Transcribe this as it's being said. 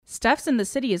Steph's in the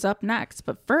City is up next,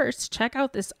 but first, check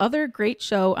out this other great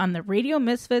show on the Radio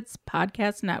Misfits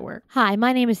Podcast Network. Hi,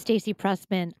 my name is Stacey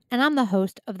Pressman, and I'm the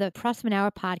host of the Pressman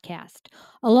Hour podcast,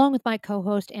 along with my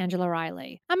co-host Angela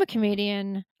Riley. I'm a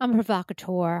comedian, I'm a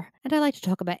provocateur, and I like to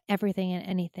talk about everything and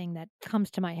anything that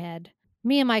comes to my head.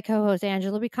 Me and my co-host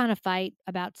Angela, we kind of fight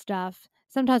about stuff.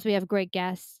 Sometimes we have great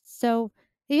guests, so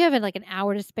if you have like an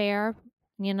hour to spare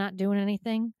and you're not doing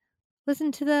anything,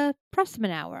 listen to the Pressman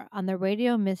Hour on the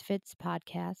Radio Misfits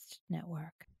Podcast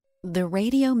Network. The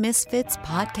Radio Misfits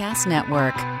Podcast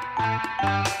Network.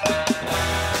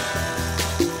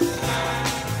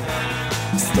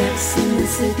 Steps in the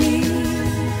city.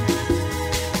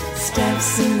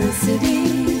 Steps in the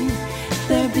city.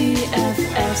 They're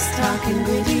BFFs talking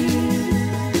gritty.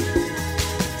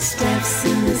 Steps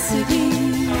in the city.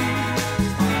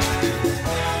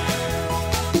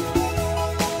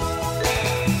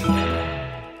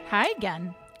 Hi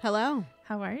again. Hello.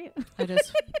 How are you? I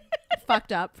just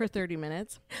fucked up for 30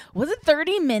 minutes. Was it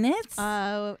 30 minutes?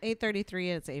 8:33.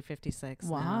 It's 8:56.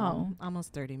 Wow. now.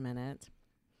 Almost 30 minutes.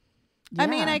 Yeah. I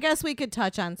mean, I guess we could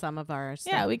touch on some of our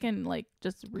stuff. Yeah, we can like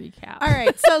just recap. All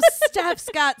right. So Steph's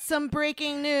got some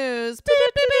breaking news.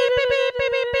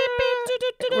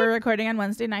 We're recording on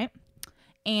Wednesday night,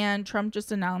 and Trump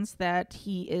just announced that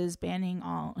he's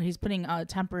putting a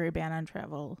temporary ban on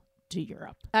travel to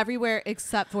Europe. Everywhere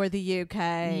except for the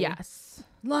UK. Yes.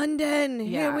 London,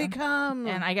 Yeah. here we come.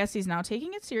 And I guess he's now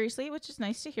taking it seriously, which is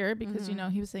nice to hear because, you know,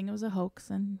 he was saying it was a hoax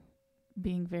and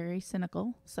being very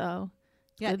cynical. So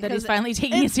yeah, good that he's 'cause finally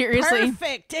taking it seriously.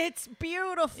 Perfect. It's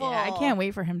beautiful. Yeah, I can't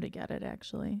wait for him to get it,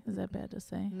 actually. Is that bad to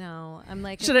say? No, I'm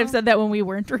like, Should I have said that when we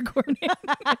weren't recording?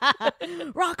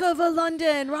 rock over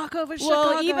London, rock over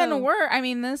Chicago. Well, even worse. I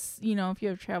mean, this, you know, if you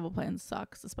have travel plans,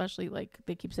 sucks. Especially like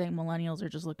they keep saying millennials are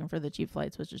just looking for the cheap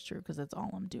flights, which is true because that's all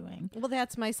I'm doing. Well,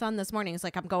 that's my son this morning. He's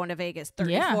like, I'm going to Vegas,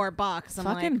 $34. I'm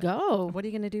Fucking like, go. what are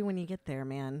you going to do when you get there,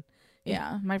 man?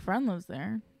 Yeah, my friend lives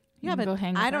there. You Yeah, can but go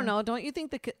hang with I don't her. know. Don't you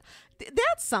think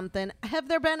that's something? Have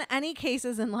there been any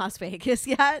cases in Las Vegas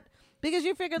yet? Because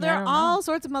you figure there I are don't know. all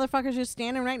sorts of motherfuckers just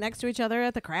standing right next to each other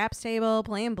at the craps table,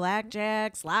 playing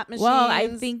blackjack, slot machines. Well, I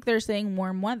think they're saying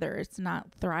warm weather. It's not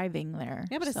thriving there.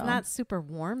 Yeah, but it's so not super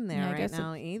warm there Yeah, I right guess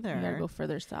now either. You gotta go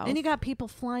further south. And you got people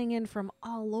flying in from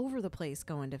all over the place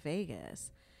going to Vegas.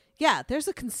 Yeah, there's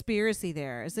a conspiracy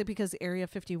there. Is it because Area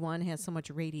 51 has so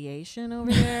much radiation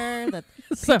over there that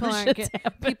Some people shit's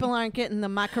happening. aren't getting the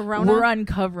macarona? We're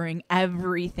uncovering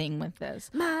everything with this.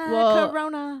 Well,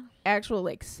 Macarona. actual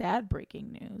like sad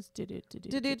breaking news.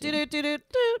 Do-do-do-do-do-do.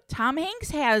 Tom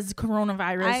Hanks has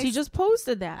coronavirus. He just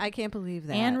posted that. I can't believe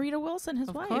that. And Rita Wilson, his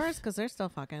of wife. course, because they're still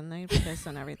fucking. They piss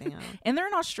and everything out. And they're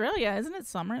in Australia. Isn't it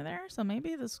summer there? So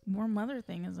maybe this warm weather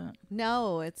thing isn't.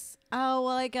 No, it's well,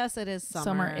 I guess it is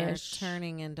Summer-ish.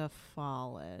 turning into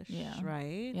fallish. Yeah.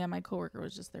 Right. Yeah, my coworker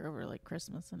was just there over like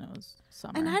Christmas and it was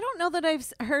summer. And I don't know that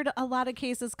I've heard a lot of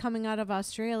cases coming out of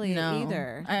Australia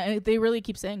either. They really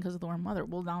keep saying because of the warm weather.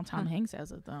 Well, now Tom Hanks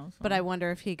has it though. So. But I wonder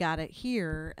if he got it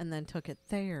here and then took it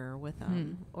there with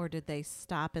him, or did they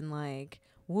stop in like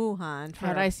Wuhan?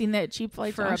 Had I seen that cheap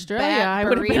flight for to a Australia, bat I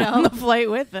would have been burrito. on the flight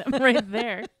with him right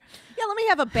there. Yeah, let me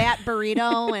have a bat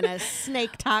burrito and a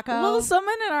snake taco. Well,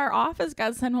 someone in our office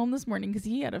got sent home this morning because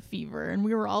he had a fever, and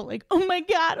we were all like, "Oh my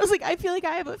god!" I was like, "I feel like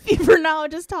I have a fever now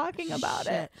just talking about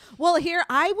it." Well, here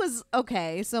I was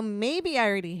okay, so maybe I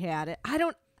already had it. I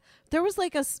don't. There was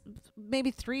like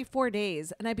maybe 3-4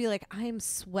 days, and I'd be like, I am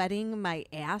sweating my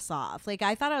ass off. Like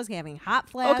I thought I was having hot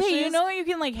flashes. Okay, you know you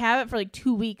can like have it for like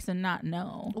 2 weeks and not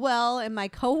know. Well, and my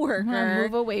coworker,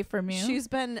 Move away from you. she's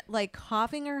been like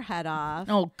coughing her head off.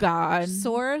 Oh God,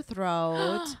 Sore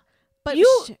throat. But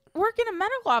you work in a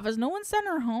medical office. No one sent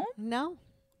her home. no.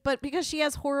 But because she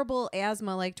has horrible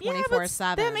asthma like Yeah, but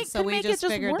 24/7. that So could we make it just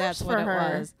just figured worse that's for what her.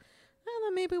 it was. Well,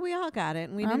 then maybe we all got it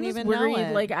and we I'm didn't just even worried. know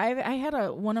it. Like I had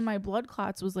one of my blood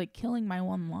clots was like killing my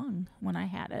one lung when I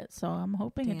had it. So I'm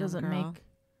hoping it Damn, doesn't girl. make.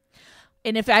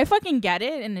 And if I fucking get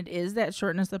it and it is that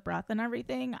shortness of breath and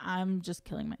everything, I'm just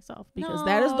killing myself because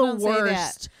that is No, the don't say that.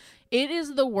 worst. It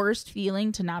is the worst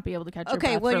feeling to not be able to catch your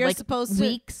Okay, breath well, for you're like supposed to-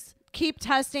 weeks. Keep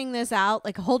testing this out.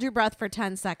 Like hold your breath for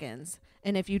 10 seconds.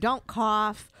 And if you don't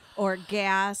cough or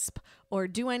gasp or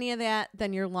do any of that,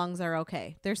 then your lungs are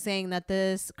okay. They're saying that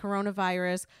this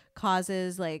coronavirus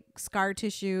causes like scar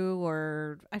tissue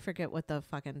or I forget what the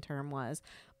fucking term was.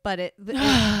 But it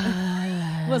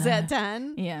was at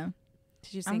 10. Yeah,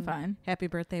 Did you I'm sing fine. Happy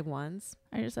Birthday once?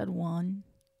 I just had 1,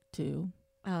 2.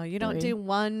 Oh, you don't 3, do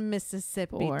 1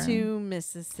 Mississippi, 4. 2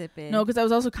 Mississippi. No, because I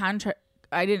was also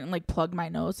I didn't like plug my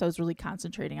nose, so I was really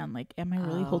concentrating on like, am I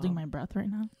really holding my breath right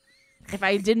now? If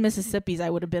I did Mississippi's, I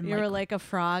would have been You like, were like a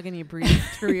frog and you breathed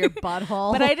through your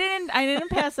butthole. but I didn't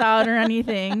pass out or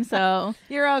anything, so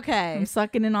You're okay. I'm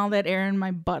sucking in all that air in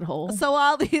my butthole. So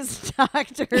all these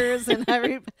doctors and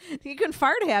you can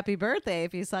fart happy birthday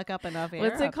if you suck up enough air.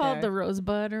 What's it up called? there. The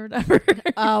rosebud or whatever.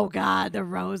 Oh God, the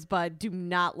rosebud. Do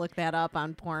not look that up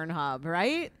on Pornhub,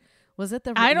 right? Was it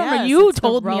the? I don't know. Yes, You it's the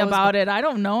told me about rosebud. it. I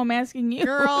don't know. I'm asking you.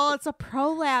 Girl, it's a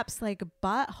prolapse like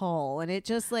butthole, and it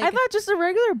just like I thought just a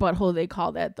regular butthole they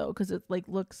call that though, because it like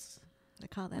looks they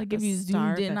call that like the if you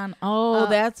zoomed in starfish. on. Oh, Uh,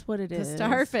 that's what it the is.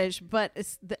 starfish. But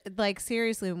it's like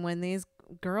seriously, when these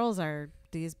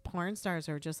porn stars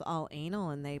are just all anal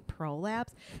and they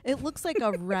prolapse, it looks like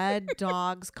a red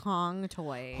dog's Kong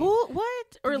toy. Who?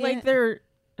 What? Or Yeah. like they're.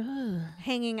 Ugh.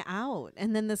 Hanging out,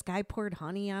 and then this guy poured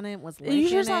honey on it. Was You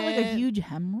sure it's licking not like a it. huge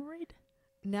hemorrhoid?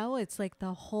 No, it's like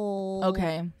the whole.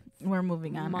 Okay, we're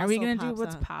moving on. Are we muscle gonna do pops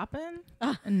what's out. popping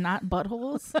and not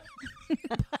buttholes?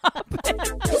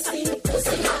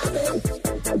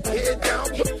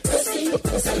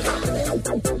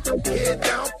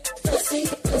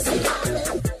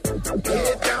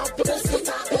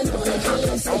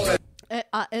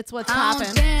 It's what's I don't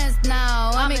popping. dance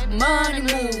now. I make money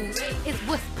move. It's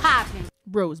what's popping.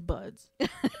 Rosebuds.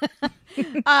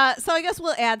 So I guess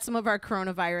we'll add some of our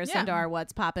coronavirus Yeah. into our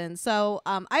what's popping. So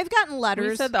I've gotten We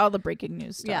letters, said all the breaking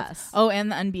news stuff. Yes. Oh, and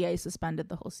the NBA suspended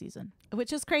the whole season.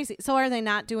 which is crazy. So are they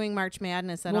not doing March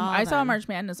Madness at Well, all? I saw then? March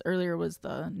Madness earlier was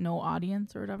the no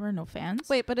audience or whatever, no fans.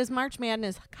 Wait, but is March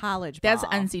Madness college? That's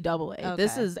ball? NCAA.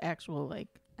 This Okay. is actual like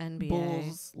NBA.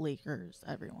 Bulls, Lakers,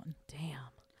 everyone.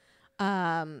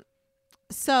 Damn.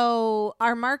 So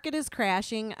our market is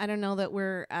crashing. I don't know that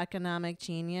we're economic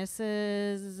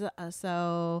geniuses.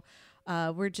 So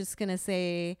we're just going to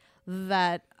say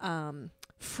that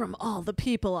from all the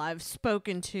people I've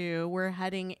spoken to, we're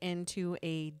heading into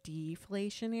a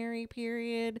deflationary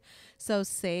period. So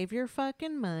save your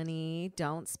fucking money.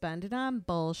 Don't spend it on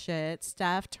bullshit.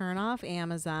 Steph, turn off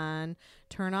Amazon.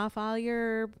 Turn off all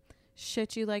your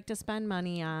shit you like to spend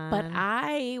money on. But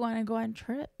I want to go on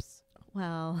trips.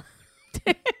 Well...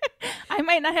 I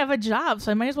might not have a job,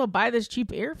 so I might as well buy this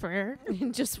cheap airfare.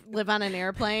 just live on an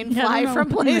airplane, Yeah, I fly don't know from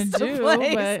what I'm place to gonna do,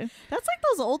 place. but That's like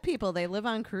those old people. They live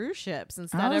on cruise ships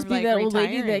instead I'll of just be like that old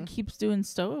lady retiring. that keeps doing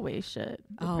stowaway shit. It'd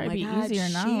Oh probably my be god, easier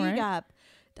she now, right? got.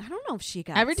 I don't know if she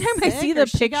got. Every time I sick see or the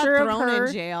she got picture of thrown her-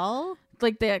 in jail.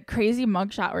 Like that crazy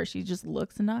mugshot where she just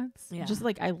looks nuts. Yeah. Just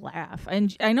like I laugh,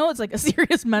 and I know it's like a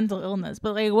serious mental illness,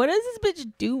 but like, what is this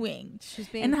bitch doing? She's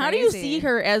being And how do you crazy. see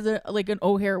her as a like an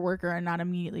O'Hare worker and not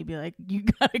immediately be like, you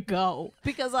gotta go?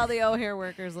 Because all the O'Hare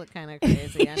workers look kind of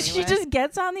crazy. Anyway. She just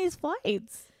gets on these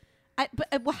flights.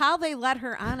 But how they let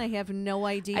her on, I have no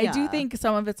idea. I do think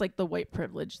some of it's like the white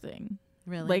privilege thing.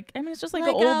 really. Like, I mean, it's just like an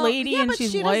old lady yeah, and but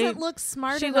she's she white. doesn't look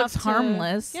smart She enough looks to-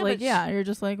 harmless. Yeah, like, but yeah, you're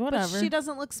just like, whatever. But she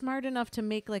doesn't look smart enough to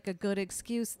make like a good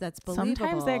excuse that's believable.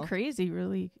 Sometimes that crazy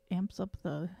really amps up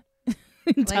the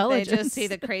Like they intelligence. just see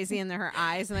the crazy in her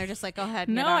eyes and they're just like, go ahead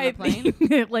and no, get on I the plane.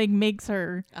 think it like makes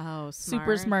her Oh,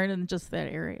 super smart in just that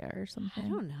area or I something.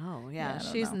 don't know. Yeah, I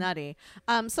don't she's know. nutty.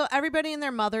 So everybody and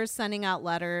their mothers sending out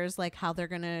letters like how they're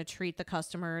going to treat the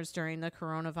customers during the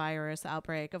coronavirus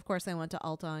outbreak. Of course, I went to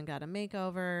Ulta and got a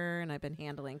makeover, and I've been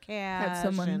handling cash. Had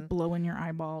someone and- blow in your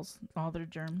eyeballs, all their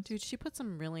germs. Dude, she put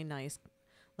some really nice,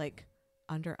 like,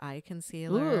 under eye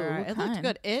concealer. Ooh, what it looked kind?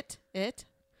 good. It.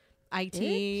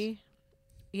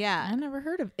 Yeah. I never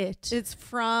heard of it. It's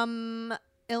from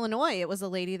Illinois. It was a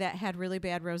lady that had really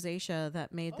bad rosacea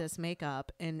that made this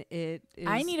makeup, and it is.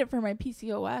 I need it for my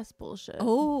PCOS bullshit.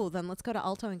 Oh, then let's go to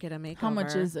Ulta and get a makeover. How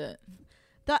much is it?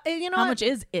 You know How what? much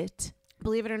is it?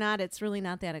 Believe it or not, it's really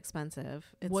not that expensive.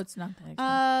 It's, What's not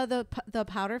that expensive? the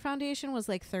powder foundation was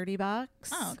like $30.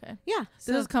 Oh, okay. Yeah.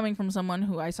 This is coming from someone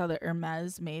who I saw that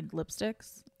Hermes made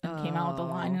lipsticks and came out with a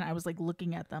line, Oh. and I was like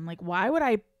looking at them, like, why would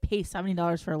I pay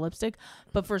 $70 for a lipstick?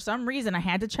 But for some reason, I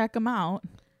had to check them out.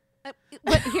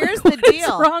 But here's the What's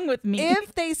deal. wrong with me?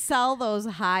 If they sell those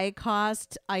high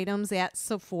cost items at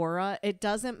Sephora, it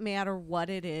doesn't matter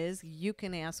what it is. You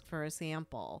can ask for a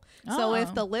sample. So if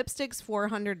Oh. the lipstick's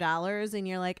 $400 and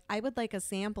you're like, I would like a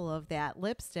sample of that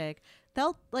lipstick,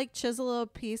 they'll like chisel a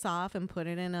piece off and put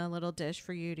it in a little dish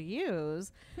for you to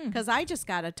use. Because I just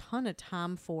got a ton of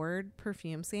Tom Ford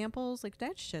perfume samples. Like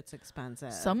that shit's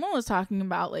expensive. Someone was talking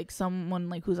about like someone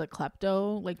like who's a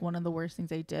klepto, like one of the worst things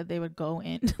they did, they would go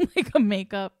into like a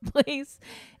makeup place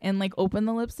and like open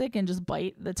the lipstick and just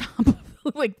bite the top of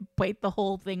like bite the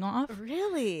whole thing off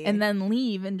Really? and then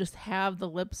leave and just have the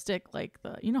lipstick like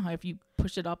the, you know how if you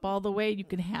push it up all the way. You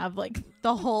can have like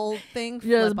The whole thing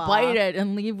just flip bite off. it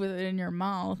and leave with it in your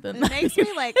mouth. And It makes me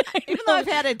like, even though I've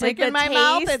had a dick Like in the my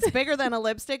mouth, taste. it's bigger than a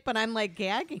lipstick, but I'm like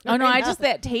gagging. Oh no, right I now. just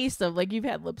that taste of like you've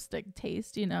had lipstick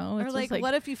taste, you know? Or It's like, just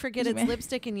what if you forget it's man.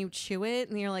 lipstick and you chew it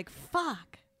and you're like,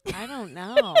 fuck, I don't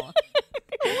know.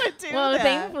 Who would do well, that?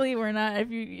 thankfully we're not.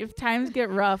 If times get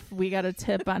rough, we got a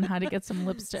tip on how to get some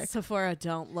lipstick. Sephora,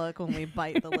 don't look when we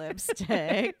bite the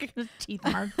lipstick. Teeth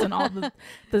marks and all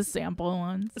the sample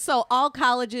ones. So all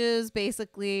colleges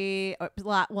basically,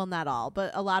 well, not all, but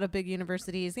a lot of big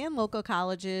universities and local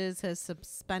colleges has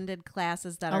suspended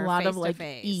classes that A are lot of like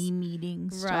face-to-face. e-meeting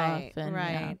stuff. Right, And,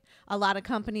 right. yeah. A lot of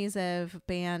companies have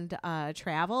banned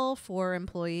travel for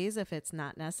employees if it's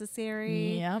not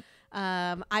necessary. Yep.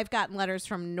 I've gotten letters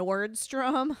from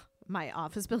Nordstrom, my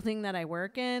office building that I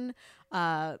work in,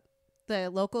 the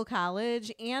local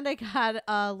college, and I got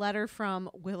a letter from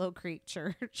Willow Creek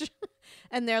Church.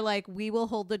 And they're like, we will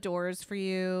hold the doors for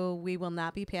you. We will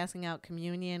not be passing out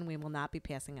communion. We will not be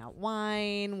passing out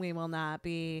wine. We will not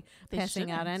be They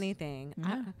passing out shouldn't. anything.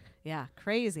 Yeah. Yeah,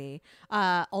 crazy.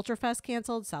 Ultrafest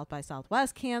canceled. South by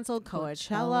Southwest canceled.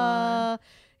 Coachella. Coachella.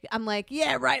 I'm like,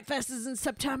 yeah, Riot Fest is in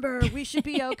September. We should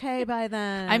be okay by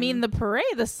then. I mean, the parade,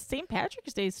 the St.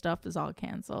 Patrick's Day stuff is all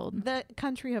canceled. the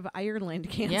country of Ireland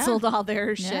canceled all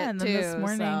their shit and then too. this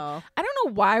morning, so. I don't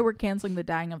know why we're canceling the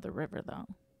dying of the river though.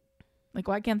 Like,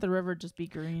 why can't the river just be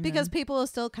green? Because and- people will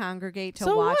still congregate to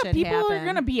so watch what? it People happen. are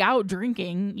gonna be out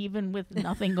drinking even with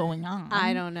nothing going on.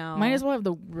 I don't know. Might as well have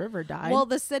the river die. Well,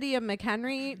 the city of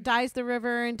McHenry dyes the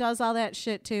river and does all that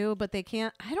shit too, but they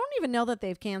can't. I don't even know that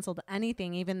they've canceled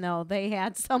anything, even though they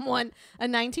had someone, a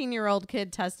 19-year-old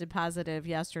kid, tested positive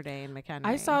yesterday in McHenry.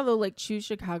 I saw the like Choose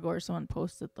Chicago or someone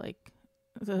posted like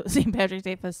the St. Patrick's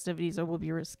Day festivities will be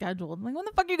rescheduled. I'm like, what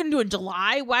the fuck are you gonna do in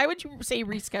July? Why would you say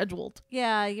rescheduled?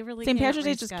 Yeah, you really St. can't Patrick's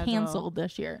Day is just reschedule. canceled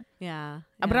this year. Yeah,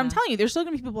 But I'm yeah. telling you, there's still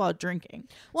gonna be people out drinking.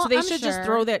 Well, so they I'm should just sure.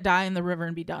 throw that dye in the river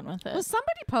and be done with it. Well,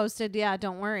 somebody posted, yeah,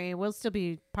 don't worry. We'll still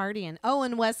be partying. Oh,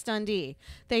 in West Dundee.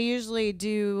 They usually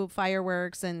do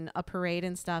fireworks and a parade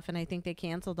and stuff, and I think they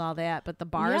canceled all that. But the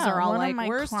bars Yeah, are all one like, of my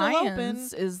we're still open.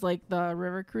 clients is like the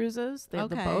river cruises. They have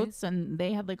the Okay. boats, and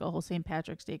they had like a whole St.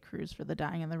 Patrick's Day cruise for the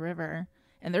dying in the river.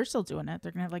 And they're still doing it.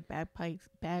 They're going to have like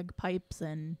bagpipes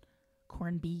and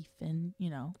corned beef and, you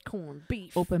know, Corned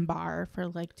beef. open bar for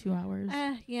like 2 hours.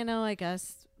 You know, I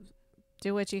guess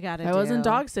do what you got to If do. I wasn't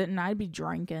dog sitting, I'd be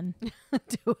drinking.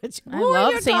 do what you I Who are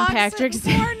love you St. dog Patrick's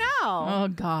sitting Day. for now. Oh,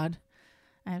 God.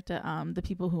 I have to, the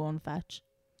people who own Fetch.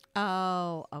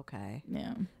 Oh, okay.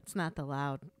 Yeah. It's not the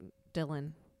loud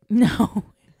Dylan. No.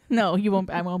 No, you won't.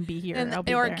 I won't be here. And, I'll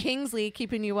be or there. Kingsley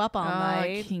keeping you up all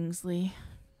night. Kingsley.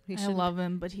 He I should- love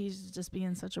him, but he's just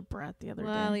being such a brat the other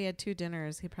Well, day. he had 2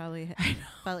 dinners. He probably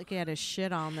felt like he had his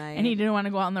shit all night. And he didn't want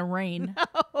to go out in the rain.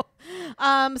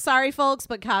 Sorry, folks,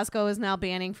 but Costco is now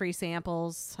banning free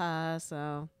samples.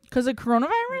 So Because of coronavirus?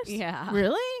 yeah,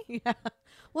 Really? yeah.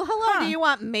 Well, hello. Huh. Do you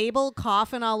want Mabel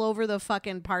coughing all over the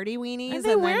fucking party weenies? And they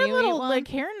then wear you eat little one? like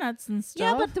hair nets and stuff.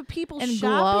 Yeah, but the people and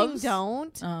shopping gloves.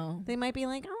 don't. Oh. They might be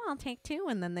like, oh, I'll take 2,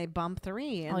 and then they bump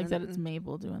 3. I And like that then- it's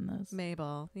Mabel doing this.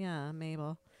 Mabel. Yeah,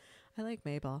 Mabel. I like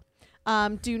Mabel.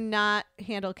 Do not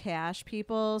handle cash,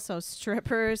 people. So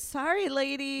strippers, sorry,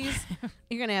 ladies,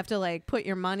 you're gonna have to like put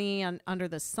your money under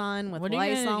the sun with What are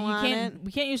you Lysol gonna, on you it. can't,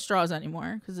 We can't use straws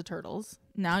anymore because of turtles.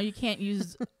 Now you can't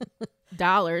use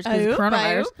dollars Ayoop, because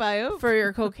coronavirus ayoop, ayoop. for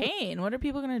your cocaine. What are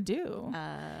people gonna do?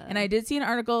 And I did see an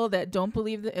article that don't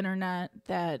believe the internet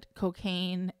that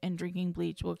cocaine and drinking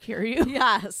bleach will cure you.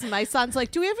 Yes, my son's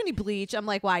like, do we have any bleach? I'm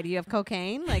like, why? Do you have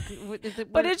cocaine? Like,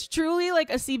 But it's truly like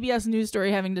a CBS News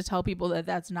story having to tell people that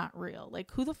that's not real.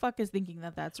 Like, who the fuck is thinking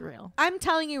that that's real? I'm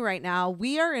telling you right now,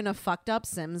 we are in a fucked up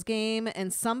Sims game,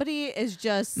 and somebody is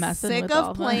just Messing sick with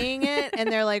all of the- playing it, and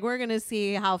they're like, we're gonna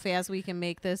see how fast we can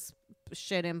make this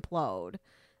shit implode.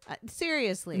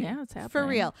 Seriously, Yeah, it's for happening.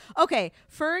 real. Okay,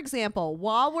 for example,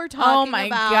 while we're talking Oh my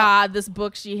about, God, this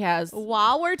book she has.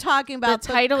 while we're talking The about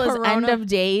title is End of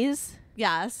Days.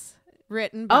 yes,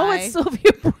 written by Oh, it's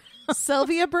Sylvia Brown.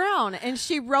 Sylvia Brown, and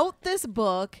she wrote this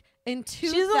book in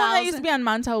 2000. She's the one that used to be on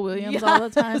Montel Williams all the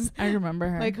time. Yes. I remember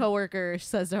her. My coworker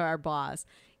says to our boss,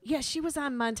 yeah, she was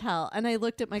on Montel. And I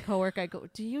looked at my coworker. I go,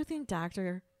 do you think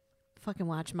Doctor fucking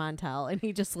watch Montel? And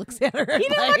he just looks at her. he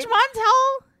didn't like, watch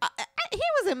Montel. He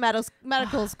was in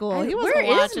medical school. He was Where is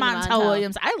watching Montel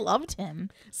Williams? I loved him.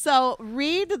 So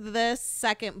read this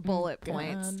second bullet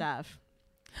point God. stuff.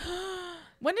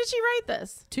 When did she write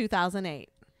this? 2008.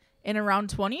 In around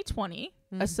 2020,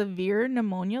 a severe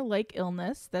pneumonia-like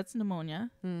illness, that's pneumonia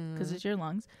because it's your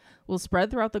lungs, will spread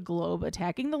throughout the globe,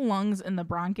 attacking the lungs and the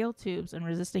bronchial tubes and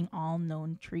resisting all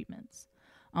known treatments.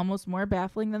 Almost more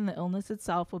baffling than the illness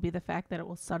itself will be the fact that it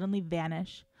will suddenly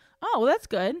vanish. Oh, well, that's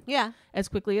good. Yeah. As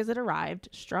quickly as it arrived,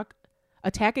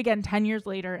 attack again 10 years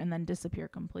later, and then disappear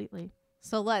completely.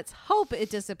 So let's hope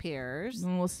it disappears.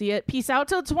 And we'll see it. Peace out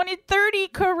till 2030,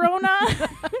 Corona.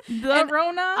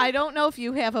 Rona. I don't know if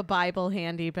you have a Bible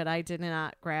handy, but I did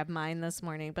not grab mine this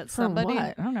morning. But For somebody,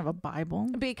 what? I don't have a Bible.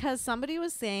 because somebody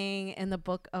was saying in the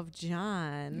book of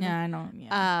John, Yeah, I know.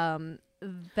 Yeah.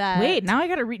 that Wait, now I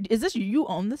gotta read. Is this you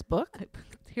own this book?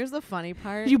 here's the funny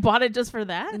part. You bought it just for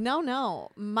that? No.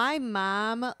 My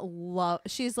mom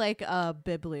she's like a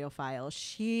bibliophile.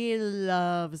 She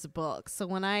loves books. So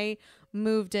when I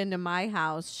moved into my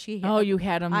house, You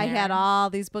had them. I had all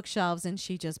these bookshelves, and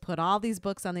she just put all these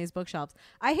books on these bookshelves.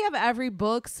 I have every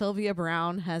book Sylvia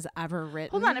Browne has ever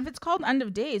written. Hold on. If it's called End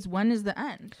of Days, when is the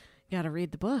end? You gotta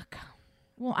read the book.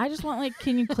 Well, I just want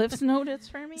can you Cliff's notice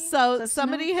for me? So Cliff's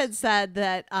somebody notes? had said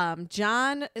that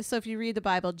John. So if you read the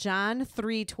Bible, John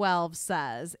 3:12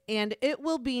 says, "And it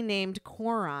will be named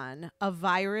Coron, a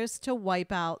virus to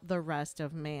wipe out the rest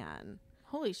of man."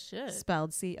 Holy shit.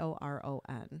 Spelled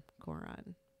Coron.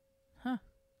 Coron.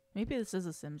 Maybe this is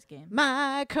a Sims game.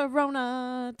 My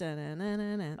Corona.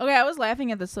 Da-na-na-na-na. Okay, I was laughing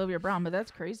at the Sylvia Browne, but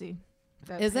that's crazy.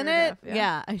 That Isn't it? paragraph,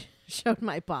 Yeah. I showed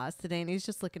my boss today, and he's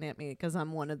just looking at me because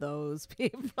I'm one of those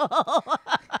people.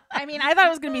 I mean, I thought it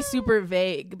was going to be super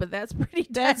vague, but that's pretty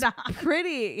dead That's on.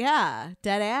 pretty, yeah,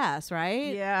 dead ass,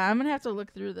 right? Yeah, I'm going to have to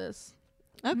look through this.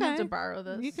 I'm gonna have Okay. to borrow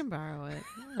this. You can borrow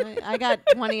it. I got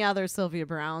 20 other Sylvia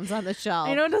Browns on the shelf.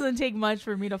 I know it doesn't take much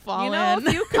for me to fall in.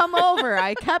 if you come over,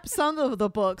 I kept some of the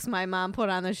books my mom put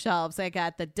on the shelves. I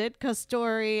got the Ditka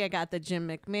story. I got the Jim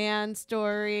McMahon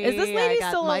story. Is this I lady got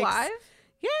still Mike's- alive?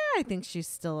 Yeah, I think she's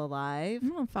still alive. I'm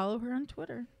going to follow her on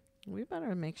Twitter. We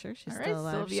better make sure she's All right, still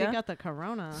alive. Sylvia. She got the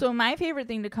corona. So my favorite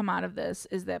thing to come out of this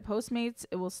is that Postmates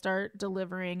will start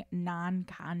delivering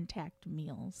non-contact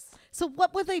meals. So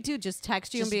what would they do? Just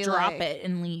text you Just and be drop like, it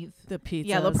and leave. the pizza.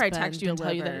 Yeah, they'll probably text you and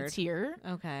tell you that it's here.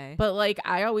 Okay. But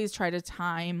I always try to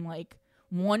time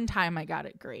one time I got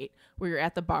it great where you're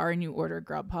at the bar and you order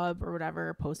Grubhub or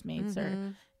whatever, Postmates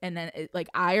and then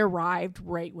I arrived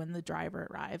right when the driver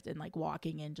arrived and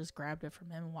walking in just grabbed it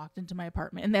from him and walked into my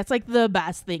apartment. And that's the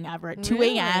best thing ever at 2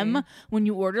 a.m. Really? when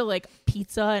you order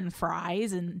pizza and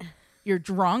fries and you're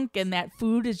drunk and that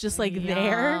food is just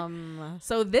there. Yum.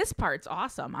 So this part's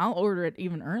awesome. I'll order it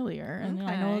even earlier and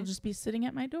I know Okay. it'll just be sitting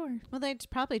at my door. Well, they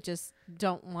probably just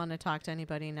don't want to talk to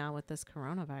anybody now with this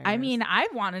coronavirus. I mean, I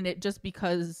wanted it just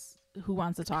because who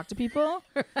wants to talk to people?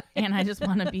 And I just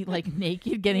want to be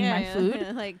naked getting my food.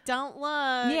 don't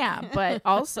look. Yeah, but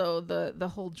also the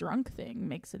whole drunk thing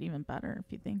makes it even better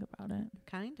if you think about it.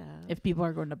 Kind of. If people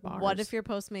are going to bars. What if your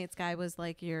Postmates guy was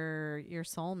your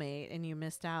soulmate and you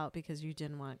missed out because you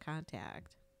didn't want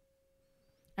contact?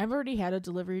 I've already had a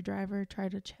delivery driver try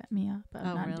to chat me up. I'm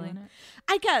Oh, not really? doing it.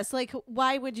 I guess,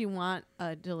 why would you want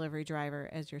a delivery driver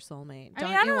as your soulmate? I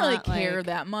mean, I you don't really want, care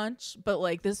that much, but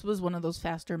this was one of those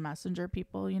faster messenger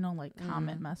people,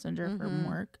 comment messenger from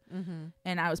work. Mm-hmm.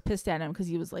 And I was pissed at him because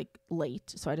he was late.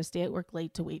 So I had to stay at work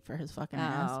late to wait for his fucking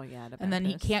ass. Oh, yeah. And then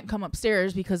he can't come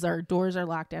upstairs because our doors are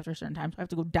locked after a certain time. So I have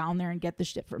to go down there and get the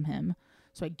shit from him.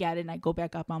 So I get it and I go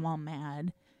back up. I'm all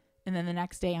mad. And then the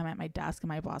next day I'm at my desk and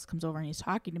my boss comes over and he's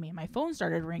talking to me and my phone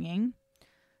started ringing.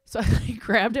 So I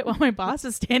grabbed it while my boss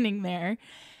is standing there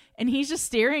and he's just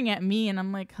staring at me and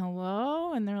I'm like,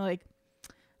 hello? And they're like,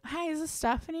 hi, is this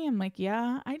Stephanie? I'm like,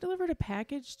 yeah, I delivered a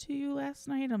package to you last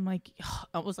night. I'm like, ugh.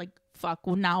 I was like, fuck,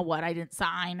 well now what? I didn't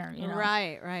sign or,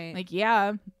 Right.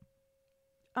 yeah.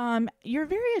 You're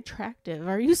very attractive.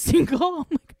 Are you single? I'm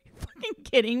like, fucking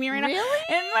kidding me right now? Really?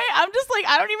 And I'm just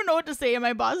I don't even know what to say. And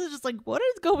my boss is just what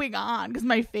is going on? Because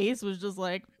my face was just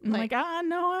I'm like,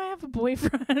 no, I have a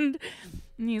boyfriend.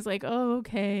 And he's like, oh,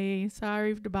 okay,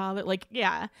 sorry to bother.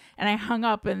 Yeah. And I hung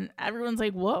up and everyone's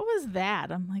like, what was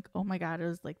that? I'm like, oh my God, it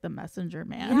was the messenger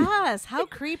man. Yes. How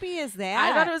creepy is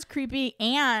that? I thought it was creepy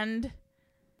and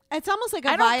it's almost like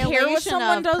a I don't violation care what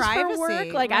someone of does privacy. for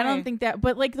work. I don't Right. think that.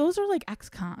 But those are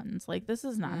ex-cons. This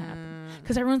is not happening.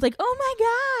 Because everyone's like, oh my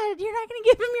God, you're not going to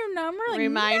give him your number?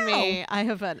 Remind no. me, I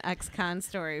have an ex-con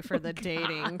story for the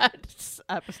dating,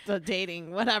 the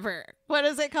dating, whatever. What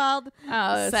is it called?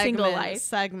 Single life.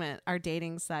 segment, our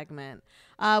dating segment.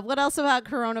 What else about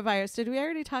coronavirus? Did we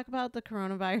already talk about the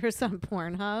coronavirus on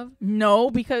Pornhub? No,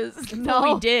 because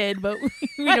No. we did, but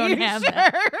we Are don't you have sure?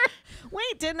 that.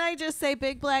 Wait, didn't I just say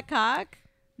big black cock?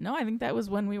 No, I think that was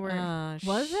when we were.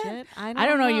 Was it? Shit. I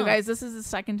don't know, you guys. This is the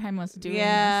second time us doing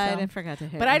Yeah, this. I So. didn't forget to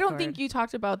hit But I don't record. think you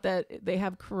talked about that they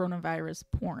have coronavirus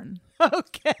porn,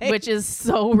 Okay. which is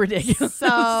so ridiculous.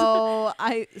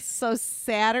 So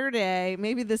Saturday,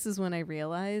 maybe this is when I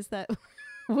realized that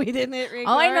we didn't hit record.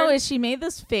 All I know is she made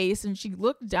this face and she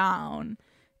looked down,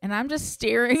 and I'm just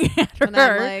staring at her. and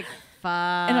I'm like,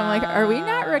 fuck. And I'm like, are we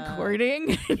not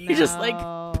recording? And you just like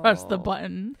press the No.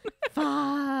 button.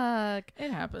 Fuck.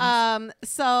 It happens.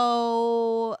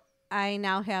 So I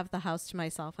now have the house to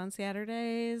myself on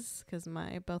Saturdays because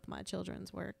both my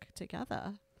children's work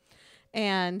together.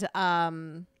 And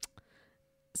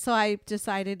so I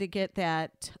decided to get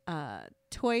that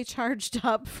toy charged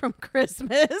up from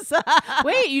Christmas.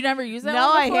 Wait, you never used that? No,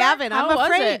 one I before? haven't. How I'm was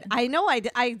afraid. it? I know I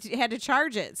had to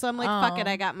charge it. So I'm like, fuck it.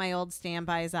 Oh. I got my old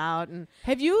standbys out. And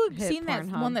Have you Hit seen that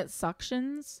Pornhub. one that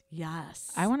suctions?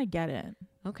 yes. I want to get it.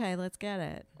 Okay, let's get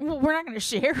it. Well, we're not going to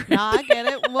share it. No, I get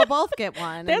it. We'll both get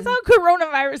one. That's And how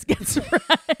coronavirus gets spread.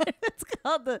 it's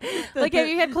called the Like, have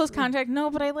you had close contact? No,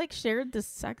 but I like shared this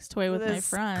sex toy with my this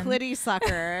friend. Clitty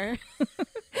sucker.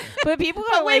 But people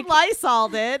But are we like,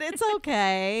 Lysol'd it. It's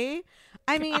okay.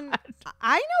 I mean,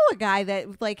 I know a guy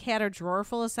that like had a drawer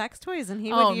full of sex toys, and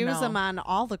he Oh, would use no. them on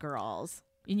all the girls.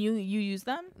 and you use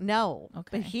them? No,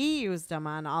 Okay. but he used them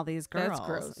on all these girls. That's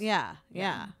gross. Yeah.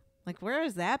 Yeah. Like, where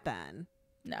has that been?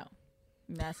 No,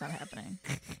 that's not happening.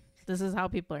 This is how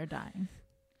people are dying.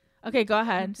 Okay, go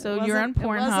ahead. So you're on It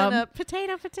wasn't Pornhub. a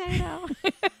potato.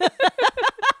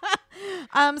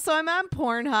 So I'm on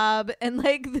Pornhub, and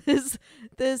like this,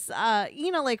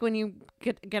 like when you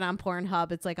get on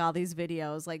Pornhub, it's like all these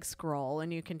videos like scroll,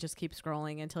 and you can just keep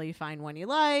scrolling until you find one you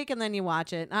like, and then you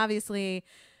watch it. And obviously,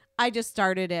 I just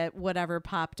started it, whatever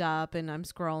popped up, and I'm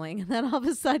scrolling, and then all of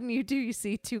a sudden you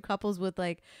see two couples with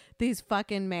like these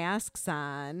fucking masks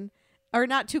on. Or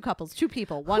not two couples, two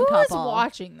people, one Who is couple.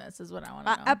 watching this is what I want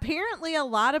to know. Apparently, a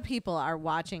lot of people are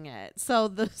watching it. So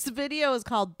this video is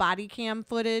called Body Cam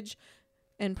Footage,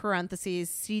 in parentheses,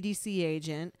 CDC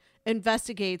agent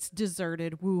investigates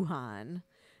deserted Wuhan.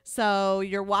 So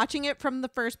you're watching it from the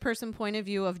first person point of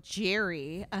view of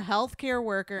Jerry, a healthcare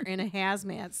worker in a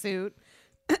hazmat suit.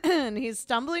 And he's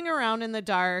stumbling around in the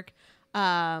dark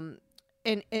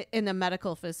in the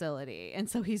medical facility. And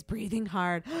so he's breathing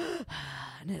hard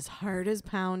and his heart is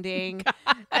pounding.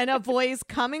 And a voice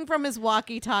coming from his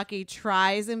walkie-talkie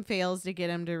tries and fails to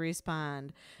get him to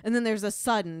respond. And then there's a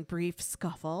sudden brief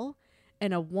scuffle,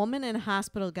 and a woman in a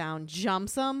hospital gown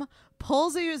jumps him,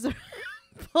 pulls his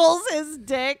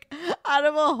dick out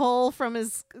of a hole from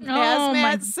his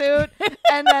hazmat suit,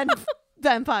 and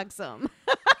then fucks him.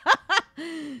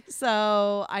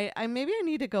 So I maybe I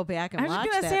need to go back and I was watch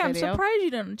just gonna that say, video. I'm surprised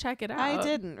you didn't check it out. I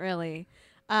didn't really.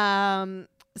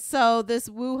 So this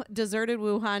deserted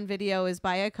Wuhan video is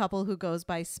by a couple who goes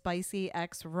by Spicy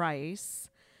X Rice.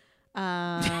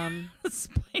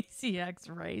 Spicy X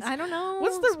rice. I don't know.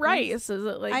 What's the rice? Is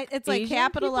it like it's like Asian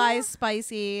capitalized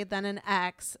spicy, then an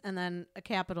X, and then a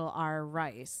capital R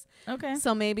Rice. people? Okay.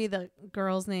 So maybe the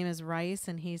girl's name is Rice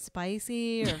and he's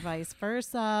spicy, or vice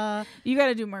versa. You got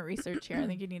to do more research here. I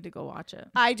think you need to go watch it.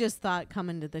 I just thought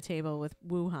coming to the table with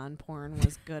Wuhan porn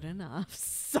was good enough.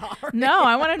 Sorry. No,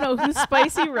 I want to know who's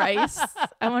Spicy Rice.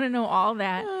 I want to know all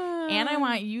that. And I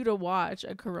want you to watch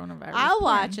a coronavirus. I'll porn.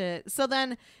 watch it. So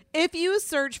then if you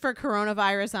search for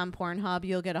coronavirus on Pornhub,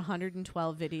 you'll get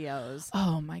 112 videos.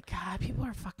 Oh my God. People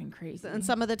are fucking crazy. And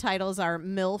some of the titles are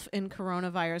MILF in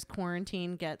coronavirus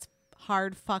quarantine gets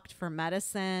hard fucked for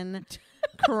medicine.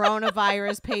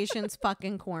 Coronavirus patients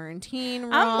fucking quarantine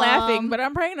room. I'm laughing, but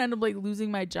I'm probably going to end up like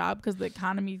losing my job because the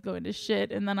economy's going to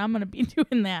shit. And then I'm going to be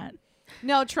doing that.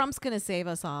 No, Trump's gonna save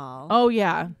us all. Oh,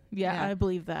 yeah. Yeah. I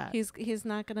believe that. He's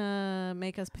not gonna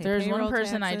make us pay. There's one payroll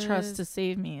person I taxes. trust to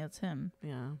save me. It's him.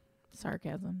 Yeah,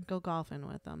 Sarcasm. go golfing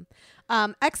with them.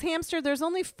 X Hamster. There's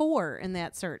only 4 in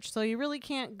that search, so you really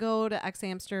can't go to X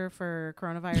Hamster for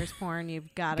coronavirus porn.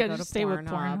 You've got to Gotta go to stay with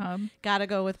Pornhub. Pornhub. Got to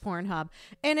go with Pornhub.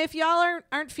 And if y'all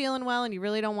aren't feeling well and you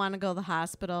really don't want to go to the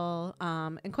hospital,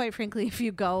 and quite frankly, if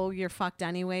you go, you're fucked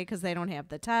anyway because they don't have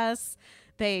the tests.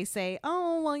 They say,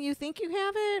 oh, well, you think you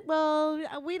have it?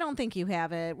 Well, we don't think you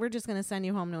have it. We're just going to send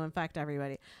you home to infect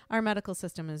everybody. Our medical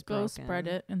system is Go broken. spread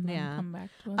it and then Yeah. come back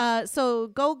to us. So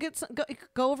go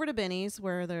go over to Binny's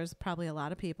where there's probably a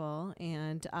lot of people.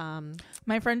 And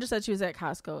My friend just said she was at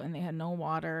Costco and they had no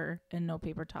water and no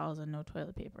paper towels and no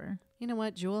toilet paper. you know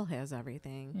what? Jewel has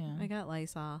everything. Yeah. I got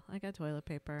Lysol. I got toilet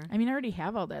paper. I mean, I already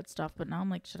have all that stuff, but now I'm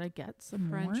like, should I get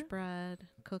some French more? bread,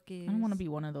 cookies. I don't want to be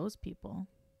one of those people.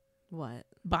 What?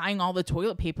 Buying all the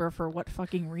toilet paper for what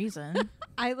fucking reason?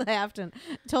 I laughed and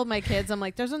told my kids, I'm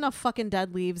like, there's enough fucking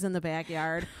dead leaves in the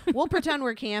backyard. We'll pretend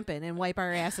we're camping and wipe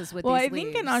our asses with Well, these I think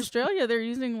leaves. in Australia they're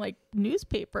using like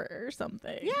newspaper or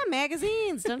something. Yeah,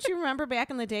 magazines. Don't you remember back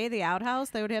in the day, the outhouse?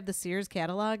 They would have the Sears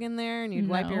catalog in there, and you'd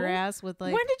wipe your No. ass with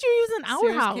like When did you use an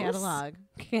Sears outhouse? catalog.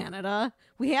 Canada,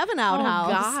 we have an outhouse.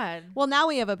 Oh God. Well, now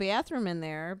we have a bathroom in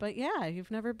there, but yeah, you've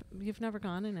never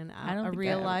gone in I don't a think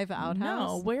real I- live outhouse.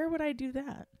 No, where would I do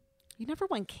that? You never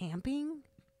went camping.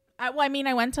 I mean,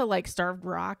 I went to like Starved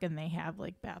Rock and they have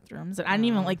like bathrooms, and I didn't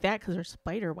even like that because there's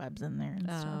spider webs in there and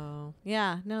stuff. Oh,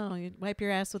 yeah. No, you wipe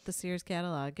your ass with the Sears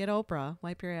catalog. Get Oprah.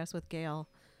 Wipe your ass with Gail.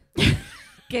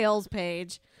 Gail's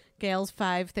page. Gail's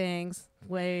 5 things.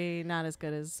 Way not as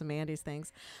good as Mandy's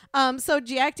things. So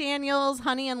Jack Daniels,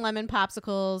 honey and lemon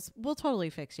popsicles will totally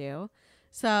fix you.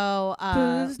 So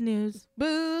Booze news.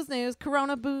 booze news,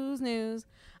 Corona booze news.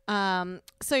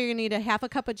 So you're gonna need a half a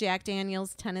cup of Jack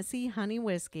Daniels Tennessee honey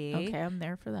whiskey. Okay, I'm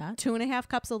there for that. 2.5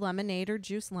 cups of lemonade or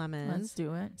juice Let's lemons.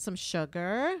 do it. Some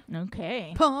sugar.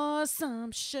 Okay. Pour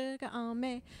some sugar on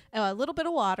me. A little bit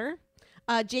of water.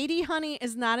 JD honey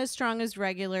is not as strong as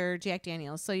regular Jack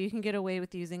Daniels, so you can get away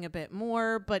with using a bit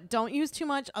more, but don't use too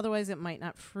much, otherwise it might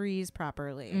not freeze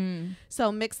properly. So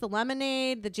mix the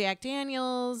lemonade, the Jack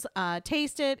Daniels,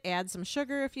 taste it, add some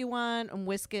sugar if you want, and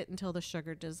whisk it until the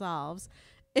sugar dissolves.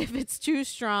 If it's too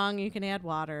strong, you can add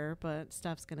water, but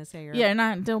Steph's gonna say you're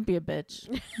Don't be a bitch.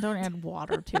 Don't add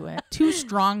water to it. Too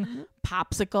strong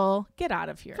popsicle. Get out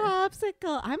of here.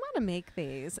 popsicle. I'm gonna make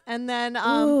these, and then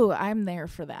Ooh, I'm there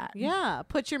for that. yeah,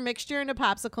 put your mixture into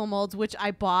popsicle molds, which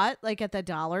I bought like at the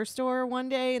dollar store one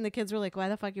day, and the kids were like, "Why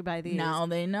the fuck you buy these?" Now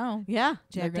they know. yeah,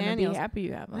 They're Jack gonna Daniels. be happy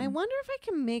you have them. I wonder if I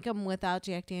can make them without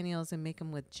Jack Daniels and make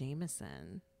them with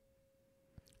Jameson.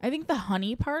 I think the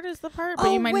honey part is the part, but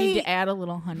Oh, you might need wait. to add a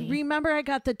little honey. Remember, I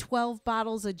got the 12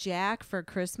 bottles of Jack for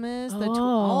Christmas.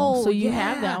 So you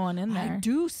have that one in I there.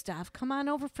 do stuff. Come on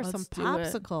over for Let's some do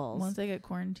it. popsicles Once I get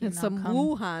quarantined, and some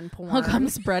Wuhan porn. I'll come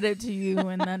spread it to you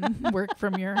and then work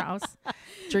from your house.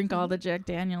 Drink all the Jack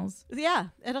Daniels. Yeah,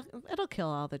 it'll kill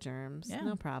all the germs. Yeah.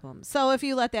 No problem. So if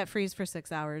you let that freeze for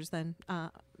 6 hours, then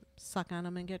suck on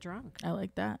them and get drunk. I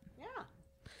like that. Yeah.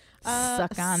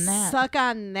 Suck on that. Suck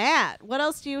on that. What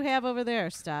else do you have over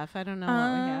there, Steph? I don't know what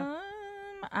we have.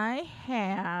 I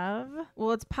have.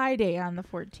 Well, it's Pie Day on the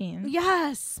 14th.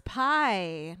 Yes,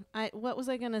 pie. What was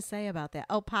I gonna say about that?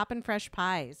 Oh, Poppin' Fresh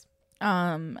pies.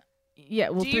 Yeah.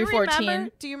 Well, do you 314.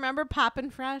 remember? Do you remember Poppin'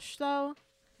 Fresh though?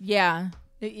 Yeah.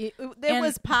 It And-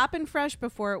 was Poppin' Fresh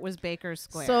before it was Baker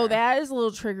Square. So that is a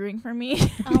little triggering for me.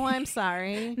 Oh, I'm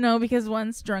sorry. No, because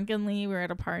once drunkenly we were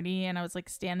at a party and I was like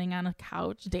standing on a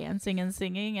couch dancing and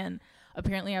singing, and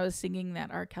apparently I was singing that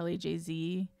R. Kelly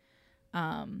Jay-Z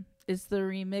is the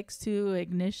remix to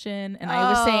Ignition, and I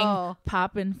was Oh. saying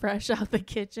poppin' fresh out the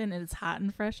kitchen, and it's hot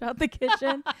and fresh out the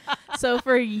kitchen. So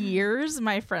for years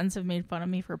my friends have made fun of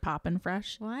me for poppin'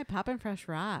 fresh. Why Poppin' Fresh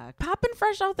rock? Poppin'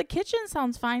 fresh out the kitchen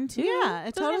sounds fine too. Yeah, it Doesn't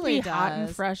have to totally be hot and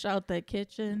does. fresh out the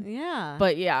kitchen. Yeah.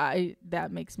 But yeah,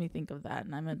 that makes me think of that,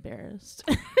 and I'm embarrassed.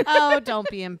 Oh, don't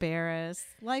be embarrassed.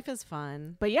 Life is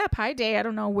fun. But yeah, Pie Day. I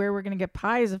don't know where we're gonna get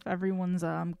pies if everyone's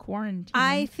quarantined.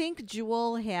 I think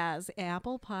Jewel has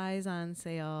apple pies on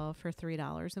sale for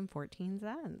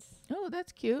 $3.14. Oh,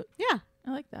 that's cute. Yeah,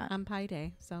 I like that. on Pie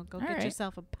Day. So go All get right.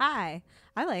 yourself a pie.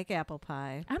 I like apple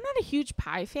pie. I'm not a huge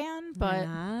pie fan, Why but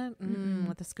not? mm-mm.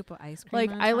 With a scoop of ice cream. like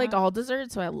on I like top. all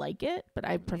desserts, so I like it. But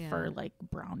I prefer Yeah. like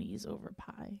brownies over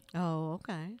pie Oh,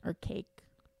 okay. or cake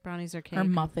Brownies or cake. or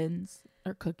muffins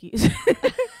or cookies.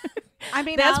 I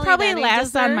mean, That's I'll eat probably any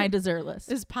last on dessert. my dessert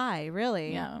list. Is pie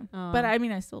really? Yeah, Oh. but I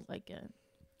mean, I still like it.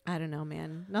 I don't know,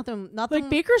 man. Nothing. Like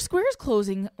Baker Square's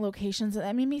closing locations.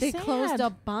 That made me They sad. closed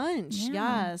a bunch.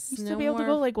 Yeah. Yes. You used no to be able to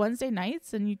more- go like Wednesday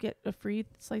nights and you get a free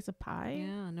slice of pie.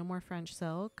 Yeah. No more French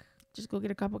silk. Just go get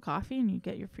a cup of coffee and you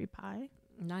get your free pie.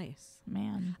 Nice.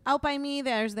 Man. Out by me,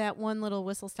 there's that one little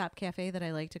Whistle Stop Cafe that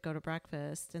I like to go to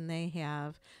breakfast, and they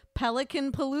have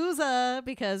Pelican Palooza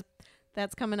because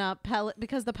that's coming up.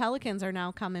 Because the pelicans are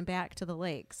now coming back to the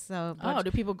lakes. So Oh, do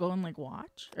people go and like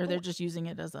watch, or they're just using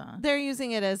it as a? they're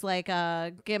using it as like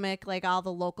a gimmick, like all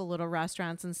the local little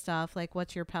restaurants and stuff. Like,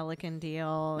 what's your pelican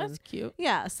deal? That's And cute.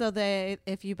 yeah, so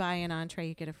if you buy an entree,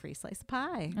 you get a free slice of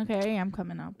pie. Okay, I'm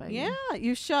coming out by you. Yeah,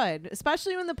 you should,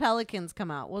 especially when the pelicans come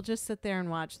out. We'll just sit there and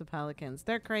watch the pelicans.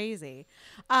 They're crazy.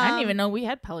 I didn't even know we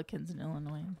had pelicans in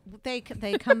Illinois. They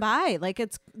come by like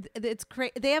it's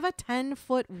crazy. They have a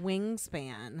 10-foot wingspan.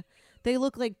 They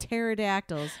look like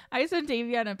pterodactyls. I sent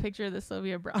Davion a picture of the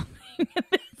Sylvia Brown thing.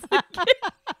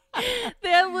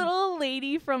 That little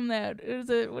lady from that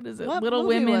what is it? What Little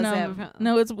movie Women was that of from?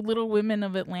 No, it's Little Women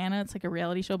of Atlanta. It's like a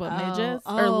reality show about midgets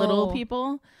or oh. little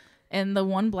people. And the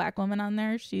one black woman on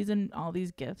there, she's in all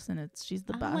these gifts, and she's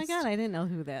the best. Oh my god, I didn't know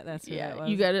who that's who that was.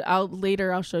 You got it.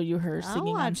 I'll show you her singing I'll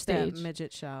on watch stage. that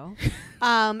midget show.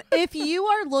 If you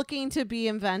are looking to be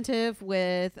inventive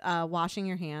with washing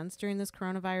your hands during this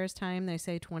coronavirus time, they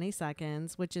say 20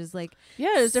 seconds, which is like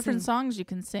Yeah, there's different songs you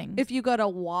can sing. if you go to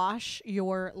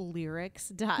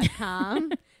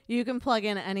washyourlyrics.com, you can plug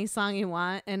in any song you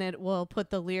want, and it will put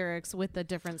the lyrics with the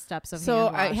different steps of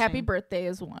hand washing. Happy Birthday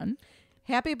is one.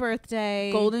 Happy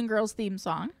Birthday. Golden Girls theme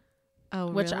song,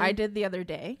 which really? I did the other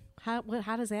day. How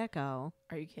does that go?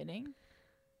 Are you kidding?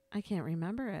 I can't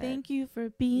remember it. Thank you for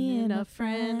being a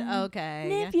friend. Okay.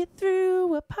 And if you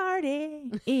threw a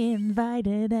party,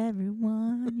 invited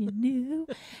everyone you knew.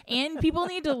 And people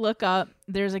need to look up.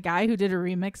 There's a guy who did a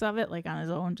remix of it, like on his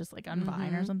own, just like on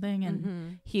Vine or something,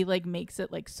 and he like makes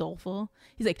it like soulful.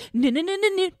 He's like, no, no, no, no,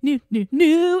 no, no, no,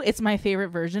 no. It's my favorite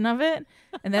version of it,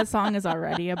 and that song is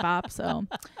already a bop. So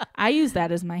I use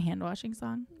that as my hand washing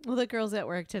song. Well, the girls at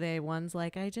work today, one's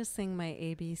like, I just sing my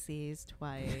ABCs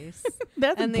twice.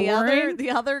 That's and boring. the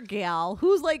other gal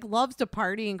who's like loves to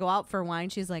party and go out for wine,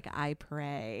 she's like, I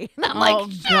pray. And I'm Oh like,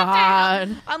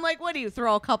 God. I'm like, what do you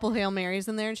throw a couple Hail Marys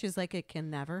in there? And she's like, it can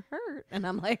never hurt. And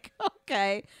I'm like,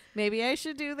 okay, maybe I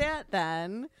should do that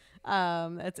then.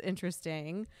 That's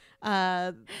interesting.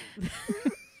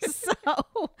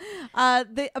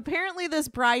 Apparently this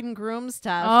bride and groom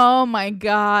stuff. Oh my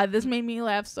God, this made me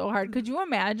laugh so hard. Could you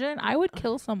imagine? I would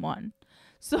kill someone.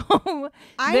 So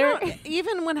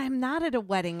Even when I'm not at a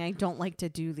wedding, I don't like to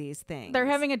do these things. they're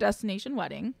having a destination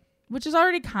wedding, which is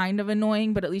already kind of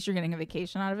annoying, but at least you're getting a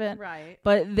vacation out of it. Right.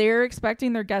 But they're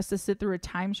expecting their guests to sit through a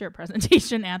timeshare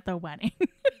presentation at the wedding.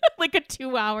 Like a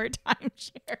 2-hour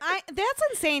timeshare. That's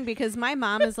insane because my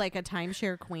mom is like a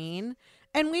timeshare queen.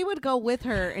 And we would go with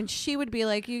her, and she would be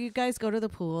like, you guys go to the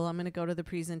pool. I'm going to go to the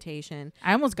presentation.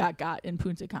 I almost got in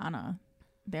Punta Cana.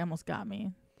 They almost got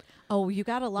me. Oh, you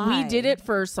got to lie. We did it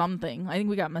for something. I think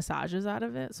we got massages out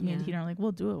of it. So me and Yeah. Tina are like,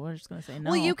 we'll do it. We're just going to say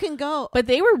no. Well, you can go. But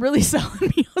they were really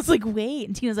selling me. I was like, wait.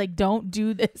 And Tina's like, don't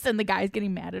do this. And the guy's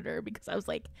getting mad at her because I was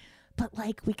like, but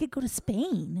like, we could go to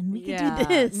Spain and we could do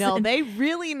this. No, and, they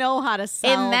really know how to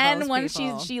sell. and then those when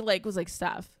people. she like was like,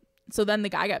 Steph. So then the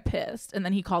guy got pissed, and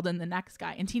then he called in the next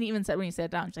guy. And Tina even said when he sat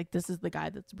down, she's like, this is the guy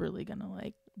that's really going to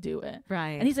like do it.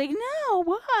 Right. And he's like, no,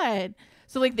 what?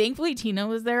 So like, thankfully Tina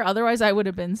was there. Otherwise I would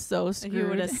have been so screwed. You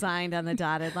would have signed on the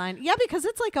dotted line. Yeah, because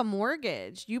it's like a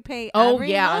mortgage. You pay Oh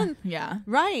every yeah. month. Yeah.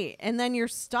 Right. And then you're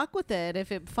stuck with it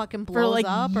if it fucking For, blows like,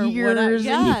 up or years whatever. and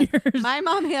Yeah. years. My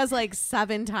mom has like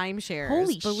 7 timeshares.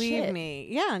 Holy believe shit. me.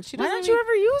 Yeah. And she Why doesn't don't you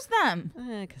ever use them?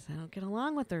 Because I don't get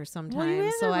along with her sometimes. Well,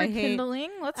 you so I hate.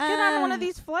 rekindling. Let's get on one of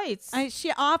these flights.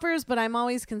 She offers, but I'm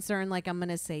always concerned. Like I'm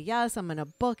gonna say yes, I'm gonna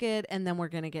book it, and then we're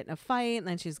gonna get in a fight, and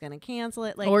then she's gonna cancel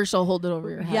it. Like or she'll hold it over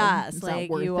your head. yes, It's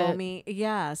like not worth you owe it. me.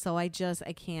 Yeah, so I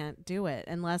can't do it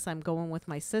unless I'm going with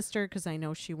my sister because I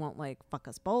know she won't like fuck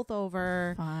us both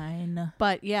over. Fine.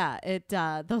 But yeah,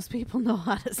 those people know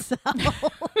how to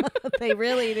sell. They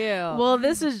really do. Well,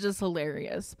 this is just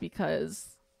hilarious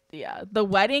because yeah, the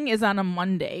wedding is on a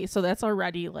Monday, so that's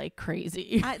already like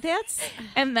crazy. That's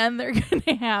And then they're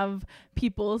gonna have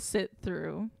people sit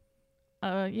through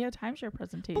timeshare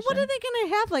presentation. But what are they going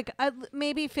to have? Like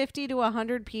maybe 50 to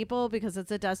 100 people because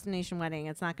it's a destination wedding.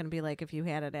 It's not going to be like if you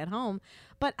had it at home.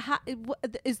 But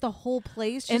is the whole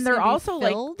place just and they're gonna be also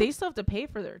filled? like they still have to pay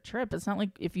for their trip. It's not like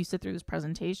if you sit through this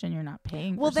presentation, you're not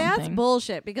paying. Well, for that's something.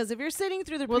 bullshit because if you're sitting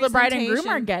through the Well, the bride and groom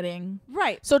presentation- are getting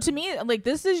right. So to me, like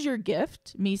this is your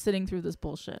gift. Me sitting through this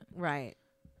bullshit, Right.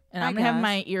 and I I'm gonna have guess.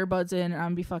 my earbuds in, and I'm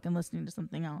gonna be fucking listening to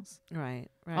something else. Right.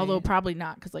 Although probably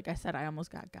not, because like I said, I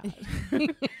almost got.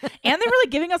 And they were like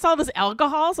giving us all this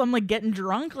alcohol, so I'm like getting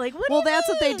drunk. Like, what? Well, do you that's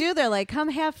what they mean? do. They're like, come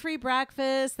have free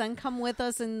breakfast, then come with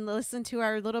us and listen to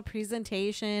our little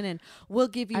presentation, and we'll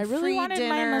give you I really free wanted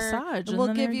my dinner. massage, and and we'll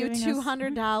then they give were you giving us-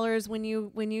 $200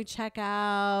 when you check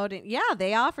out. And yeah,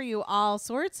 they offer you all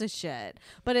sorts of shit.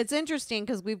 But it's interesting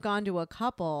because we've gone to a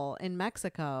couple in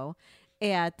Mexico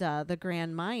at the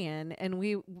Grand Mayan, and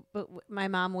my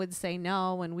mom would say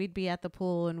no, and we'd be at the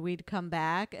pool, and we'd come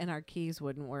back, and our keys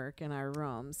wouldn't work in our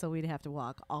room, so we'd have to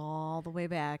walk all the way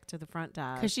back to the front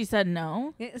desk. Because she said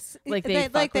no. Like they they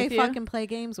fuck with you? fucking play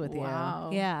games with Wow.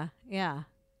 you. Yeah.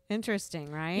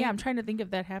 Interesting, right? Yeah, I'm trying to think if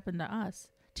that happened to us.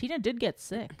 Tina did get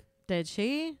sick. Did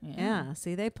she? Yeah.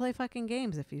 See, they play fucking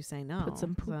games if you say no. Put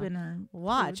some poop So in her.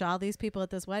 watch food. all these people at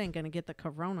this wedding gonna get the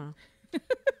corona.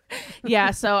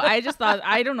 Yeah, so I just thought,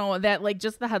 I don't know, that like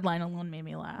just the headline alone made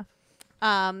me laugh.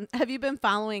 Have you been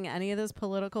following any of this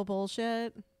political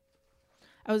bullshit?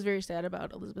 I was very sad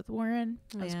about Elizabeth Warren.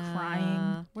 I was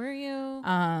crying. Were you?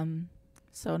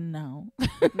 So no.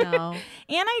 No.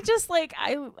 And I just like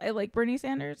I like Bernie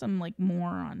Sanders. I'm like more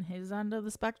on his end of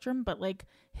the spectrum, but like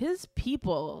his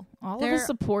people, all of his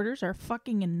supporters are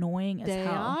fucking annoying as hell. They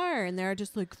are, and they're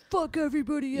just like, fuck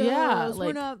everybody else. Yeah, We're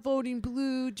like- not voting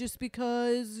blue just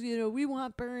because, we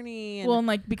want Bernie. And Well, and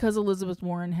like because Elizabeth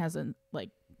Warren hasn't like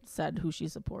said who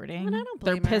she's supporting, But I don't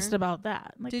they're blame pissed her. about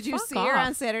that. Like, did you fuck see her on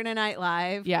off. Saturday Night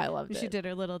Live? Yeah, I loved it. She did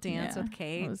her little dance Yeah, with that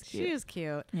Kate. was She cute. was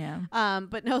cute. Yeah.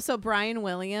 But no, so Brian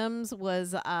Williams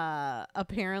was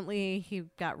apparently he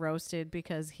got roasted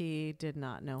because he did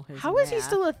not know his How is he math.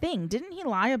 still a thing? Didn't he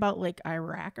lie about like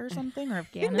Iraq or something or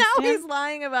Afghanistan? Now he's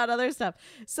lying about other stuff.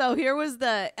 So here was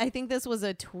I think this was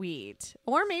a tweet,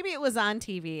 or maybe it was on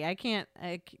TV.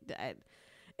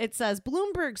 It says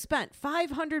Bloomberg spent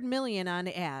 $500 million on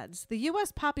ads. The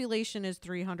U.S. population is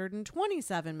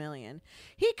 327 million.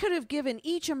 He could have given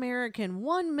each American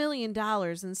 $1 million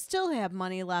and still have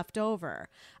money left over.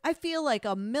 I feel like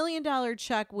 $1 million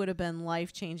check would have been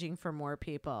life-changing for more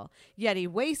people. Yet he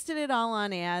wasted it all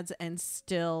on ads and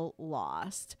still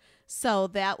lost. So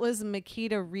that was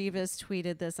Makita Rivas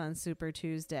tweeted this on Super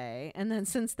Tuesday. And then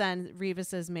since then,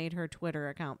 Rivas has made her Twitter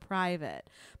account private.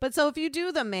 But so if you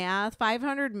do the math,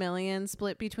 500 million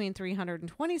split between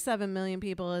 327 million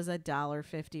people is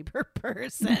 $1.50 per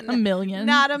person. $1 million.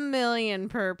 Not $1 million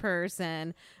per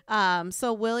person.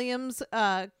 So Williams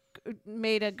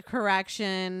made a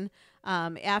correction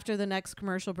after the next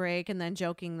commercial break, and then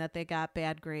joking that they got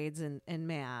bad grades in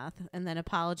math, and then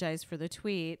apologized for the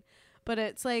tweet. But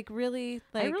it's like really,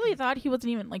 like I really thought he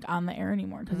wasn't even like on the air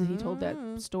anymore because he told that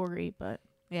story. But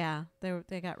yeah,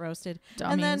 they got roasted.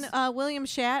 dummies. And then William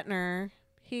Shatner,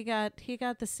 he got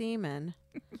the semen.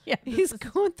 yeah, He's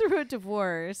going through a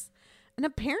divorce, and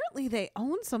apparently they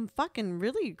own some fucking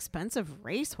really expensive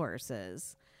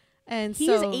racehorses. And he's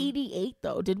so 88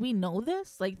 though. Did we know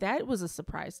this? Like that was a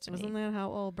surprise to wasn't me. that how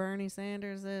old Bernie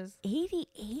Sanders is?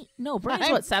 88? No, Bernie's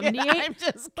I'm what, 78? I'm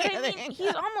just But I kidding. mean,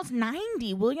 he's almost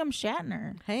 90. William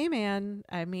Shatner. Hey man,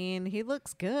 I mean, he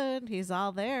looks good. He's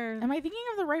all there. Am I thinking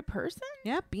of the right person?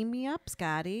 Yeah, beam me up,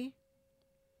 Scotty.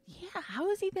 Yeah. How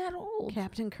is he that old?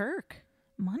 Captain Kirk.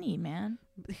 Money, man.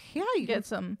 Yeah, you Get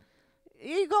some.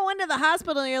 You go into the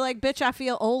hospital and you're like, bitch, I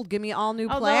feel old. Give me all new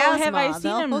Although, plasma. have I seen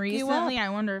They'll him hook you up. recently? I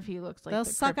wonder if he looks like They'll the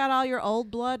suck out all your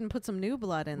old blood and put some new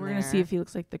blood in We're there. gonna see if he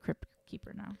looks like the Crypt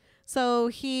Keeper now. So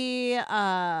he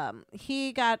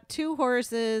got 2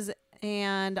 horses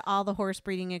and all the horse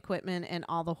breeding equipment and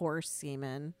all the horse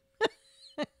semen.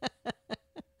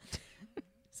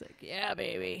 It's like, yeah,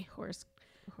 baby. Horse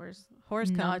Horse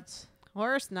cum. nuts.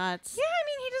 Horse nuts. Yeah, I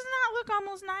mean, he does not look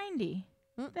almost 90.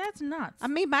 That's nuts. I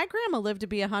mean, my grandma lived to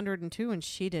be 102 and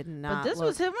she did not but this look-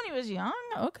 was him when he was young.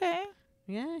 Okay.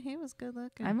 Yeah, he was good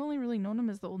looking. I've only really known him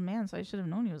as the old man, so I should have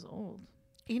known he was old.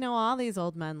 all these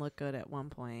old men look good at one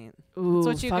point. Ooh,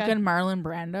 what you got. fucking Marlon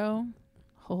Brando.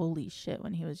 Holy shit,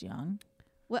 when he was young.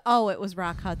 Well, it was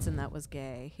Rock Hudson that was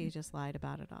gay. He just lied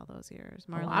about it all those years.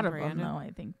 A lot of them, though,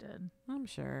 I think, did. I'm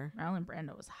sure. Marlon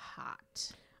Brando was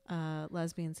hot.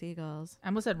 Lesbian seagulls. I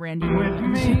almost said Randy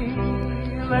Newman.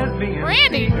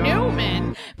 Randy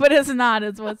Newman? But it's not.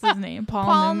 It's what's his name?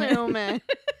 Paul Newman.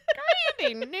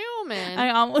 Randy Newman. I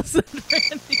almost said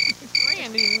Randy.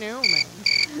 Randy Newman.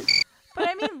 But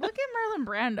I mean, look at Marlon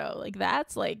Brando. Like,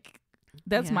 that's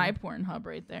Yeah. my Pornhub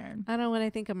right there. I don't know. When I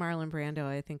think of Marlon Brando,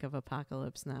 I think of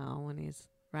Apocalypse Now when he's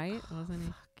right, wasn't he?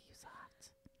 Fuck, he's hot.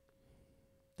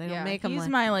 They don't make him he's like.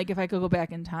 my, if I could go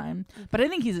back in time. But I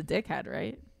think he's a dickhead,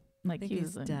 right? I think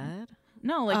he's was dead.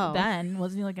 No, Oh. then.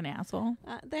 Wasn't he like an asshole?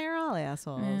 They're all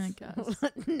assholes. Yeah, I guess.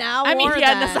 Now, I mean, or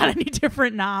yeah, then. that's not any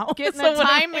different now. Get in So a what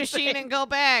am time I machine saying? and go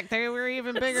back. They were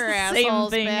even bigger It's the same assholes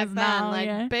thing back as then. now, Like,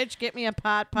 yeah. bitch, get me a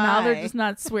pot pie. Now they're just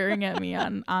not swearing at me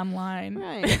online.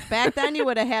 Right. Back then, you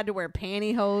would have had to wear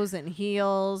pantyhose and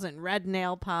heels and red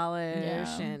nail polish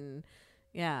Yeah. and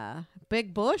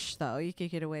big bush though. You could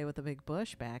get away with a big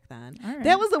bush back then. All right.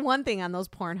 That was the one thing on those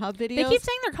Pornhub videos. They keep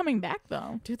saying they're coming back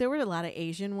though. Dude, there were a lot of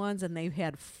Asian ones, and they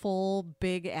had full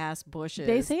big ass bushes.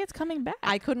 They say it's coming back.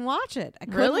 I couldn't watch it.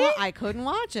 Really? I couldn't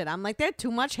watch it. I'm like, that's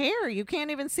too much hair. You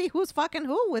can't even see who's fucking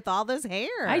who with all this hair.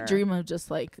 I dream of just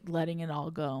letting it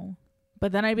all go.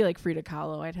 But then I'd be like Frida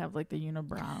Kahlo. I'd have like the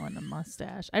unibrow and a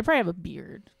mustache. I'd probably have a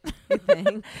beard. You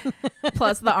think?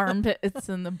 Plus the armpits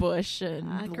and the bush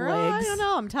and Girl, legs. I don't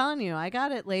know. I'm telling you, I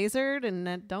got it lasered and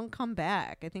it don't come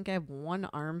back. I think I have one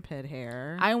armpit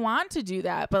hair. I want to do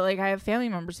that, but like I have family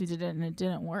members who did it and it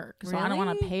didn't work. So I don't want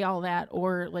to Really? pay all that.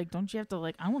 Or like, don't you have to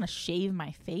like? I want to shave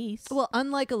my face. Well,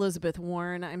 unlike Elizabeth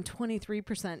Warren, I'm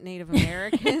 23% Native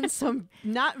American, so I'm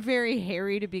not very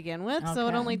hairy to begin with. So it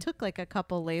Okay. only took like a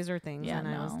couple laser things Yeah, and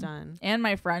I was no. done. And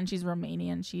my friend, she's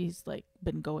Romanian. She's like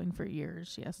been going for years.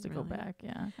 She has to go Really? back.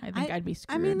 Yeah, I think I'd be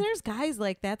screwed. I mean, there's guys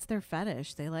like that's their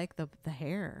fetish. They like the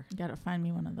hair. you gotta find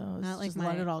me one of those. Not like Just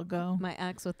let my- it all go. My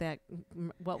ex with that,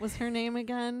 what was her name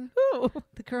again? Ooh.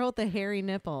 The girl with the hairy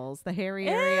nipples, the hairy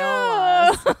Ew.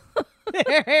 areolas.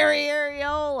 The hairy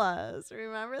areolas.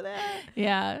 Remember that?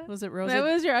 Yeah. Was it Rosa? That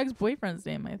was your ex-boyfriend's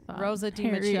name, I thought. Rosa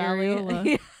Harry DiMichele. Areola.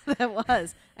 Yeah, that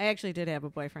was. I actually did have a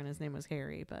boyfriend. His name was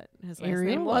Harry, but his last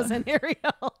name Areola. wasn't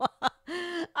Areola.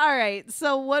 All right.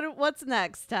 So what's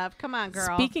next, Steph? Come on,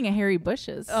 girl. Speaking of hairy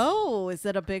bushes. Oh, is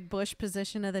it a big bush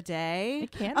position of the day?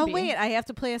 It can Oh, be. wait. I have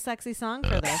to play a sexy song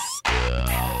for this.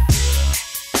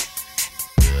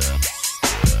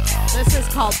 This is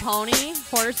called Pony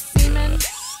Horse Semen.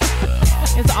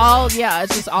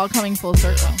 It's just all coming full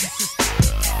circle.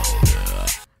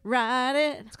 Ride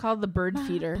it. It's called the bird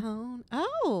feeder. Pony.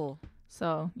 Oh.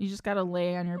 So you just gotta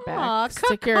lay on your back. Aw,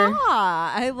 Stick your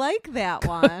caw. I like that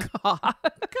one.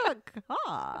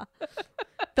 Caw.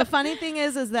 The funny thing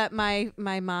is that my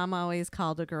mom always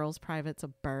called a girl's privates a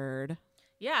bird.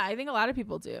 Yeah, I think a lot of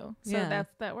people do. So Yeah.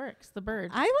 that works. The bird.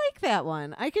 I like that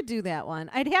one. I could do that one.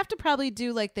 I'd have to probably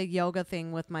do like the yoga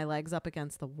thing with my legs up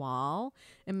against the wall,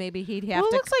 and maybe he'd have Well,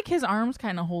 it to. looks like his arm's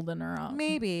kind of holding her up.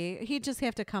 Maybe he'd just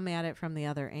have to come at it from the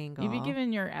other angle. You'd be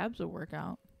giving your abs a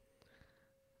workout.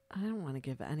 I don't want to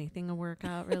give anything a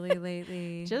workout really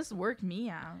lately. Just work me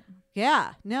out.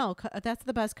 Yeah, no, that's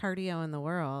the best cardio in the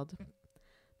world.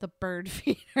 The bird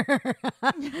feeder.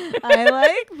 I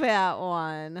like that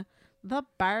one. The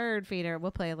bird feeder. We'll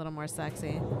play a little more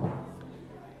sexy.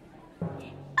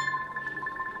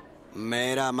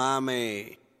 Mira,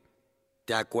 mami,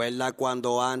 ¿te acuerdas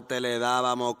cuando antes le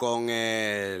dábamos con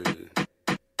el...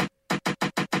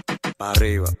 Pa'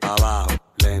 arriba, pa' abajo,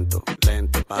 lento,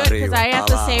 lento, pa' Good, arriba, 'cause I have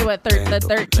pa' to say abajo, what the lento,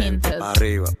 13th lento, is. Pa'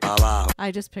 arriba, pa' abajo.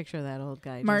 I just picture that old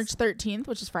guy. March just- 13th,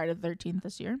 which is Friday the 13th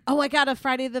this year. Oh, I got a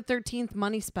Friday the 13th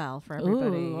money spell for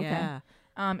everybody. Ooh, okay. Yeah.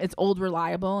 It's old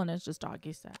reliable and it's just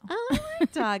doggy style. I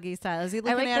like doggy style. Is he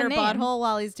looking like at the her name. butthole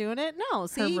while he's doing it? No. Her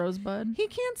See, rosebud. he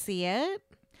can't see it.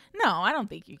 No, I don't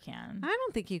think you can. I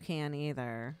don't think you can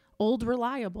either. Old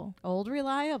reliable. Old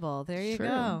reliable. There you True.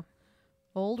 go.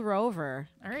 Old Rover.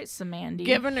 All right, Samandy.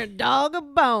 Giving her dog a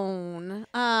bone.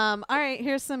 All right,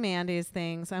 here's some Mandy's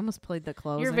things. I almost played the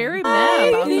closing. You're very mad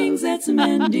about Things them. that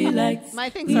Mandy likes. My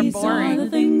things are These are boring. the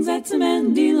things that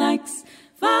Mandy likes.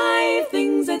 5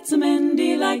 things that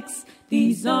Mandy likes.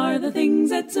 These are the things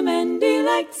that Mandy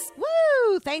likes.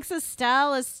 Woo! Thanks,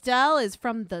 Estelle. Estelle is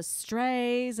from the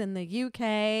Strays in the UK,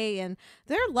 and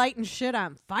they're lighting shit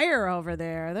on fire over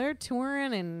there. They're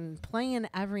touring and playing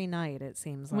every night, it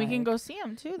seems like. We can go see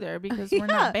them too there because we're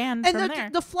not banned and from the, there.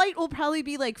 the flight will probably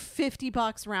be like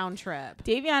 $50 round trip.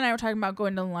 Davey and I were talking about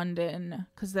going to London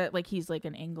because he's like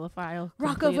an Anglophile.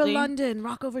 Rock over completely. London,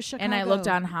 rock over Chicago. And I looked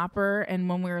on Hopper, and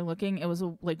when we were looking, it was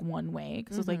like one way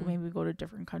because it was Mm-hmm. like maybe we go to a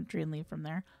different country and leave from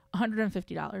there.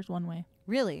 $150 one way.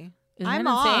 Really? Isn't I'm it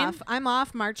insane? off. I'm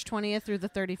off March 20th through the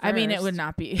 31st. I mean, it would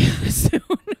not be soon.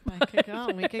 I could go.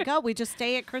 We could go. We just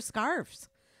stay at Chris Scarf's.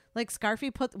 Like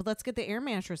Scarfy let's get the air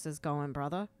mattresses going,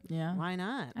 brother. Yeah. Why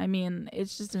not? I mean,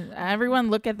 it's just everyone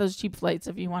look at those cheap flights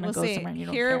if you want to We'll go see. somewhere and you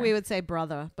don't Here care. we would say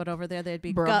brother, but over there they'd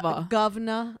be Brava.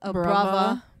 govna, a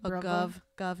Brava. brava,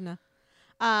 a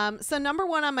govna. So number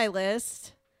 1 on my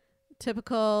list,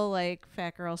 typical like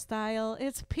fat girl style,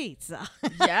 it's pizza.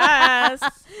 Yes.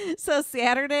 So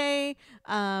Saturday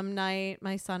night,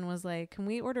 my son was like, "Can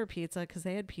we order pizza?" Because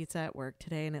they had pizza at work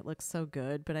today, and it looks so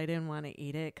good. But I didn't want to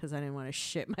eat it because I didn't want to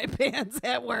shit my pants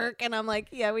at work. And I'm like,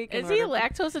 "Yeah, we can." Is he order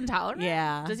lactose intolerant?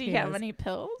 Yeah, Does he he have is. any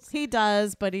pills? He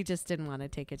does, but he just didn't want to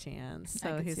take a chance. I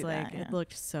So could he's see like, that, yeah. "It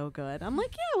looked so good." I'm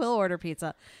like, "Yeah, we'll order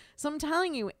pizza." So I'm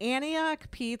telling you,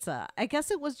 Antioch Pizza. I guess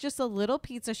it was just a little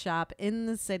pizza shop in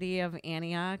the city of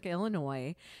Antioch,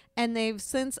 Illinois. And they've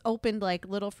since opened like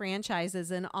little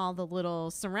franchises in all the little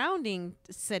surrounding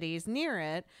cities near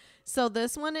it. So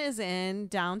this one is in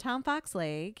downtown Fox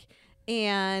Lake.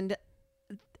 And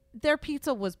their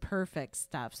pizza was perfect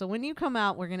stuff. So when you come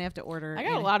out, we're gonna have to order. I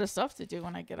got a lot of stuff to do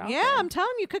when I get out. Yeah, there. I'm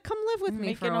telling you, could come live with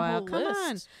me for a while. whole Come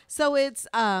on. list. So it's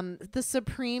the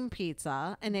Supreme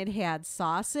Pizza, and it had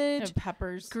sausage, Have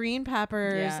peppers. green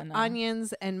peppers, Yeah, no.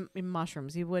 onions, and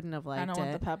mushrooms. You wouldn't have liked I don't it.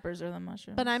 want the peppers or the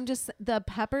mushrooms. But I'm just the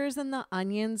peppers and the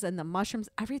onions and the mushrooms.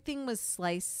 Everything was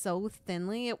sliced so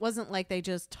thinly. It wasn't like they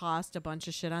just tossed a bunch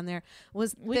of shit on there. It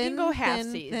was we thin, can go half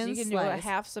thin, seas. thin You can do a slice.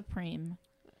 half Supreme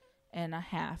and a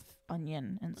half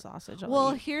onion and sausage. I'll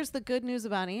Well, eat. here's the good news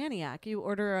about Antioch. You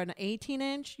order an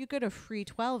 18-inch, you get a free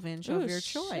 12-inch of Ooh, your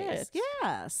choice. shit.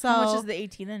 Yeah. So how much is the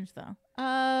 18-inch though?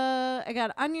 I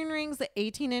got onion rings, the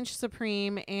 18-inch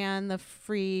Supreme, and the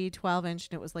free 12-inch,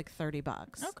 and it was like $30.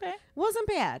 Okay. Wasn't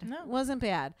bad. No. Wasn't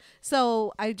bad.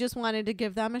 So I just wanted to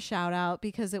give them a shout out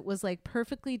because it was like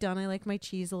perfectly done. I like my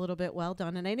cheese a little bit well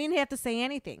done, and I didn't have to say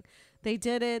anything. They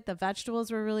did it. The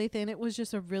vegetables were really thin. It was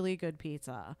just a really good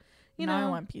pizza. You Now know, I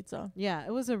want pizza. yeah,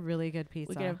 it was a really good pizza.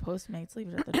 We could have Postmates. Leave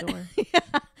it at the door.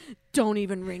 Don't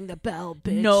even ring the bell,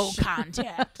 bitch. No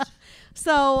contact.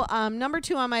 So, number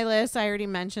 2 on my list, I already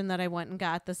mentioned that I went and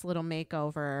got this little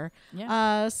makeover.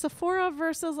 Yeah. Sephora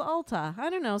versus Ulta. I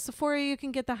don't know. Sephora, you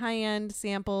can get the high-end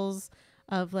samples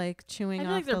of like chewing I feel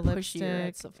off like they're the pushier at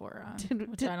lipstick. Sephora. Did,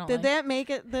 which I don't did like. that make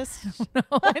it this?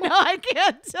 I know. I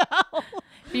can't tell.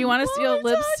 If you want to What steal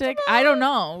we talked lipstick, about? I don't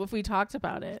know if we talked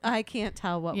about it. I can't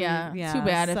tell what Yeah, we. Yeah. too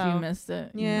bad if so- you missed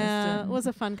it. You Yeah, missed it was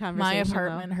a fun My conversation. though.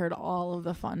 apartment heard all of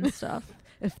the fun stuff.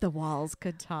 If the walls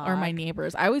could talk. Or my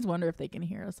neighbors. I always wonder if they can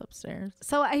hear us upstairs.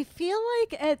 So I feel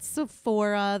like at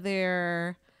Sephora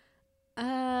they're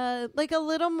like a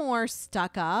little more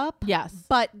stuck up. Yes.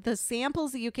 But the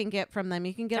samples that you can get from them,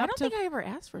 you can get I up don't to think I ever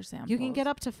asked for samples. you can get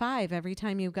up to 5 every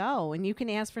time you go, and you can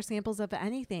ask for samples of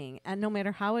anything, and no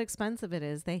matter how expensive it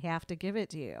is, they have to give it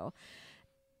to you.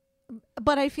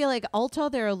 But I feel like Ulta,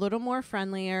 they're a little more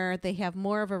friendlier. They have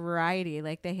more of a variety.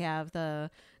 Like they have the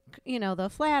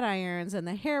flat irons and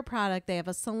the hair product. They have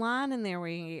a salon in there where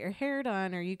you can get your hair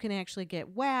done, or you can actually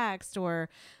get waxed or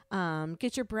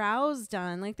get your brows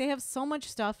done. Like they have so much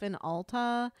stuff in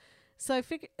Ulta. So I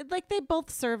figure like they both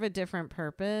serve a different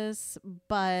purpose,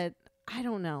 but I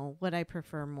don't know what I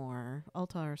prefer more,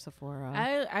 Ulta or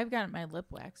Sephora. I've gotten my lip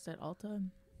waxed at Ulta.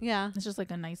 Yeah. It's just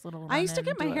like a nice little. I used to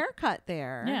run-in, get my do it. hair cut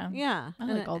there. Yeah. Yeah. I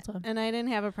like Ulta. And I didn't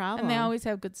have a problem. And they always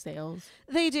have good sales.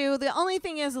 They do. The only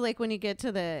thing is, like, when you get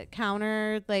to the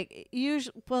counter, like,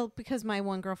 because my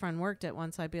one girlfriend worked at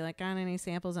one, so I'd be like, got any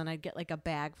samples? And I'd get, like, a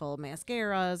bag full of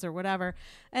mascaras or whatever.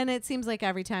 And it seems like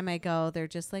every time I go, they're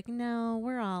just like, no,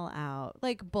 we're all out.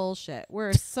 Like, bullshit.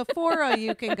 Where Sephora,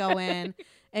 you can go in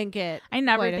and get I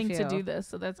never quite a think to few. do this,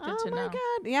 so that's good Oh to my know.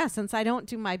 God. Yeah, since I don't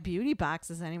do my beauty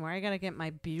boxes anymore, I got to get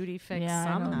my beauty fix Yeah,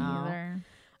 I somehow. don't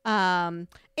either.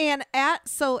 And at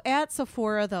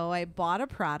Sephora though, I bought a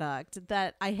product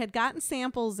that I had gotten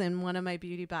samples in one of my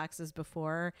beauty boxes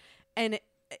before, and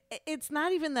it's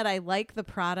not even that I like the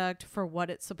product for what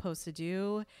it's supposed to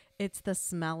do, it's the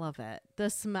smell of it.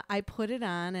 I put it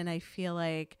on and I feel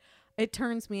like it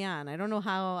turns me on. I don't know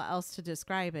how else to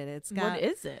describe it. It's got What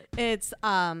is it? it's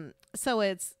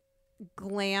it's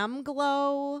Glam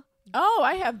Glow Oh,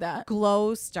 I have that.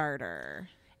 Glow Starter.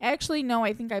 Actually, no,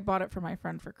 I think I bought it for my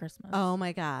friend for Christmas. Oh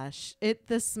my gosh.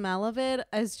 The smell of it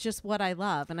is just what I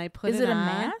love. And I put is it it a on.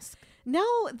 mask? No,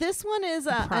 this one is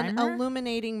an primer?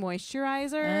 illuminating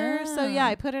moisturizer. So yeah, Ah.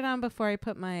 I put it on before I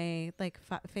put my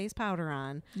face powder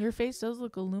on. Your face does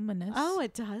look luminous. Oh,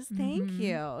 it does. Thank Mhm.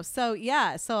 you. So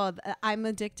yeah, I'm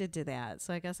addicted to that.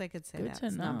 So I guess I could say good that's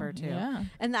to know. number 2. Yeah.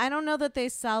 And I don't know that they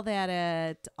sell that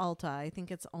at Ulta. I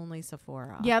think it's only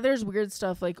Sephora. Yeah, there's weird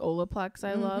stuff like Olaplex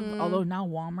I love. Mhm. Although now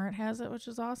Walmart has it, which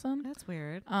is awesome. That's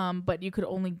weird. But you could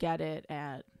only get it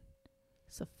at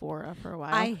Sephora for a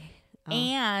while.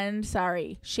 And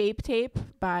Shape Tape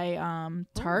by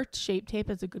Tarte. Shape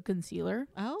Tape is a good concealer.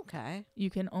 Oh, okay.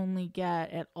 You can only get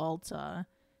at Ulta,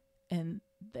 and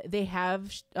they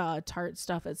have Tarte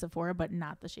stuff at Sephora, but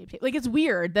not the Shape Tape. Like, it's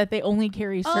weird that they only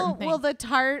carry certain things. Well, the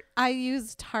Tarte, I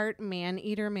use Tarte Man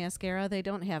Eater mascara. They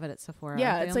don't have it at Sephora.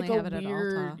 Yeah, they it's only like have a it at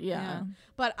weird, Ulta. yeah.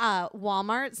 But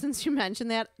Walmart, since you mentioned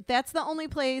that, that's the only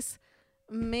place.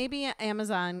 Maybe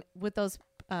Amazon with those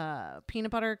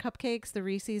peanut butter cupcakes, the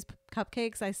Reese's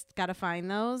cupcakes. I gotta find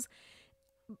those.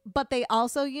 But they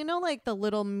also, like the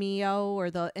little Mio or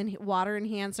the water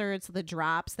enhancer, it's the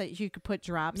drops that you could put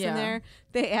drops in Yeah. there.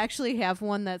 They actually have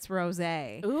one that's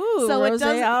rosé. Ooh, So it rosé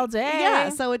doesn't- all day. Yeah,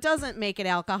 so it doesn't make it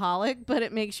alcoholic, but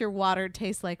it makes your water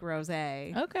taste like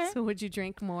rosé. Okay. So would you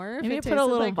drink more? If Maybe it put a tasted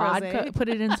little like vodka. rosé? Put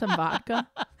it in some vodka.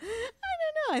 I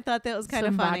don't I thought that was kind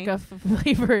of Some funny. vodka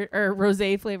flavored or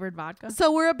rosé flavored vodka.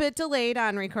 So we're a bit delayed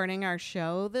on recording our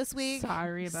show this week.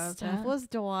 Sorry about Steph that. was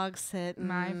dog sitting.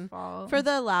 My fault. For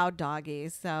the loud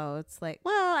doggies. So it's like,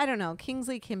 well, I don't know.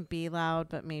 Kingsley can be loud,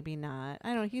 but maybe not. I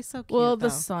don't know. He's so cute. Well, though.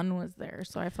 the sun was there,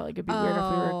 so I felt like it'd be weird if we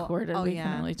Oh, recorded. oh, We yeah.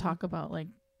 can only talk about like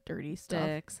dirty stuff.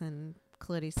 Dicks and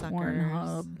clitty suckers.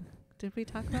 Pornhub. Did we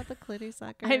talk about the clitty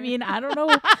sucker? I mean, I don't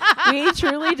know. We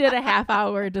truly did a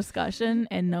half-hour discussion,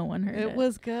 and no one heard it. it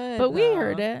was good, But we though.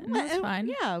 heard it, and Well, it was fine.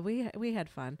 Yeah, we had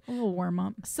fun. A little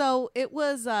warm-up. So it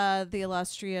was the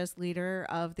illustrious leader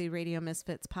of the Radio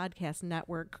Misfits podcast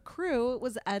network crew. It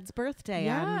was Ed's birthday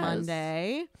on Yes.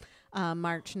 Monday,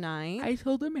 March 9th. I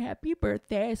told him happy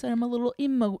birthday. I sent him a little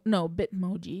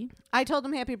Bitmoji. I told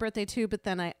him happy birthday too, but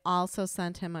then I also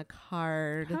sent him a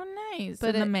card. How nice.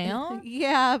 But In the it- mail?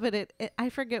 Yeah, but it I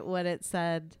forget what it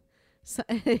said. So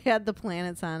it had the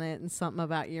planets on it and something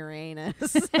about Uranus.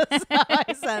 So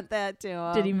I sent that to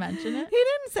him. Did he mention it? He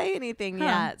didn't say anything Huh.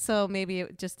 yet, so maybe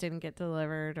it just didn't get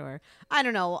delivered, or I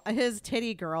don't know. His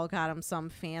titty girl got him some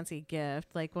fancy gift,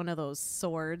 like one of those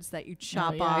swords that you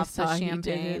chop Oh, yeah, I off the saw he did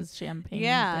champagne. his champagne.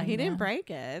 Yeah, thing, he didn't yeah.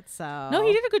 break it. So No,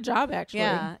 he did a good job, actually.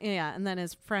 Yeah. And then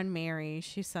his friend Mary,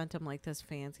 she sent him like this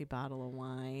fancy bottle of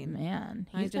wine. Man,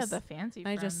 I he's just- got the fancy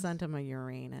I just friends. sent him a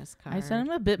Uranus card. I sent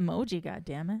him a Bitmoji,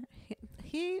 goddammit.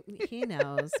 He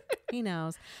knows. He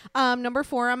knows. Number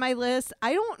 4 on my list.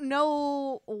 I don't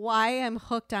know why I'm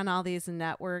hooked on all these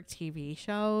network TV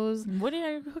shows. What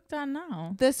are you hooked on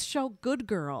now? This show, Good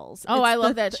Girls. Oh, It's I love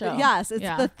the that show. Yes, it's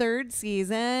Yeah. the 3rd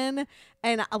season,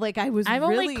 and like I was. I've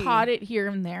really, only caught it here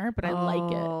and there, but I like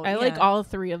Oh, it. I like yeah. all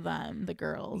 3 of them, the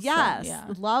girls. So, Yes, yeah.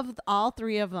 loved all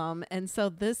 3 of them, and so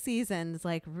this season is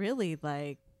like really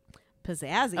like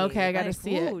pizzazzy. Okay, I got to Like,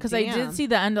 see it ooh, because I did damn. see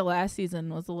the end of last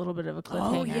season was a little bit of a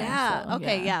cliffhanger. Oh yeah. so,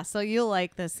 Okay. Yeah. So you'll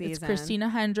like this season. It's Christina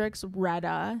Hendricks,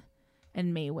 Retta,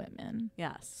 and Mae Whitman.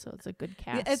 Yes. So it's a good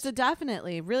Yeah, cast. it's a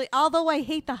definitely really. Although I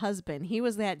hate the husband, he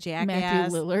was that jackass.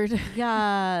 Matthew Lillard.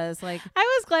 Yes, like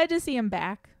I was glad to see him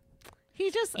back. he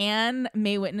just. And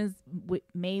Mae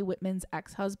Whitman's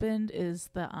ex-husband is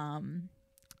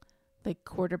the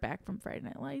quarterback from Friday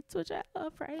Night Lights, which I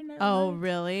love Friday Night Oh Lights.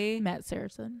 really? Matt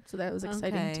Saracen. So that was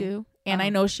exciting Okay. too. And Oh. I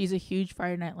know she's a huge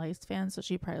Friday Night Lights fan, so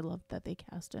she probably loved that they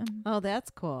cast him. Oh,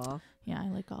 that's cool. Yeah, I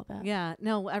like all that. Yeah.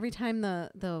 No. Every time the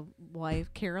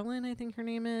wife Carolyn, I think her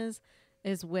name is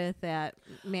with that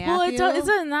Matthew. Well,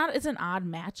 it's an odd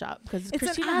matchup because It's an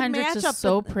Christina odd Hendricks matchup, is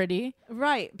so but- pretty.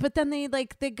 Right, but then they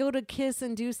go to kiss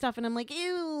and do stuff, and I'm like,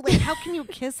 ew! Like, how can you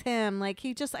kiss him? Like,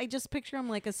 I just picture him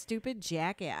like a stupid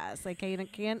jackass. Like, I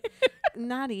can't,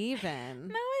 not even.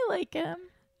 No, I like him.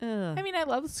 Ugh. I mean, I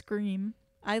love Scream.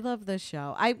 I love the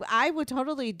show. I would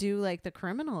totally do like the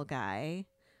criminal guy,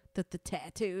 the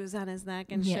tattoos on his neck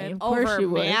and Yeah, shit of course over you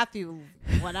would. Matthew,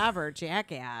 whatever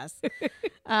jackass.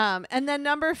 And then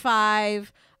number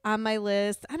 5 on my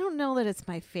list. I don't know that it's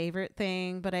my favorite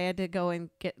thing, but I had to go and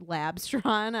get labs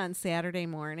drawn on Saturday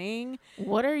morning.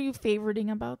 What are you favoriting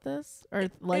about this or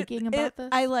liking about this?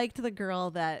 I liked the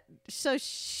girl that. So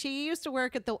she used to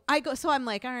work at the. So I'm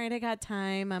like, all right, I got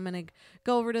time. I'm gonna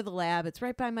go over to the lab. It's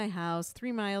right by my house,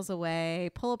 3 miles away.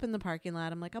 Pull up in the parking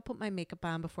lot. I'm like, I'll put my makeup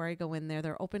on before I go in there.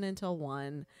 They're open until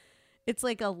 1. It's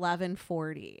like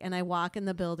 11:40, and I walk in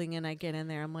the building and I get in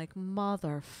there. I'm like,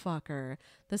 motherfucker!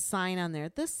 The sign on there: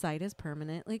 this site is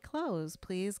permanently closed.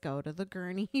 Please go to the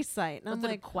Gurney site. And Was I'm it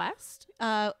a like, Quest?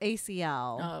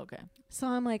 ACL. Oh, okay. So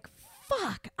I'm like,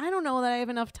 fuck, I don't know that I have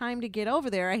enough time to get over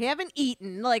there. I haven't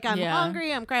eaten. Like, I'm Yeah.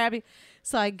 hungry. I'm crabby.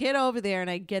 So I get over there and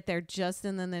I get there just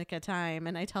in the nick of time.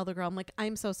 And I tell the girl, I'm like,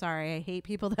 I'm so sorry. I hate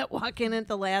people that walk in at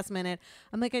the last minute.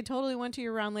 I'm like, I totally went to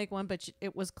your Round Lake one, but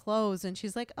it was closed. And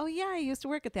she's like, oh, yeah, I used to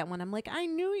work at that one. I'm like, I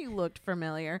knew you looked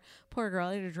familiar. Poor girl.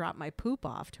 I had to drop my poop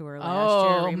off to her last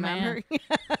year. Oh, Remember?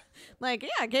 Like, yeah,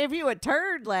 I gave you a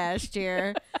turd last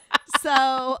year.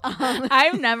 So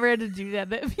I've never had to do that.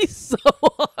 That'd be so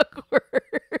awkward.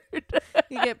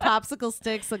 you get popsicle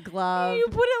sticks, a glove. You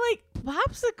put it like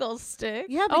popsicle stick.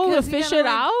 Yeah, oh, because to you fish gotta, it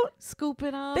like, out. Scoop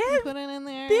it up That- and put it in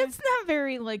there. That's not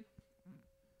very like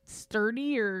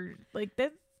sturdy or like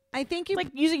that. I think you It's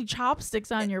like using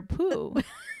chopsticks on your poo.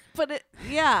 put it.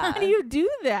 Yeah. How do you do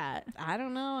that? I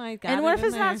don't know. I got And what if in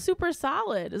it's there. not super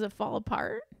solid? Does it fall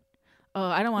apart? Oh,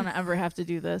 I don't want to ever have to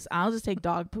do this. I'll just take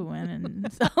dog poo in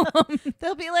and sell them.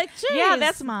 They'll be like, Jeez, Yeah,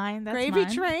 that's mine. That's gravy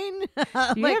mine. train.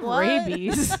 You Like, have what?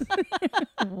 rabies.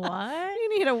 What?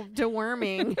 You need a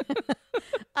deworming.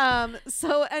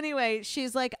 So anyway,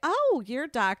 she's like, oh, your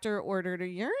doctor ordered a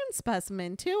urine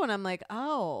specimen too. And I'm like,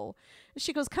 oh.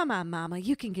 She goes, come on, mama,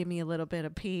 you can give me a little bit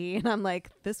of pee. And I'm like,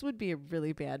 this would be a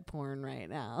really bad porn right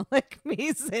now. Like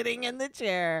me sitting in the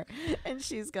chair and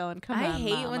she's going, come on, I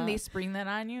hate mama. when they spring that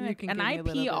on you. You can And give me I a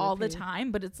little pee bit of all the pee.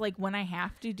 time, but it's like when I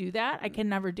have to do that, I can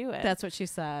never do it. That's what she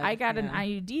said. I got an Yeah.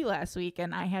 IUD last week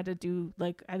and I had to do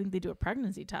like, I think they do a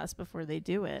pregnancy test before they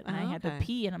do it. And I had to okay.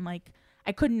 pee and I'm like,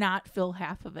 I could not fill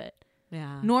half of it.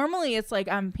 Yeah. Normally it's like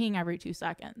I'm peeing every 2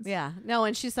 seconds. Yeah. No,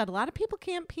 and she said a lot of people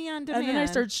can't pee on demand. And then I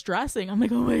start stressing. I'm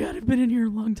like, oh my God, I've been in here a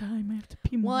long time. I have to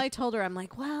pee more. Well, I told her, I'm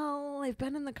like, well, I've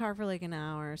been in the car for like an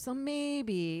hour, so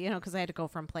maybe, because I had to go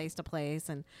from place to place.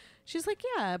 And she's like,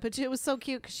 yeah, but it was so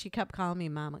cute because she kept calling me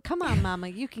mama. Come on, mama,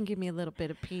 you can give me a little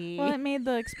bit of pee. Well, it made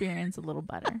the experience a little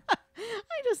better.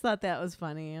 I just thought that was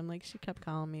funny. I'm like, she kept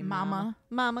calling me Mama.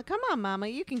 Mama, come on, mama,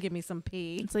 you can give me some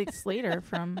pee. It's like Slater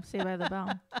from Saved by the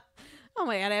Bell. Oh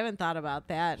my God, I haven't thought about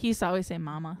that. He used to always say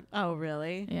mama. Oh,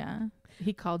 really? Yeah.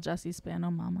 He called Jesse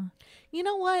Spano mama. You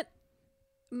know what?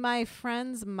 My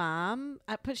friend's mom,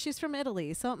 but she's from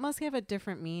Italy, so it must have a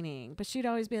different meaning. But she'd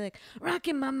always be like,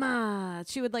 "Rocky mama."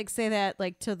 She would like say that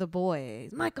like to the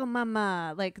boys, "Michael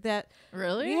mama," like that.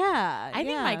 Really? Yeah, I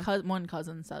think my yeah. one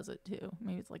cousin says it too.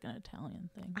 Maybe it's like an Italian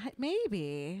thing.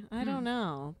 Maybe I don't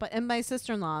know. But and my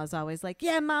sister-in-law is always like,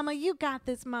 "Yeah, mama, you got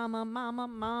this, mama, mama,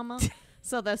 mama."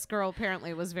 So this girl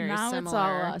apparently was very now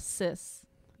similar. it's all sis.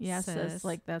 Yeah, sis. Sis.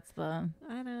 Like that's the.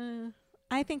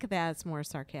 I think that's more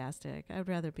sarcastic. I'd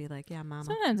rather be like, "Yeah, mama."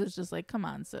 Sometimes it's just like, come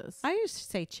on, sis. I used to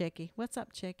say chickie. What's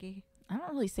up, chickie? I don't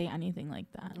really say anything like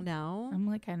that. No. I'm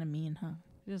like kind of mean, huh?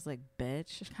 Just like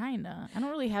bitch. Kinda. I don't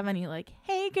really have any like,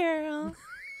 hey girl.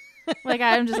 Like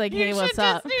I'm just like, hey, You what's should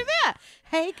up? Just do that.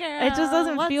 Hey girl. It just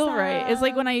doesn't what's feel right. It's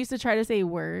like up? when I used to try to say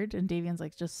word, and Davian's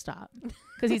like, just stop,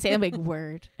 because he'd say I'm like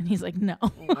word, and he's like, no.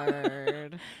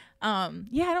 Word.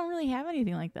 Yeah, I don't really have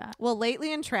anything like that. Well,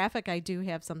 lately in traffic, I do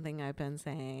have something I've been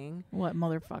saying. What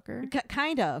motherfucker?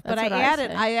 Kind of, but That's what I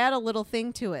added. say. I add a little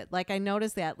thing to it. Like I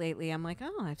noticed that lately. I'm like,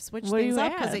 oh, I've switched What do things you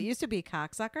up because add? it used to be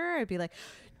cocksucker. I'd be like,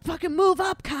 fucking move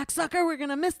up, cocksucker. We're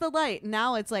gonna miss the light.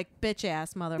 Now it's like bitch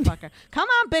ass motherfucker. Come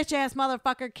on, bitch ass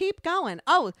motherfucker. Keep going.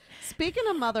 Oh, speaking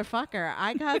of motherfucker,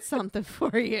 I got something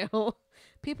for you.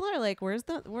 People are like, where's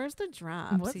the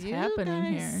drops? What's You happening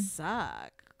guys here?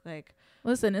 Suck. Like.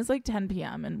 Listen, it's like 10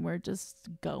 p.m. and we're just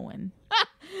going.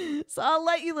 So I'll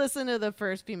let you listen to the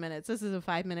first few minutes. This is a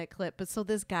 5-minute clip. But so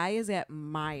this guy is at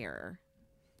Meijer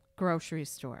grocery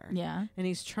store. Yeah. And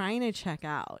he's trying to check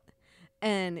out.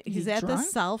 And Is he's he at the drunk?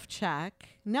 self-check.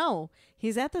 No,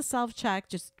 he's at the self-check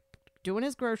just doing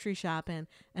his grocery shopping.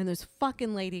 And this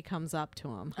fucking lady comes up to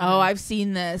him. Oh, I've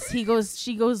seen this. She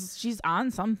goes, she's on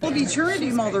something. Eternity,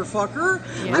 motherfucker.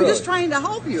 Yeah. I'm just trying to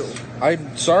help you.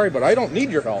 I'm sorry, but I don't need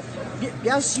your help.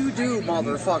 Yes, you do,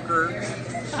 motherfucker.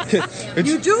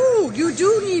 You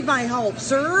do need my help,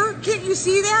 sir. Can't you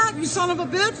see that, you son of a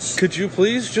bitch? Could you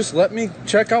please just let me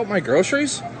check out my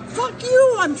groceries? Fuck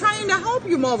you, I'm trying to help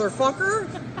you, motherfucker.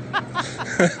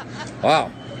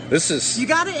 Wow, this is... You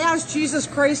gotta ask Jesus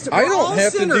Christ. I We're don't all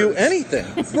have sinners. to do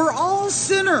anything. We're all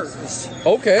sinners.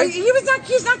 Okay.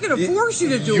 He's not gonna force you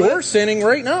to do it. You're sinning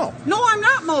right now. No, I'm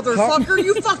not, motherfucker.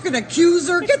 You fucking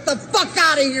accuser. Get the fuck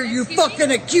out of here, you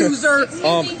fucking accuser.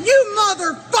 You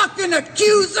motherfucking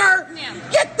accuser.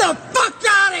 Get the fuck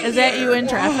out of here. Is that you in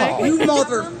traffic? You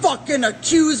motherfucking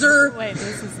accuser. Wait,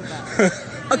 this is about...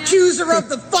 Accuser of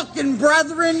the fucking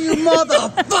brethren, you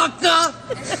motherfucker.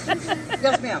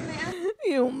 Yes, ma'am.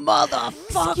 You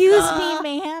motherfucker. Excuse me,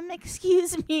 ma'am.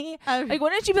 Excuse me. Like, why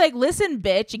don't you be like, listen,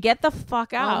 bitch, get the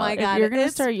fuck out. Oh my god! If you're gonna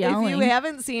It's- start yelling. If you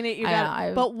haven't seen it, you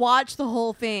got. But watch the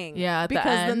whole thing. Yeah, at the because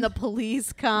then end. the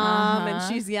police come and Uh-huh.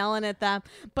 she's yelling at them.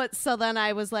 But so then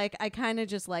I was like, I kind of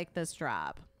just like this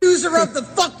drop. Accuser of the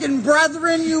fucking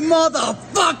brethren, you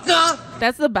motherfucker.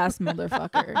 That's the best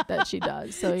motherfucker that she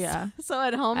does. So yeah, So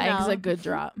at home I think now, it's a good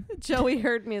drop. Joey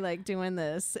heard me like doing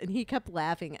this, and he kept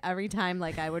laughing every time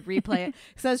like I would replay it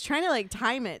because I was trying to like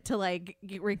time it to like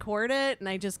record it, and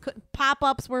I just couldn't.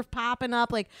 Pop-ups were popping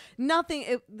up like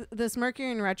nothing. This Mercury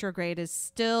in retrograde is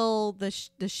still the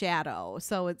shadow,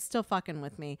 so it's still fucking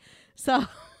with me. So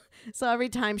every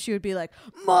time she would be like,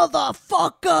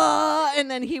 motherfucker,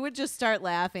 and then he would just start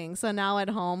laughing. So now at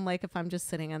home, like if I'm just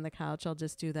sitting on the couch, I'll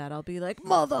just do that. I'll be like,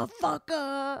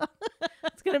 motherfucker.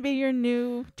 It's gonna be your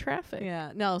new traffic.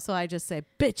 Yeah, no, so I just say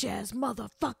bitch ass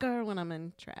motherfucker when I'm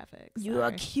in traffic.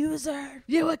 Sorry. accuser.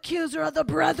 You accuser of the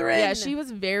brethren. Yeah, she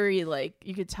was very like,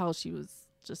 you could tell she was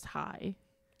just high.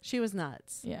 She was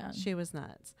nuts. Yeah. She was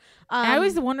nuts. I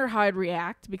always wonder how I'd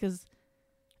react because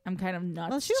I'm kind of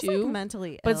nuts Well, she was too. like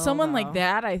mentally But ill, someone though. like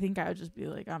that, I think I would just be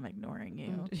like, I'm ignoring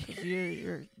you. 'Cause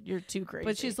you're too crazy.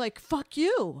 But she's like, fuck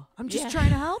you. I'm just Yeah.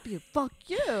 trying to help you. Fuck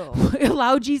you.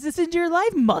 allow Jesus into your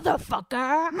life,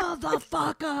 motherfucker.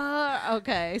 Motherfucker.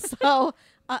 Okay, so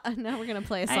now we're going to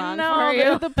play a I song know for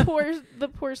you. the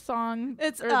poor song.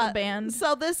 It's or the band.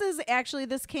 So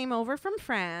this came over from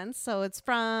France. So it's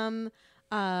from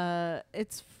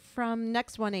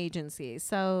Next One Agency.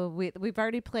 So we've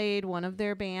already played one of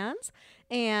their bands,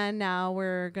 and now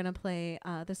we're gonna play.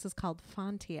 This is called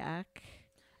Fontiac.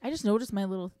 I just noticed my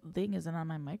little thing isn't on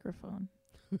my microphone.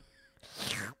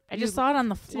 I just saw it on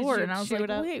the floor, you and I was chew like, it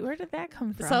up? wait, where did that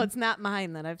come from? So it's not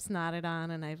mine that I've snotted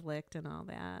on and I've licked and all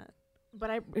that.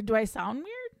 But do I sound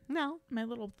weird? No, My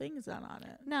little thing is not on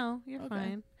it. no, you're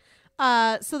Okay.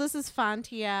 fine. So this is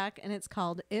Fontiac, and it's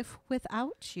called If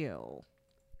Without You.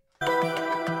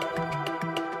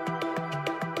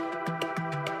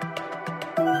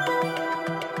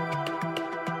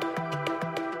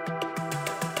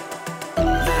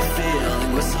 The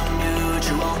feeling was so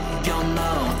mutual. You're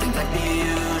nothing like the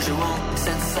usual.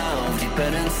 Sense of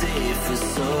dependency for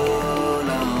so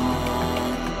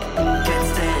long. Can't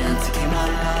stand to keep my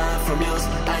love from yours.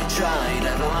 I tried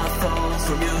having my thoughts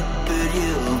from you, but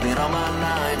you've been on my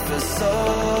line for so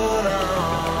long.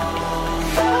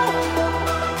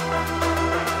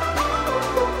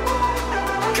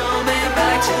 Coming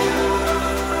back to you.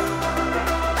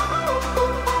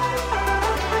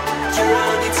 You're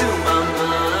running to my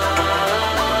mind.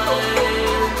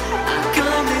 I'm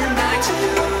coming back to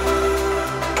you.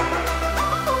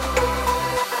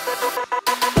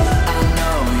 I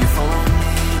know you follow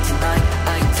me tonight.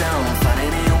 I don't find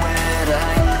anywhere to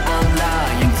hide. I'm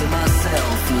lying to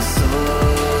myself for so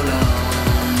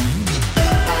long.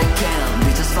 I can't be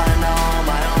just fine on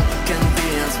my own.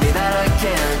 Convince me that I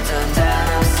can't turn down.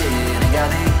 I'm sitting at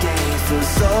the gate for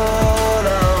so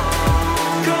long.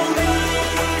 Call me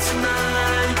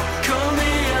tonight. Call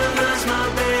me, I lost my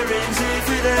bearings if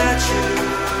without you.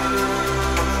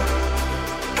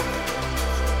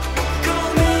 Call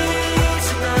me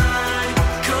tonight.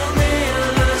 Call me, I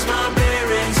lost my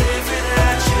bearings if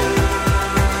without you.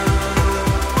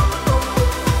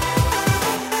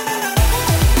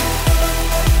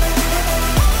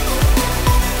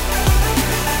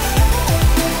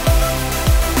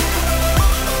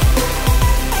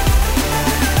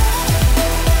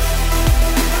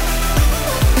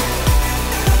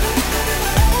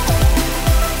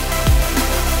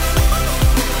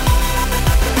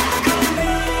 Call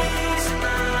me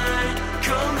tonight.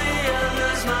 Call me, I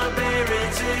lose my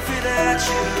bearings if without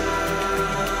you.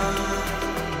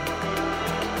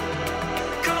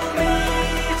 Call me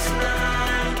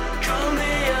tonight. Call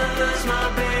me, I lose my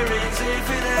bearings if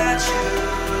without you.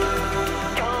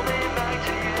 Call me back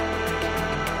to you.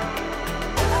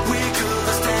 We could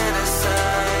stand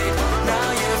aside. Now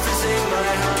you're freezing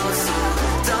my heart, so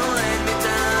don't let me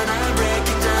down. I'm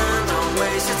breaking down. Don't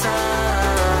waste your time.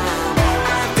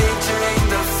 I'm picturing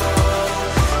the fall.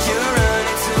 You're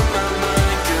running to my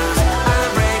mind, 'cause I'm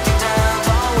breaking down.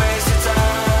 Don't waste your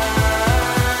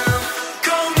time.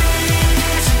 Call me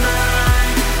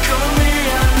tonight. Call me,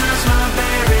 I lost my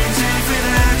bearings if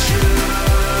without you.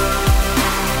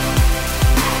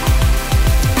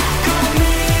 Call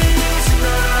me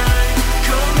tonight.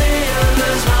 Call me, I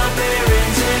lost my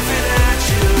bearings if without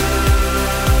you.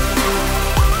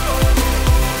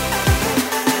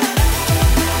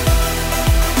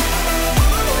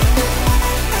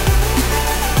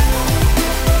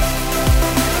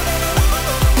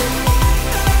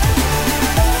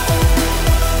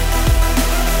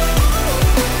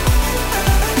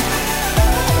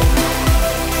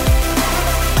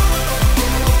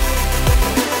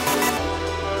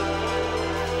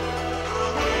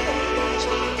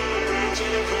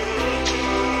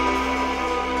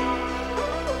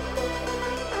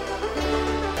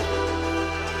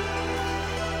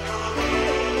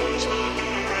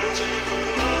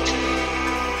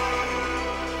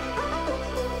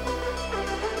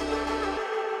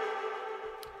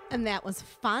 And that was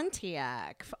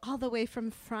Fontiac, all the way from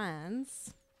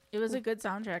France. It was a good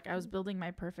soundtrack. I was building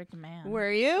my perfect man. Were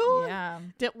you? Yeah.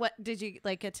 Did you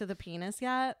like get to the penis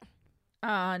yet?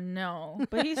 No.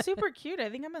 But he's super cute. I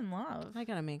think I'm in love. I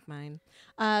gotta make mine.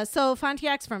 So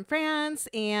Fontiac's from France,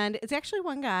 and it's actually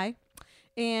one guy.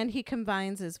 And he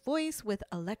combines his voice with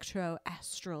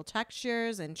electro-astral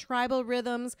textures and tribal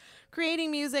rhythms,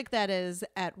 creating music that is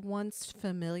at once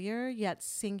familiar yet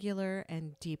singular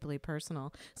and deeply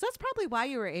personal. So that's probably why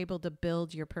you were able to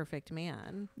build your perfect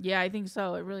man. Yeah, I think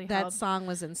so. It really That helped. song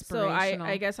was So inspirational.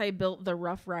 I guess I built the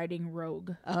Rough Riding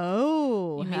Rogue.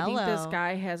 Oh, You may hello. think this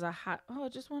guy has a hot... Oh,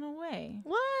 it just went away.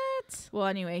 What? Well,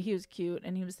 anyway, he was cute,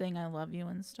 and he was saying I love you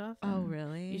and stuff. Oh, and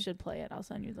really? You should play it. I'll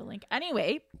send you the link.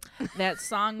 Anyway, that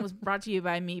song was brought to you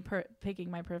by me picking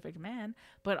my perfect man,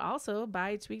 but also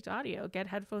by Tweaked Audio. Get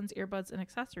headphones, earbuds, and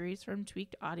accessories from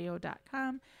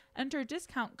tweakedaudio.com. Enter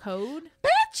discount code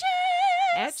Bitches!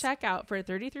 at checkout for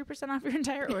 33% off your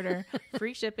entire order,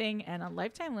 free shipping, and a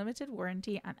lifetime limited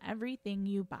warranty on everything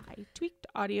you buy.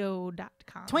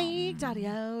 Tweakedaudio.com.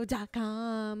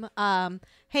 Tweakedaudio.com.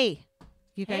 Hey,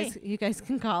 you guys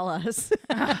can call us.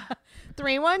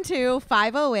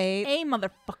 312-508. Hey,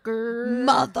 motherfucker.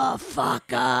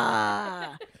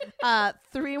 Motherfucker.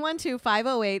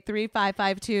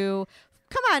 312-508-3552.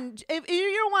 Come on, if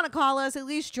you don't want to call us, at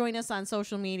least join us on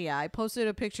social media. I posted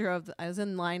a picture of, I was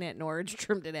in line at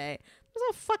Nordstrom today. There's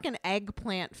a fucking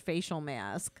eggplant facial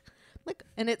mask. Like,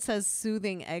 and it says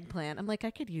soothing eggplant. I'm like,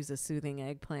 I could use a soothing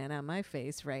eggplant on my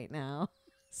face right now.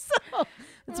 So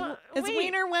it's Wait,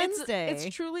 Wiener Wednesday.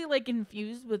 It's truly like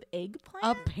infused with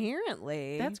eggplant.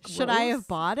 Apparently. That's Should I gross. have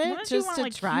bought it Wouldn't you just want, to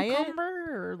like, try it?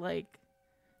 cucumber or like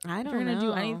I if don't you're know. gonna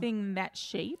do anything in that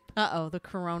shape? Uh-oh, the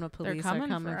Corona They're police coming, are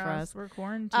coming for us. We're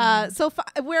quarantined. So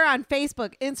we're on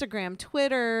Facebook, Instagram,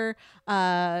 Twitter,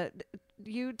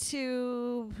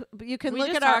 YouTube. You can We look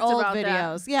just at our talked old about that.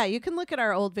 videos. Yeah, you can look at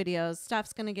our old videos.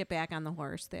 Steph's gonna get back on the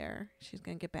horse there. She's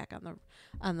gonna get back on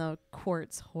the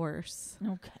quartz horse.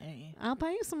 Okay. I'll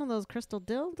buy you some of those crystal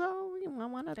dildo. You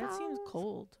want one of That those? seems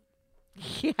cold.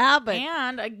 Yeah, but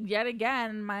And yet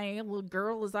again, my little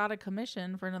girl is out of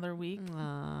commission for another week. So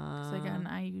I got an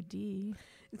IUD.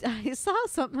 I saw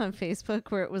something on Facebook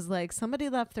where it was like somebody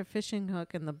left their fishing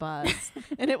hook in the bus,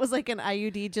 and it was like an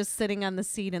IUD just sitting on the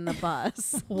seat in the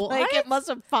bus. Like it must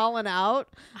have fallen out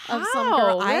of some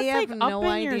girl. That's I have like no up in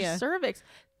idea. your cervix.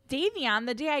 Davion,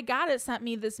 the day I got it, sent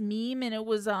me this meme, and it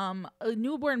was a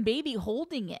newborn baby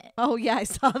holding it. Oh yeah, I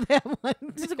saw that one.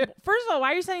 It's like, first of all,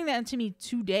 why are you sending that to me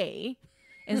today?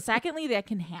 And secondly, that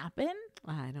can happen.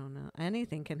 I don't know.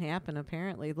 Anything can happen.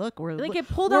 Apparently, look, we're Like it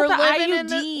pulled we're out the living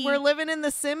IUD. we're living in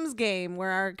the Sims game where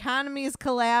our economy is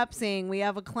collapsing. We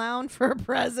have a clown for a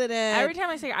president. Every time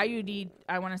I say IUD,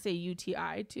 I want to say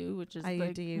UTI too, which is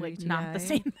IUD, like not the UTI.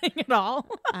 same thing at all.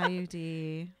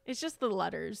 IUD, It's just the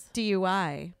letters.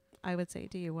 DUI. I would say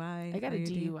DUI. I got a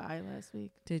IUD. DUI last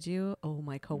week. Did you? Oh,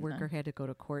 my coworker had to go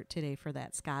to court today for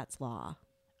that Scots law.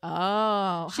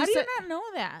 Oh, She how do you said- not know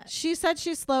that? She said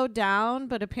she slowed down,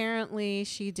 but apparently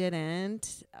she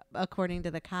didn't, according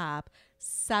to the cop.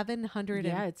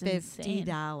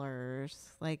 $750.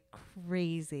 Like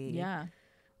crazy. Yeah.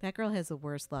 That girl has the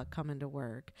worst luck coming to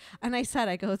work. And I said,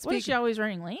 it's What is she always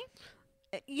running late?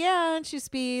 yeah, and she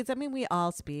speeds. I mean, we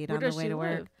all speed Where on the does way she to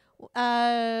work. live?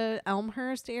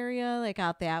 Elmhurst area, like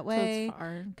out that way. So it's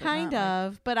far, but Kind not,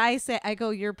 of, but I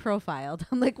go, you're profiled.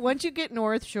 I'm like, once you get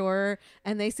North Shore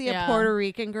and they see Yeah. a Puerto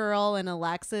Rican girl in a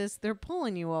Lexus, they're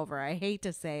pulling you over. I hate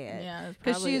to say it. Yeah, it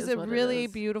Because probably she's is a what it really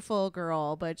is. beautiful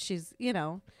girl, but she's,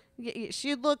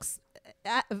 she looks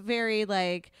very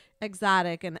like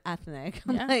exotic and ethnic.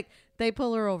 I'm Yeah. like, they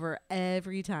pull her over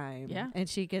every time. Yeah. And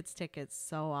she gets tickets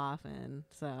so often.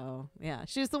 So, yeah.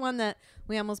 She's the one that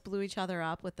we almost blew each other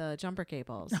up with the jumper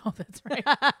cables. Oh, that's right.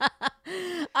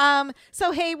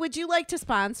 So, hey, would you like to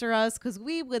sponsor us? Because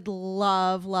we would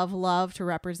love, love, love to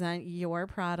represent your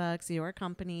products, your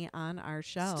company on our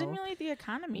show. Stimulate the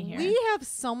economy here. We have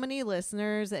so many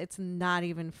listeners, it's not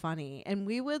even funny. And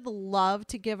we would love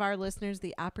to give our listeners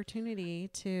the opportunity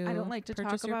to I don't like to talk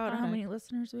purchase your about how product. many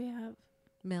listeners we have.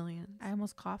 Millions. I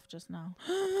almost coughed just now.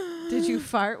 Did you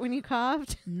fart when you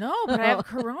coughed? No, but I have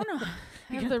corona.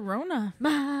 I have the Rona.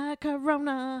 My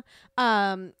corona.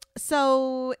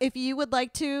 So if you would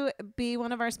like to be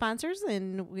one of our sponsors,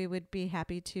 then we would be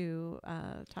happy to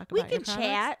talk We about your can products.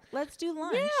 chat. Let's do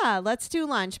lunch. Yeah, let's do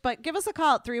lunch. But give us a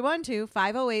call at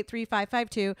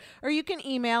 312-508-3552, or you can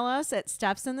email us at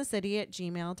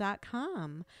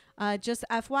stuffsinthecity@gmail.com. Just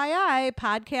FYI,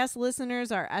 podcast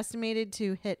listeners are estimated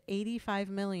to hit 85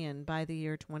 million by the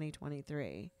year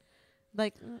 2023.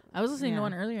 Like, I was listening to yeah.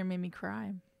 one earlier and made me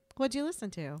cry. What'd you listen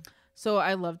to? So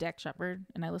I love Dak Shepard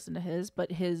and I listen to his, but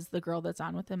the girl that's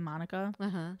on with him, Monica,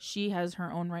 she has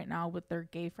her own right now with their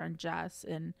gay friend Jess,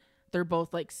 and they're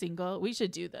both like single. We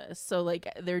should do this. So like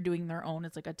they're doing their own.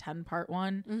 It's like a 10-part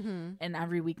one. And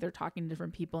every week they're talking to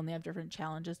different people and they have different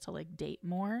challenges to like date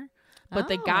more. But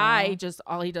the guy just,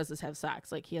 all he does is have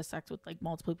sex. Like, he has sex with like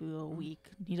multiple people a week.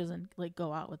 He doesn't like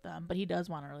go out with them, but he does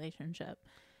want a relationship.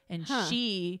 And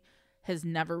she has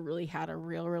never really had a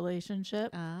real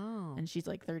relationship. Oh. And she's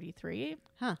like 33.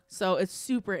 Huh. So it's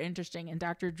super interesting. And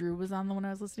Dr. Drew was on the one I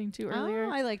was listening to earlier.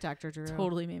 Oh, I like Dr. Drew.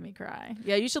 Totally made me cry.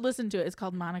 Yeah, you should listen to it. It's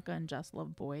called Monica and Jess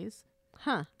Love Boys.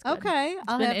 Huh. Good. Okay.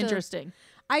 It's been interesting.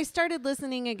 I started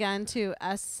listening again to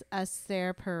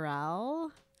Esther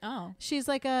Perel. Oh. She's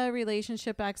like a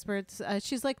relationship expert.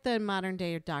 She's like the modern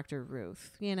day Dr.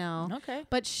 Ruth, you know. Okay.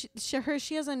 But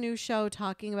she has a new show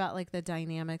talking about like the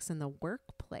dynamics in the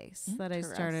workplace that I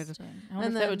started. I wonder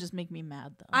if that would just make me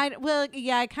mad though.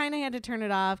 I kind of had to turn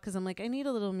it off because I'm like, I need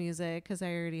a little music because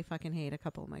I already fucking hate a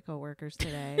couple of my coworkers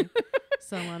today.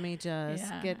 So let me just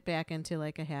get back into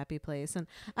like a happy place. And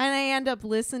I end up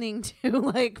listening to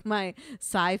like my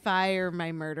sci-fi or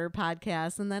my murder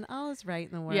podcast, and then all is right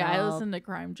in the world. Yeah, I listen to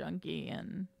Crime Junkie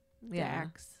and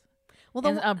Dax. Well,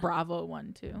 and a Bravo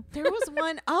one too. There was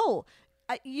one.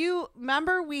 You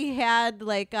remember we had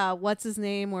like what's his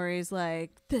name, where he's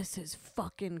like, this is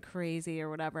fucking crazy or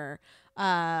whatever.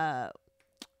 Oh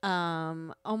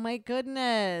my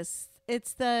goodness. It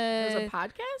was a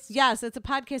podcast? Yes, it's a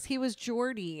podcast. He was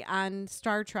Geordi on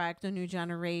Star Trek, The New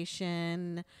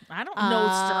Generation. I don't know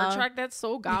Star Trek. That's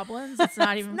so goblins. It's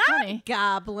not even funny.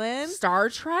 Goblins. Star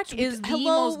Trek is the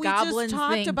most goblins we just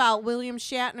talked thing. about William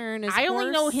Shatner and his I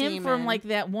only know him semen. from like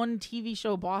that one TV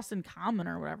show, Boston Common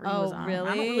or whatever he was on. Really?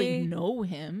 I don't really know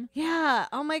him. Yeah.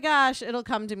 Oh my gosh, it'll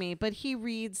come to me. But he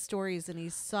reads stories and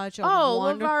he's such a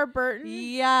LeVar Burton?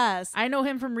 Yes. I know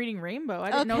him from reading Rainbow.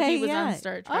 I didn't know he was on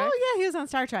Star Trek. Oh yeah, he was on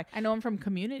Star Trek. I know him from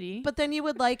Community. But then you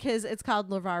would like it's called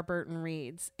LeVar Burton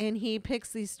Reads. And he picks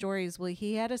these stories. Well,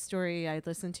 he had a story I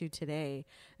listened to today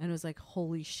and it was like,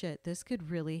 holy shit, this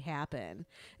could really happen.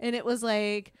 And it was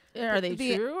like, are they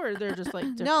true or they're just like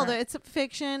different? No, it's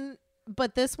fiction.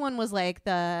 But this one was like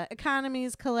the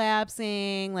economy's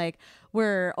collapsing, like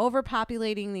we're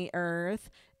overpopulating the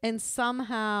earth. And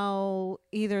somehow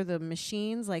either the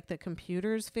machines, like the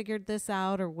computers, figured this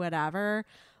out or whatever.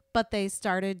 But they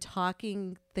started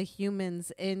talking the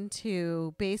humans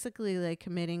into basically like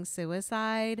committing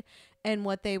suicide. And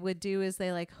what they would do is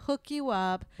they like hook you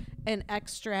up and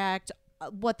extract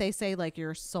what they say, like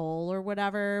your soul or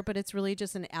whatever. But it's really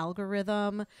just an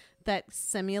algorithm that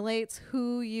simulates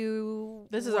who you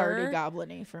This is already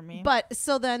goblin-y for me. But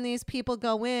so then these people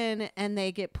go in and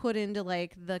they get put into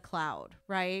like the cloud,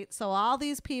 right? So all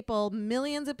these people,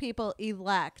 millions of people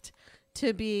elect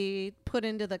to be put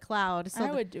into the cloud. So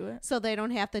I would do it. So they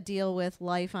don't have to deal with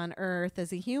life on Earth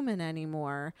as a human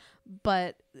anymore.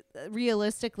 But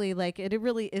realistically, like it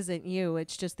really isn't you.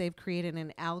 It's just they've created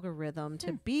an algorithm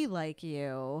to be like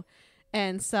you.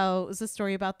 And so it was a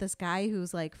story about this guy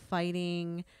who's like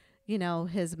fighting, you know,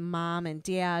 his mom and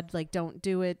dad, like, don't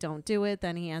do it.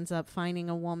 Then he ends up finding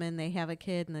a woman. They have a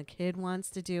kid and the kid wants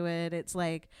to do it. It's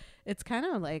like, it's kind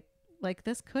of like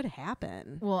this could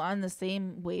happen. Well, on the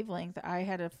same wavelength, I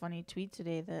had a funny tweet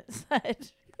today that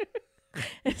said,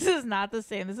 this is not the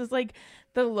same. This is like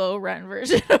the low rent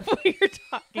version of what you're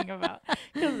talking about.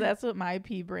 Because that's what my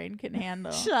pea brain can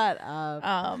handle. Shut up.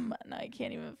 No, I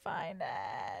can't even find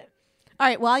it. All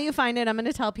right, while you find it, I'm going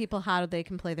to tell people how they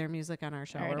can play their music on our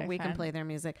show, or we can play their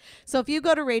music. So if you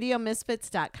go to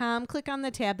radiomisfits.com, click on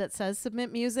the tab that says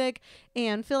Submit Music,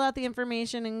 and fill out the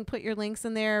information and put your links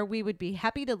in there. We would be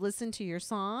happy to listen to your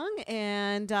song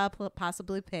and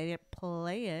possibly play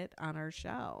it on our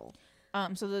show.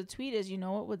 So the tweet is, you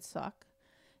know what would suck?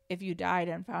 If you died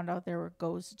and found out there were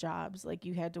ghost jobs, like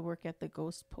you had to work at the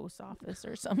ghost post office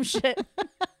or some shit.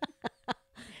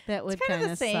 That would kind of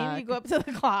the same. Suck. You go up to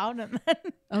the cloud and then.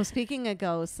 Oh, speaking of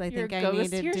ghosts, I think I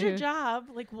ghost, needed here's to. your job.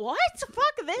 Like what?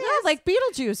 Fuck this. No, like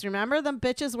Beetlejuice. Remember them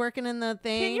bitches working in the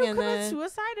thing? Can you and commit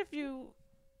suicide if you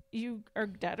are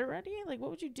dead already? Like what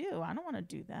would you do? I don't want to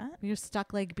do that. You're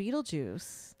stuck like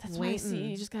Beetlejuice. That's why I see.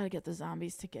 You just gotta get the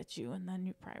zombies to get you, and then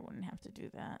you probably wouldn't have to do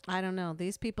that. I don't know.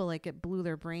 These people like it blew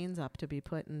their brains up to be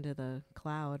put into the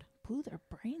cloud. Blew their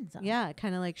brains up. Yeah, it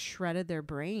kind of like shredded their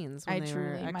brains when they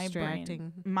were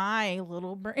extracting. My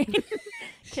little brain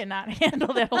cannot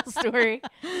handle that whole story.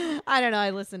 I don't know.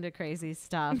 I listen to crazy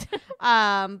stuff.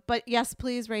 But yes,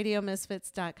 please,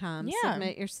 radiomisfits.com. Yeah.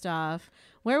 Submit your stuff.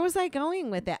 Where was I going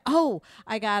with that? Oh,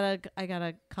 I gotta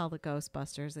call the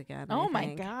Ghostbusters again. Oh I my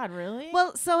think. God, really?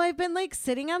 Well, so I've been like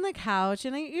sitting on the couch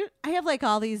and I have like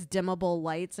all these dimmable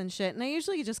lights and shit, and I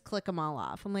usually just click them all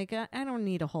off. I'm like, I don't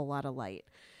need a whole lot of light.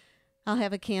 I'll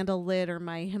have a candle lit or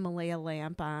my Himalaya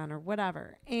lamp on or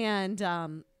whatever. And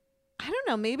I don't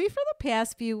know, maybe for the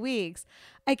past few weeks,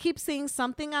 I keep seeing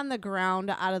something on the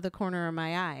ground out of the corner of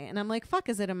my eye. And I'm like, fuck,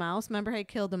 is it a mouse? Remember I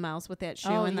killed a mouse with that shoe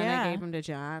and then I gave him to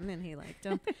John and he liked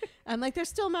him. I'm like, there's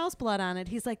still mouse blood on it.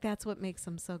 He's like, that's what makes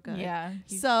them so good. Yeah.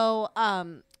 So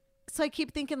I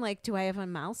keep thinking, like, do I have a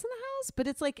mouse in the house? But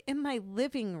it's like in my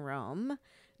living room,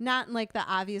 not in like the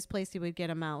obvious place you would get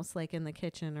a mouse, like in the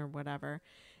kitchen or whatever.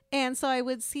 And so I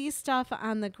would see stuff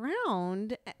on the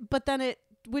ground, but then it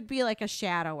would be like a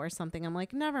shadow or something. I'm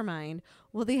like, never mind.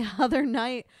 Well, the other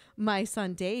night, my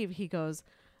son Dave, he goes,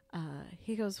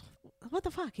 what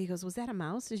the fuck? He goes, was that a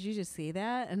mouse? Did you just see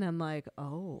that? And I'm like,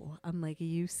 oh. I'm like,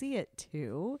 you see it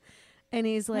too? And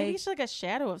he's like, maybe it's like a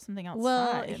shadow of something outside.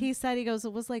 well, he said, he goes,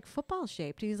 it was like football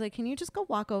shaped. He's like, can you just go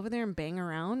walk over there and bang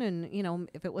around? And, you know,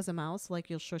 if it was a mouse, like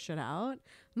you'll shush it out.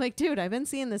 I'm like, dude, I've been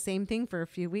seeing the same thing for a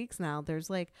few weeks now. There's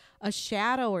like a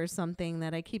shadow or something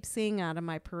that I keep seeing out of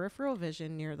my peripheral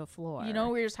vision near the floor. You know,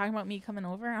 we were just talking about me coming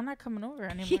over. I'm not coming over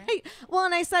anymore. Well,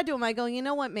 and I said to him, I go, you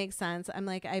know what makes sense? I'm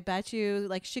like, I bet you,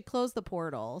 like, she closed the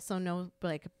portal so no,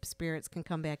 like, spirits can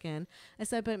come back in. I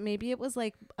said, but maybe it was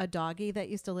like a doggy that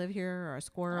used to live here or a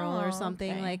squirrel or something.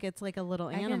 Okay. Like, it's like a little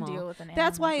I animal. can deal with an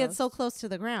That's animal why it's so ghost. close to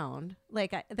the ground.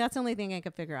 Like, that's the only thing I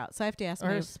could figure out. So I have to ask Or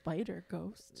my a spider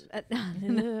ghost.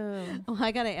 Well,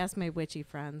 I gotta ask my witchy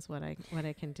friends what I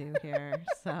can do here.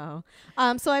 So,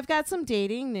 so I've got some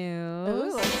dating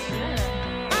news.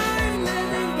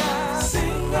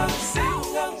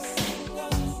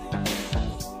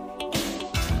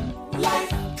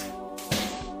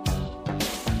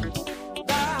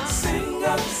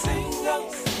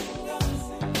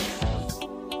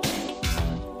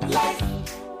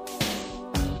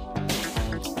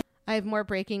 I have more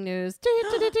breaking news.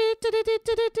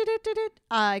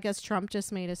 I guess Trump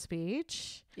just made a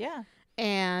speech. Yeah.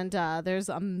 And there's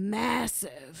a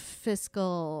massive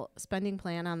fiscal spending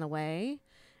plan on the way.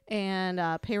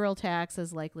 And payroll tax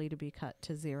is likely to be cut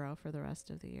to 0 for the rest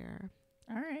of the year.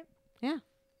 All right. Yeah.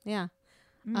 Yeah.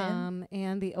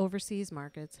 And the overseas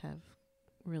markets have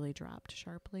really dropped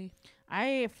sharply.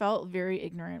 I felt very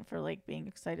ignorant for like being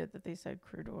excited that they said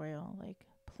crude oil like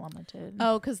plummeted.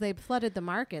 Oh, because they flooded the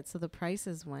market, so the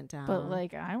prices went down. But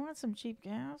like, I want some cheap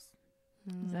gas.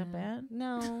 Is that bad?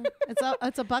 No, it's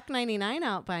a $1.99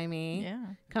 out by me. Yeah.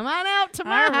 Come on out to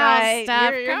my All house, right.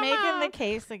 Steph. You're Come making on. the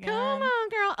case again. Come on,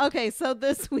 girl. Okay, so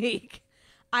this week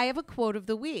I have a quote of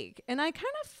the week, and I kind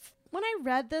of, when I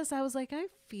read this, I was like, I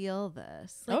feel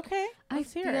this. Like, Okay, I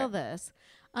let's hear feel it. this.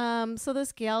 So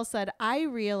this gal said, I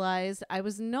realized I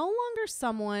was no longer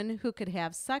someone who could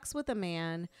have sex with a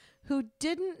man who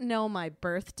didn't know my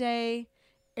birthday,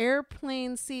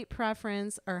 airplane seat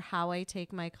preference, or how I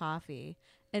take my coffee,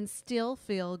 and still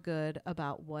feel good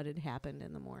about what had happened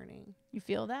in the morning. You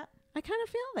feel that? I kind of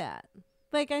feel that.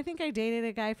 Like, I think I dated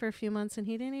a guy for a few months and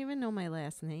he didn't even know my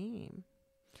last name.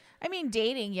 I mean,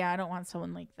 dating, yeah, I don't want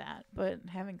someone like that. But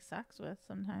having sex with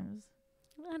sometimes.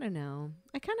 I don't know.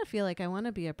 I kind of feel like I want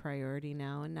to be a priority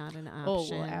now and not an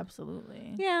option. Oh, well,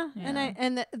 absolutely. Yeah.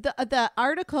 And the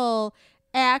article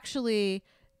actually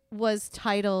was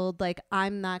titled, like,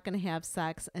 I'm not going to have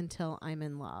sex until I'm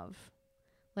in love.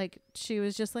 Like, she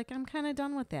was just like, I'm kind of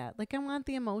done with that. Like, I want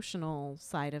the emotional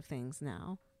side of things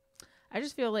now. I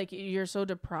just feel like you're so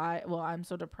deprived. Well, I'm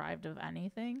so deprived of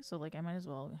anything. So, like, I might as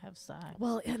well have sex.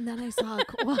 Well, and then I saw,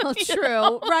 well,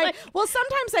 true, right. Well,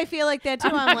 sometimes I feel like that too.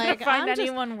 I'm like, find I'm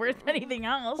anyone worth anything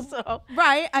else. So,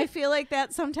 right. I feel like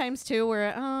that sometimes too,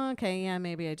 where, oh, okay, yeah,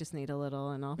 maybe I just need a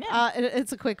little and all. Yeah.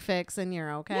 It's a quick fix and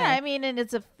you're okay. yeah, I mean, and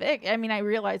it's a fix. I mean, I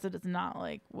realize that it's not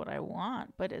like what I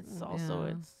want, but it's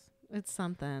also, it's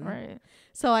something. Right.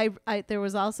 So I there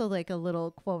was also like a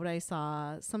little quote I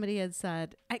saw. Somebody had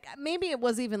said, maybe it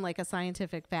was even like a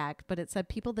scientific fact, but it said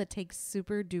people that take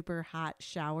super duper hot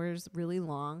showers, really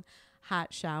long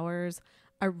hot showers,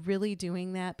 are really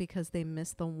doing that because they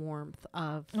miss the warmth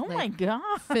of my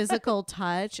God. physical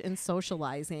touch and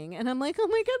socializing. And I'm like, oh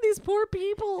my God, these poor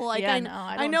people. Like, Yeah,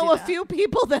 I don't know do a that. few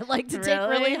people that like to take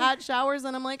really Really? hot showers,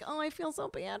 and I'm like, oh, I feel so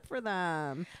bad for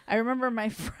them. I remember my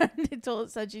friend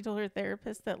said she told her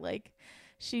therapist that like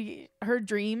her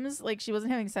dreams, like she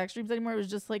wasn't having sex dreams anymore. It was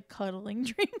just like cuddling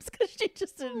dreams because she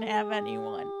just didn't have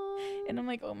anyone. And I'm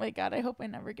like, oh my God, I hope I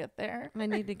never get there. I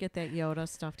need to get that Yoda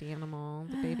stuffed animal,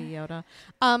 the baby Yoda.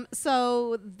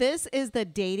 So this is the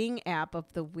dating app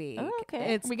of the week. Oh,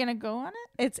 okay. Are we going to go on it?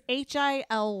 It's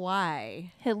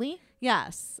HILY. Hilly?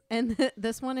 Yes. And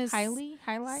this one is Highly?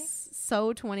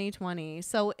 So 2020.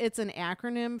 So it's an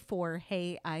acronym for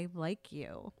Hey, I Like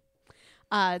You.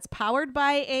 It's powered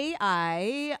by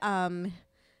AI.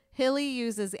 Hilly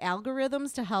uses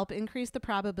algorithms to help increase the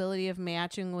probability of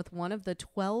matching with one of the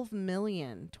 12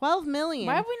 million. 12 million.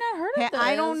 Why have we not heard of this?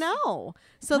 I don't know.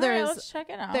 So All right, there's let's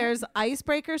check it out. there's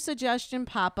icebreaker suggestion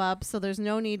pop-up, so there's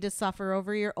no need to suffer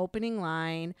over your opening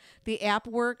line. The app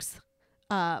works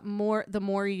the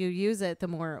more you use it, the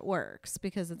more it works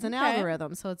because it's an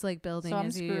algorithm. So it's like building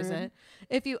as you use it.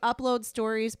 If you upload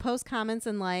stories, post comments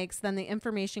and likes, then the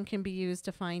information can be used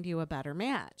to find you a better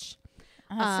match.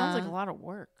 Sounds like a lot of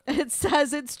work. It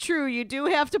says it's true. You do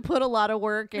have to put a lot of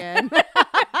work in.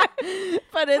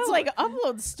 But it's like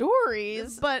upload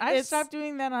stories. But I stopped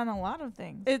doing that on a lot of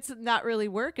things. It's not really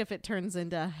work if it turns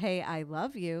into, hey, I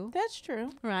love you. That's true.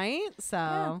 Right? So,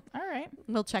 Yeah. All right.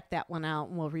 We'll check that one out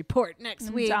and we'll report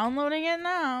next week. Downloading it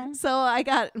now. So I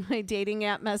got my dating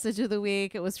app message of the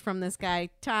week. It was from this guy,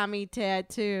 Tommy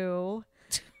Tattoo.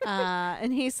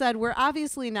 And he said, we're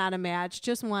obviously not a match.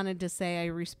 Just wanted to say I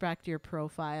respect your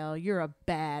profile. You're a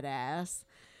badass.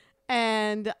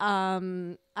 And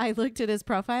I looked at his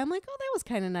profile. I'm like, oh, that was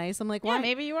kind of nice. I'm like, Yeah, why?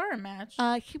 maybe you are a match.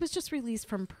 He was just released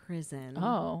from prison.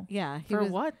 Oh. Yeah. For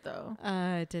what, though?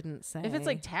 It didn't say. If it's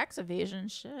like tax evasion,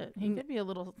 shit. He could be a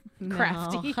little No,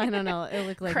 crafty. I don't know. It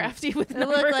looked like crafty with it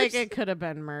numbers. looked like it could have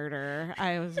been murder.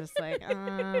 I was just like,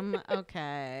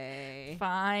 okay.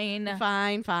 Fine.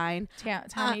 Tommy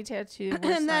Tommy Tattoo. We're And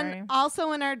sorry. then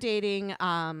also in our dating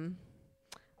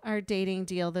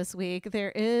deal this week,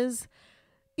 there is,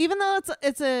 even though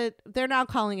they're now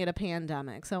calling it a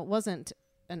pandemic, so it wasn't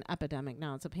an epidemic.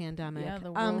 Now it's a pandemic. Yeah,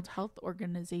 the World Health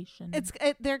Organization.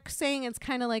 They're saying it's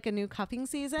kind of like a new cuffing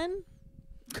season.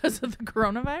 Because of the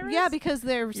coronavirus? Yeah, because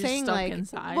they're You're saying stuck like,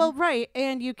 inside. well, right,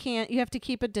 and you have to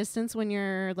keep a distance when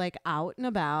you're like out and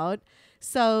about.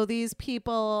 So these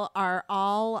people are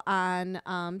all on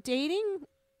dating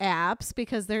apps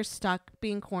because they're stuck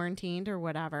being quarantined or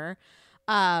whatever.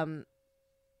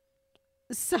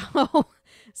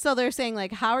 So they're saying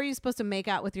like, how are you supposed to make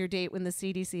out with your date when the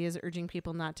CDC is urging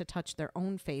people not to touch their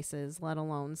own faces, let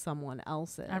alone someone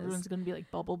else's? Everyone's gonna be like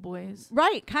bubble boys.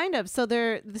 Right, kind of. So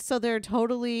they're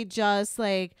totally just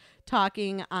like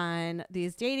talking on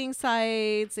these dating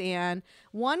sites, and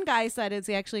one guy said it's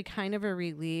actually kind of a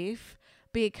relief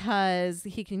because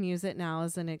he can use it now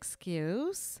as an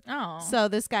excuse. Oh. So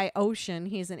this guy, Ocean,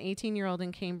 he's an 18-year-old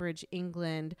in Cambridge,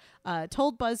 England,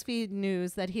 told BuzzFeed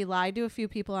News that he lied to a few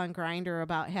people on Grindr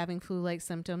about having flu-like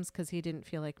symptoms because he didn't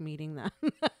feel like meeting them.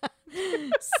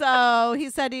 So he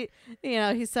said,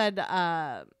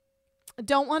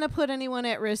 don't want to put anyone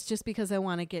at risk just because I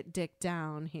want to get dick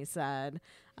down, he said.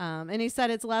 And he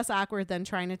said it's less awkward than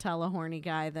trying to tell a horny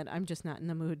guy that I'm just not in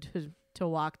the mood to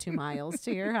walk 2 miles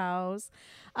to your house.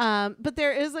 But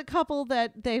there is a couple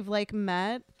that they've like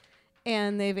met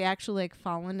and they've actually like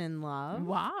fallen in love.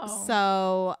 Wow.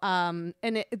 So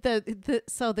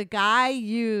so the guy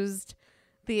used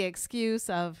the excuse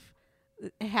of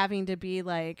having to be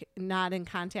like not in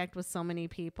contact with so many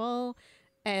people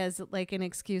as like an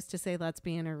excuse to say let's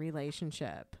be in a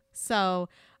relationship. So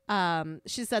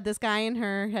she said this guy and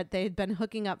her they'd been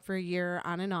hooking up for a year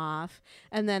on and off,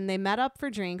 and then they met up for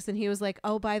drinks, and he was like,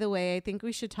 oh, by the way, I think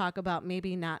we should talk about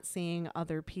maybe not seeing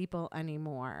other people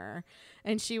anymore.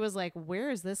 And she was like, where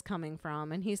is this coming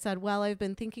from? And he said, well, I've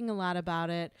been thinking a lot about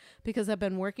it because I've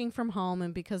been working from home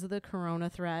and because of the corona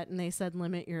threat, and they said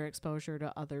limit your exposure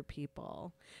to other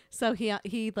people. So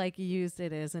he like used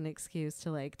it as an excuse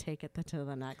to like take it to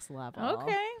the next level.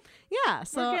 Okay. Yeah,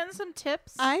 so we're getting some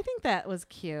tips. I think that was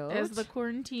cute. As the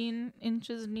quarantine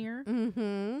inches near.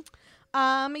 Mm-hmm.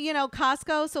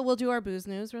 Costco. So we'll do our booze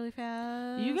news really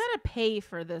fast. You gotta pay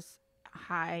for this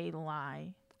high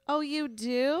lie. Oh, you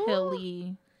do?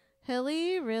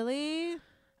 Hilly, really?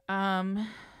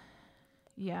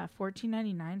 Yeah,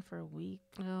 $14.99 for a week.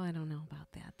 Oh, I don't know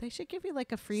about that. They should give you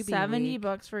like a freebie.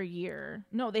 $70 for a year.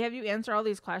 No, they have you answer all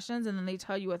these questions, and then they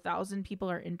tell you 1,000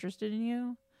 people are interested in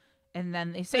you. And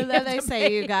then they say,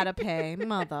 you gotta pay,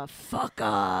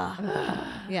 motherfucker.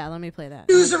 Yeah, let me play that.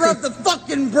 Accuser of the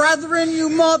fucking brethren, you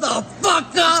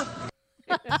motherfucker.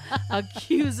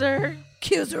 Accuser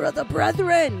of the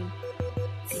brethren.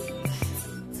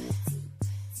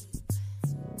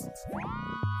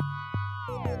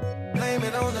 Blame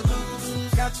it on the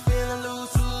blues, got you feeling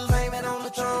loose. Blame it on the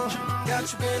throne,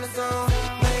 got you in the zone.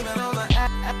 Blame it on the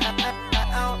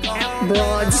alcohol.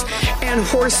 Broads and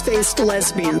horse-faced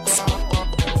lesbians.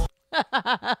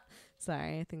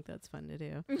 Sorry, I think that's fun to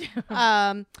do.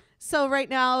 So right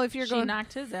now, if you're She going,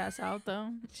 knocked his ass out though.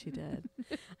 she did.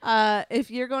 If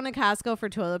you're going to Costco for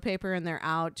toilet paper and they're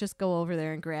out, just go over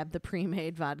there and grab the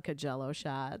pre-made vodka Jello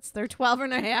shots. They're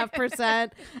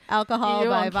 12.5% alcohol You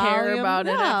by don't care volume. about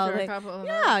it No, after a they- couple of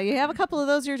yeah, you have a couple of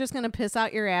those, you're just going to piss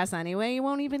out your ass anyway. You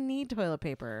won't even need toilet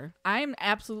paper. I'm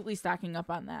absolutely stocking up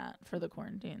on that for the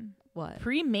quarantine. What?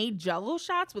 Pre-made Jello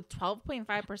shots with 12.5%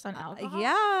 alcohol.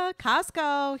 Yeah,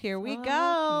 Costco. Here we Fuck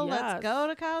go. yes. Let's go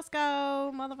to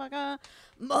Costco, motherfucker.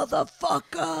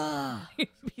 Motherfucker. You'd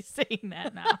be saying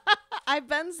that now. I've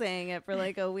been saying it for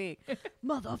like a week.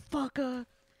 Motherfucker.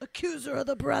 Accuser of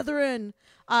the brethren.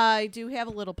 I do have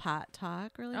a little pot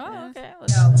talk really fast. Okay.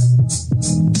 Let's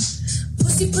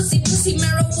Pussy, pussy, pussy,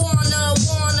 marijuana,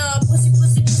 wanna. Pussy,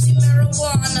 pussy, pussy,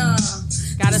 marijuana.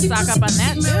 Gotta Pussy, stock pussy, up on pussy,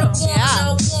 that too.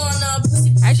 marijuana, wanna.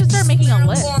 Pussy, I should start making a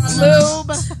list. marijuana. Lube.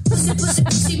 Pussy, pussy,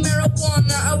 pussy,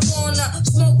 marijuana. I wanna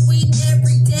smoke weed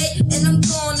every day, and I'm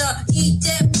gonna eat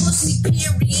that pussy.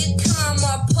 Period.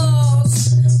 Comma.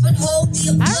 Pause. But hold the I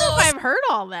don't know applause. if I've heard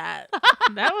all that.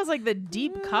 That was like the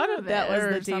deep cut of it. That was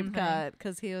or the deep something. cut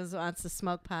because he wants to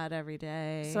smoke pot every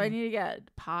day. So I need to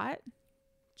get pot,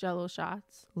 Jello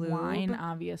shots, Lube. wine,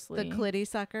 obviously. the clitty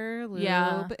sucker, lube,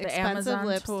 yeah, the expensive Amazon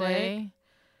lipstick. toy,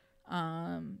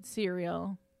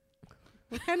 cereal.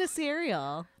 What kind of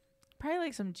cereal? Probably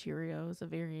like some Cheerios, a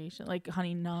variation, like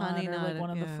Honey Nut, Honey or Nut, like one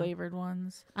of the yeah. flavored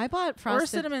ones. I bought Or frosted.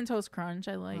 Cinnamon Toast Crunch,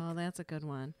 I like. Oh, that's a good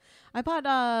one. I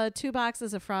bought 2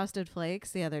 boxes of Frosted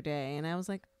Flakes the other day, and I was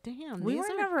like, "Damn, We these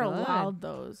were are never good. allowed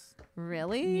those.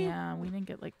 Really? Yeah, we didn't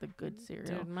get like the good cereal.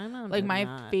 Dude, my mom Like did my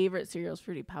not. favorite cereal is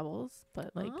Fruity Pebbles,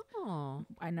 but like Oh.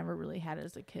 I never really had it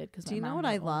as a kid because Do you know what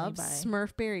I love?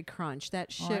 Smurfberry Crunch. That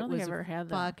Oh, I shit don't think was I've ever had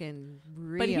that. fucking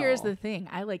real. But here's the thing: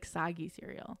 I like soggy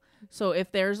cereal. So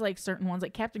if there's like certain ones,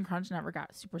 like Captain Crunch never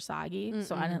got super soggy,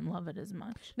 so I didn't love it as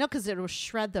much. No, because it will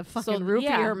shred the fucking So roof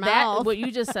yeah, of your that- mouth. what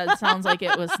you just said sounds like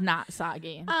it was not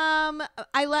soggy.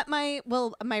 I let my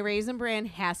Raisin Bran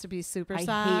has to be super I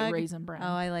sog. hate Raisin Bran. Oh,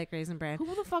 I like Raisin Bran.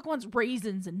 Who the fuck wants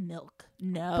raisins and milk?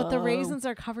 No, But the raisins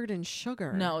are covered in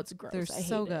sugar. No, it's gross. They're I hate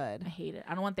so it. good. I hate it.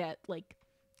 I don't want that like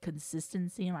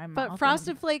consistency in my mouth. But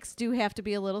Frosted Flakes do have to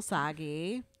be a little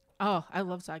soggy. Oh, I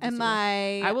love soggy And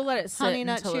cereal. I will let it sit Honey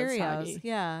Nut until it's Cheerios. soggy.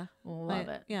 Yeah. Love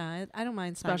it. Yeah, I don't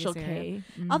mind soggy Special cereal. K.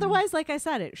 Mhm. Otherwise, like I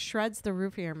said, it shreds the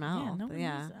roof of your mouth. no one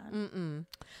yeah. needs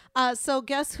that. So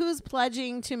guess who's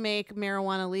pledging to make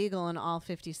marijuana legal in all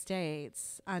 50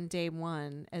 states on day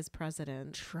 1 as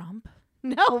president? Trump.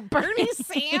 No, Bernie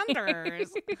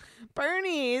Sanders.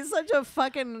 Bernie is such a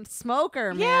fucking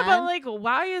smoker, man. Yeah, but like,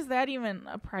 why is that even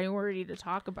a priority to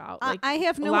talk about? Like, I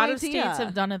have no a lot idea. of states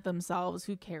have done it themselves.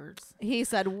 Who cares? He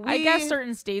said, I guess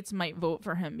certain states might vote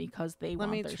for him because they Let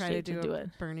want me their try state to to do do a it.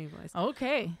 Bernie voice.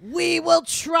 Okay. We will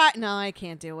try. No, I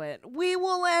can't do it. We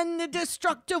will end the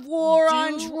destructive war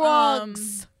on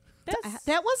drugs.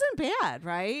 That wasn't bad,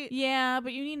 right? Yeah,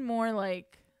 but you need more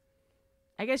like.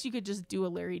 I guess you could just do a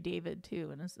Larry David too,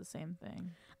 and it's the same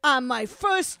thing. On my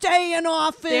first day in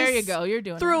office, There you go. You're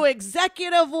doing through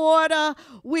executive order,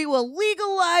 we will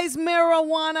legalize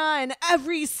marijuana in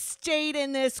every state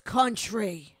in this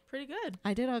country. Pretty good.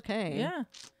 I did okay. Yeah.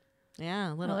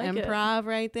 Yeah, a little like it. improv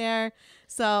right there.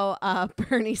 So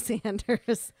Bernie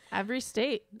Sanders. Every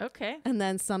state. Okay. And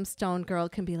then some stone girl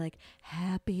can be like,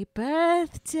 "Happy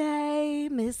birthday,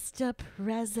 Mr.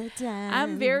 President."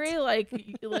 I'm very like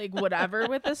whatever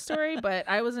with this story, but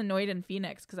I was annoyed in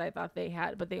Phoenix because I thought they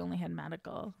only had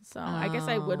medical. So I guess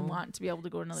I would Oh. want to be able to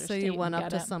go to another So state. you went and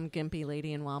up get to it. some gimpy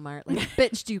lady in Walmart, like,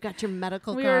 "Bitch, do you got your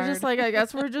medical We card?" were just like, I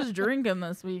guess we're just drinking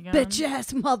this weekend. "Bitch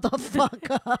ass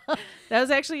motherfucker." That was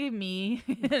actually me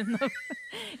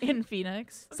in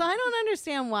Phoenix. So I don't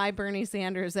understand why Bernie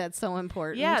Sanders that's so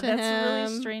important. Yeah, to that's a really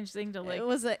him. strange thing to like. It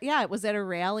was at a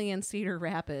rally in Cedar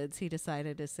Rapids. He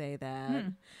decided to say that. Hmm.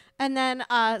 And then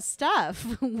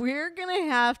Steph, we're gonna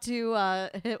have to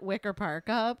hit Wicker Park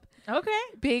up. Okay.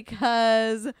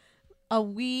 Because a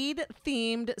weed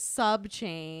themed sub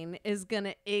chain is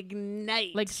gonna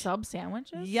ignite. Like sub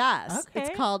sandwiches? Yes. Okay.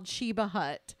 It's called Chiba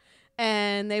Hut.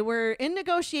 And they were in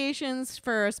negotiations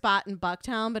for a spot in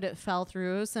Bucktown, but it fell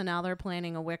through. So now they're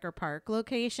planning a Wicker Park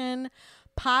location.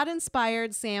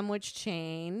 Pod-inspired sandwich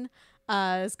chain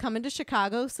is coming to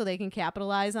Chicago so they can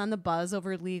capitalize on the buzz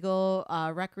over legal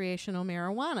recreational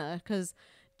marijuana. Because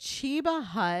Chiba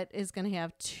Hut is going to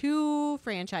have 2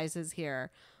 franchises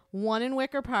here. One in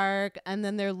Wicker Park, and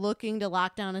then they're looking to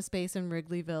lock down a space in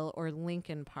Wrigleyville or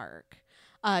Lincoln Park.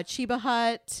 Chiba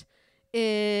Hut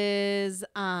is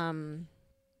an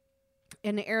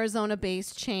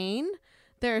Arizona-based chain.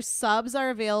 Their subs are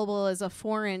available as a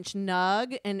 4-inch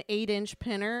nug, an 8-inch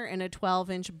pinner, and a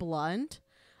 12-inch blunt.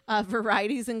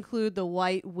 Varieties include the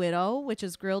White Widow, which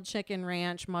is grilled chicken,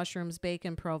 ranch, mushrooms,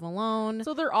 bacon, provolone.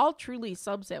 So they're all truly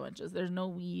sub sandwiches. There's no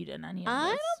weed in any of this. I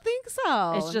don't think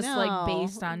so. It's just like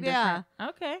based on different.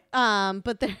 Okay.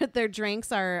 But their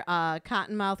drinks are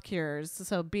cottonmouth cures.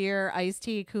 So beer, iced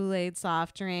tea, Kool-Aid,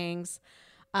 soft drinks.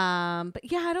 But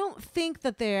yeah, I don't think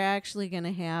that they're actually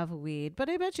gonna have weed. But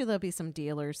I bet you there'll be some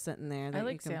dealers sitting there that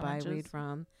you can buy weed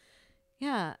from.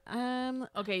 Yeah.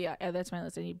 Okay. Yeah. That's my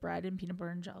list. I need bread and peanut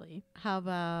butter and jelly. How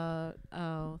about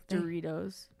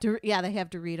Doritos? Yeah, they have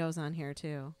Doritos on here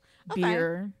too.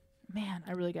 Beer. Man,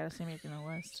 I really gotta stay making a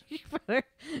list.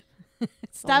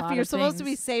 Stuff, you're supposed to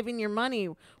be saving your money.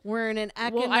 We're in an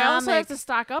economic. Well, I also have to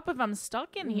stock up if I'm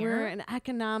stuck in here. We're in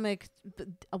economic.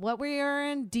 What we are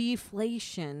in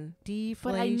deflation.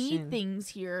 But I need things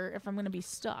here if I'm gonna be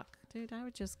stuck. Dude, I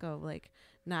would just go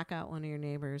knock out one of your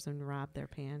neighbors and rob their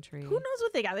pantry. Who knows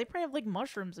what they got? They probably have like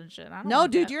mushrooms and shit. I don't No,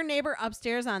 want dude, that. your neighbor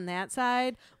upstairs on that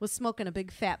side was smoking a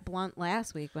big fat blunt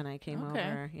last week when I came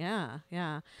over. Yeah.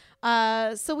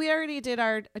 So we already did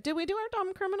did we do our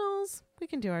dumb criminals? We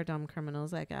can do our dumb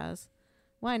criminals, I guess.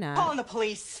 Why not? Call the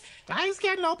police. I ain't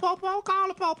scared no popo. Call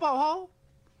the popo, ho.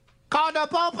 Call the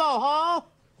popo, ho.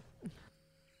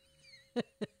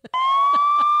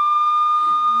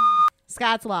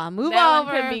 Scott's Law. Move that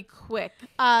over. One can be quick.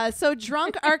 So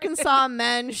drunk Arkansas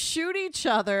men shoot each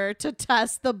other to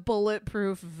test the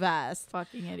bulletproof vest.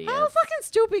 Fucking idiots. How fucking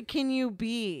stupid can you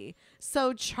be?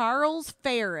 So Charles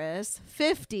Ferris,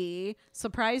 50,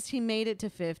 surprised he made it to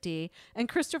 50, and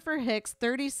Christopher Hicks,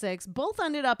 36, both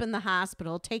ended up in the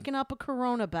hospital, taking up a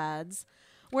corona beds,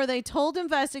 where they told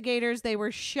investigators they were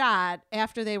shot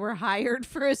after they were hired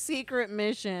for a secret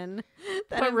mission.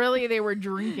 But really, they were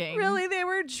drinking. Really, they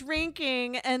were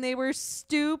drinking, and they were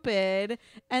stupid,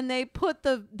 and they put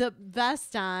the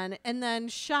vest on and then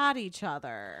shot each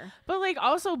other. But like,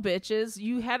 also, bitches,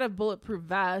 you had a bulletproof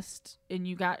vest and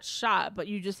you got shot, but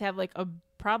you just have like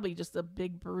probably just a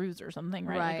big bruise or something,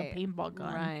 right? Like a paintball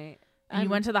gun. Right. And you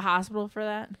went to the hospital for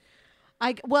that?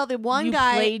 The one You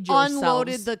guy played yourselves.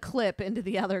 unloaded the clip into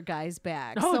the other guy's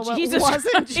back. Oh, so Jesus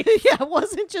it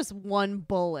wasn't just one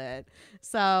bullet.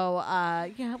 So,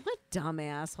 what dumb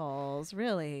assholes.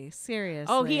 Really,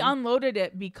 seriously. Oh, he unloaded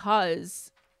it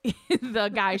because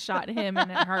the guy shot him and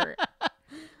it hurt.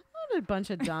 What a bunch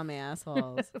of dumb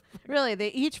assholes. Really, they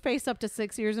each face up to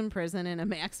 6 years in prison and a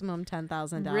maximum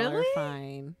 $10,000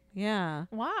 fine. Yeah.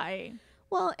 Why?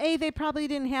 Well, they probably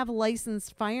didn't have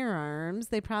licensed firearms.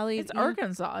 They probably It's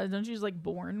Arkansas. Don't you just like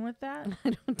born with that?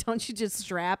 Don't you just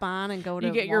strap on and go to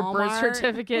You get your birth Walmart?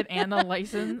 certificate and a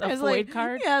license, a There's Floyd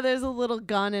card. Yeah, there's a little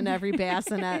gun in every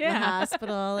bassinet in the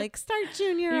hospital. Like, start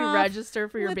junior You off register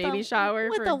for your with baby shower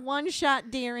with for a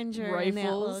one-shot Derringer in that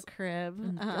little rifles.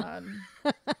 crib. God.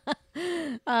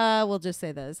 We'll just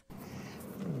say this.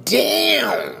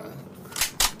 Damn.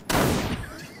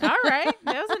 All right.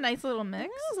 That was a nice little mix.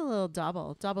 That was a little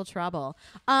double trouble.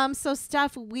 So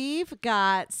Steph, we've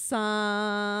got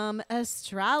some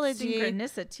astrology.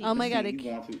 Synchronicity. Oh my God.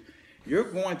 You're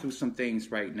going through some things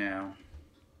right now.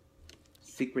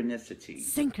 Synchronicity.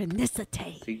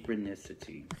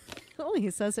 Oh, he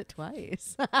says it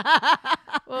twice.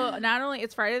 Well, not only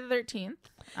it's Friday the 13th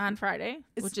on Friday,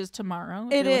 which is tomorrow.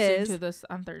 If It you're listening is. to this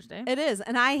on Thursday. It is.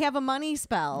 And I have a money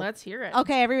spell. Let's hear it.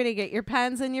 Okay, everybody get your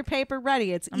pens and your paper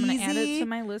ready. It's I'm easy. going to add it to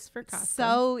my list for Costco.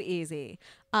 So easy.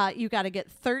 You got to get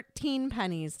 13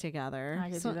 pennies together.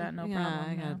 I can do that, no yeah, problem.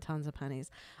 I got yeah. tons of pennies.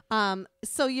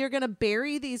 So you're going to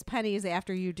bury these pennies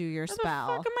after you do your How spell.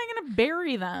 the fuck am I going to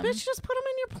bury them? Bitch, just put them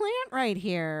in your plant right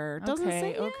here. Doesn't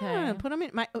Okay, say okay. Put them in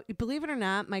my. Believe it or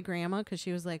not, my grandma, because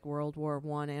she was like World War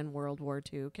I and World War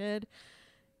II kid.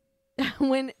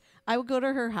 When I would go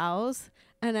to her house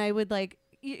and I would like,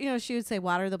 she would say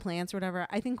water the plants or whatever.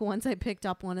 I think once I picked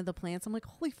up one of the plants, I'm like,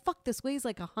 holy fuck, this weighs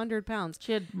like 100 pounds.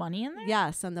 She had money in there?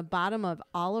 Yes, on the bottom of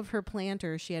all of her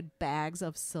planters, she had bags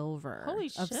of silver.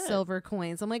 Holy of shit. silver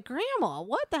coins. I'm like, Grandma,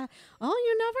 what the? Oh,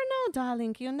 you never know,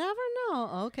 darling. You never know.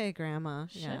 Okay, Grandma.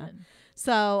 Yeah. Shit.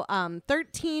 So,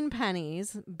 13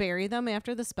 pennies. Bury them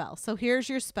after the spell. So here's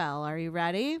your spell. Are you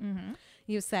ready? Mm-hmm.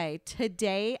 You say,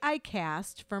 today I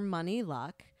cast for money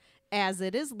luck. As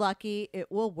it is lucky,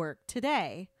 it will work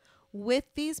today. With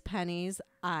these pennies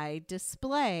I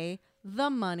display, the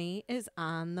money is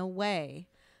on the way.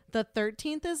 The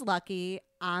 13th is lucky,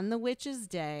 on the witch's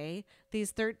day. These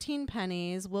 13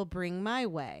 pennies will bring my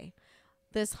way.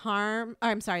 This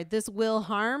will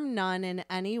harm none in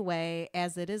any way,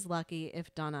 as it is lucky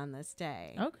if done on this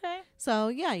day. Okay. So,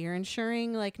 yeah, you're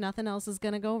ensuring like nothing else is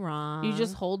going to go wrong. You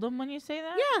just hold them when you say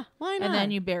that? Yeah, why not? And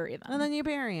then you bury them. And then you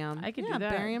bury them. I could yeah, do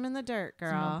that. bury them in the dirt, It's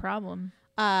girl. no problem.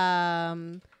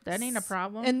 That ain't a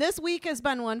problem. And this week has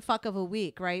been one fuck of a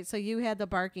week, right? So you had the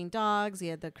barking dogs, you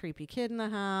had the creepy kid in the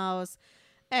house,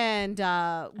 and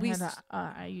we had a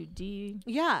IUD.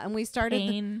 Yeah, and we started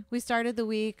pain. we started the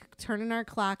week turning our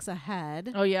clocks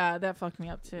ahead. Oh yeah, that fucked me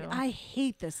up too. I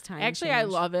hate this time. Actually, I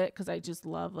change. love it because I just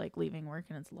love like leaving work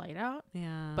and it's light out.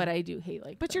 Yeah, but I do hate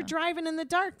like. But you're driving in the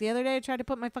dark. The other day, I tried to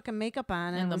put my fucking makeup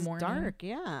on and in it the was morning. dark.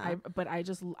 Yeah,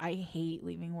 I hate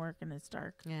leaving work and it's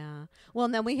dark. Yeah. Well,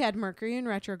 and then we had Mercury in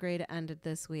retrograde ended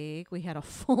this week. We had a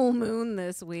full moon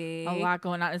this week. A lot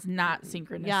going on. It's not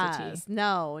synchronicity. Yes,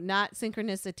 no, not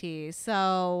synchronicity.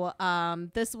 So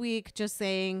this week, just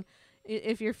saying,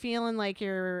 if you're feeling like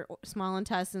your small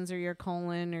intestines or your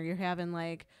colon or you're having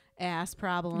like ass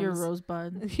problems, Your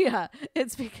rosebud. Yeah,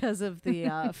 it's because of the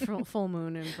full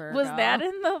moon in Virgo. Was that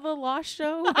in the Lost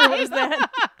show? Or was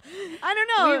that? I don't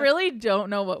know. We really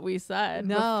don't know what we said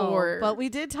before. But we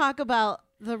did talk about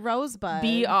the rosebud.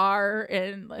 BR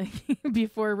and like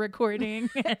before recording.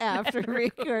 After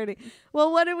recording.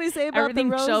 Well, what did we say about everything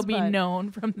the rosebud? shall be known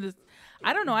from this?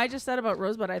 I don't know. I just said about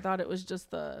rosebud. I thought it was just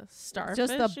the starfish.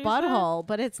 Just the butthole,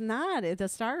 but it's not. It's a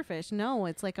starfish. No,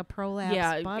 it's like a prolapse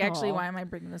butthole. Actually, why am I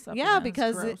bringing this up? Yeah, again?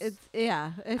 because gross. it's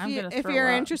yeah. If throw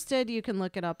you're up. interested, you can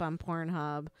look it up on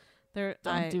Pornhub.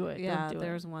 Don't do it. Yeah, Don't do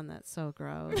there's one that's so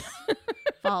gross.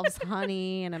 Involves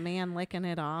honey and a man licking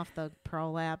it off the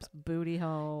prolapse booty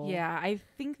hole. Yeah, I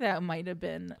think that might have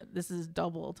been. This is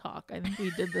double talk. I think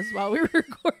we did this while we were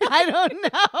recording. I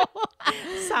don't know.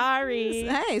 Sorry.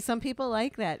 Hey, some people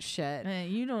like that shit.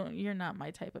 You're not my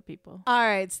type of people. All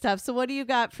right, Steph. So what do you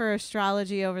got for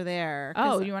astrology over there?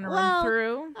 Oh, you want to run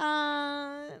through?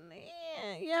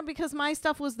 Yeah, because my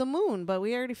stuff was the moon, but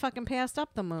we already fucking passed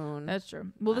up the moon. That's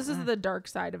true. Well, this is the dark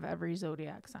side of every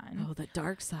zodiac sign. Oh, the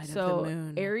dark side of So the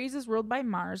moon. Aries is ruled by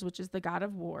Mars, which is the god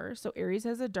of war. So Aries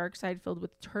has a dark side filled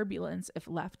with turbulence if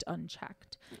left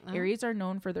unchecked. Oh. Aries are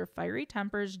known for their fiery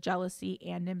tempers, jealousy,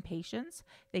 and impatience.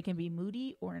 They can be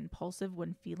moody or impulsive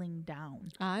when feeling down.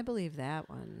 I believe that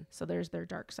one. So there's their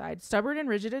dark side. Stubborn and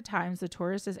rigid at times, the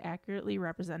Taurus is accurately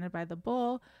represented by the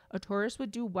bull. A Taurus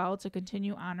would do well to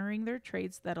continue honoring their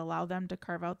traits that allow them to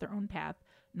carve out their own path,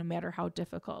 no matter how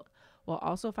difficult, while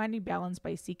also finding balance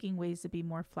by seeking ways to be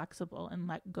more flexible and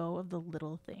let go of the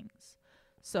little things.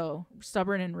 So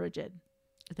stubborn and rigid.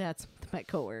 That's my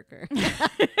coworker.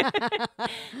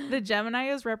 The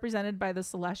Gemini is represented by the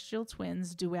celestial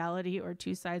twins, duality, or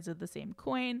two sides of the same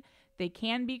coin. They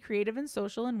can be creative and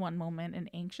social in one moment and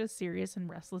anxious, serious, and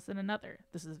restless in another.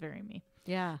 This is very me.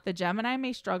 Yeah. The Gemini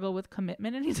may struggle with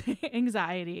commitment and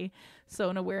anxiety, so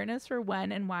an awareness for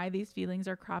when and why these feelings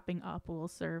are cropping up will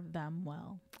serve them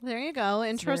well. There you go.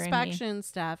 It's very me. Introspection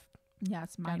stuff.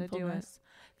 Yes, Gotta do it. mindfulness.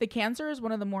 The Cancer is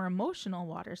one of the more emotional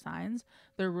water signs.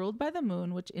 They're ruled by the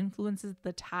moon, which influences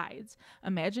the tides.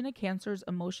 Imagine a Cancer's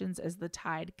emotions as the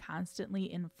tide constantly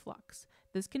in flux.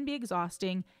 This can be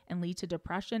exhausting and lead to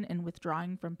depression and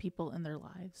withdrawing from people in their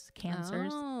lives.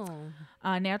 Cancers. Oh.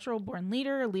 Natural born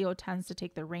leader, Leo tends to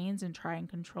take the reins and try and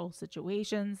control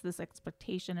situations. This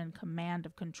expectation and command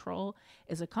of control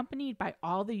is accompanied by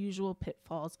all the usual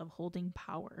pitfalls of holding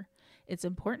power. It's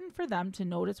important for them to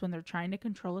notice when they're trying to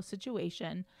control a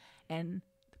situation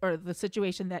or the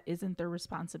situation that isn't their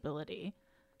responsibility.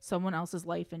 Someone else's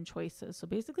life and choices. So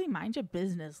basically, mind your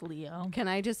business, Leo. Can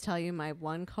I just tell you, my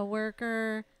one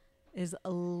coworker is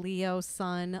a Leo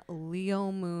sun,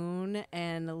 Leo moon,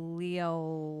 and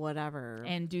Leo whatever.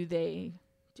 And do they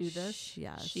do this?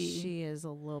 Yes, she is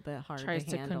a little bit hard tries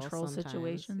to handle control sometimes.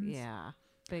 situations. Yeah,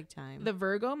 big time. The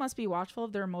Virgo must be watchful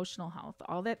of their emotional health.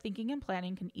 All that thinking and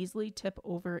planning can easily tip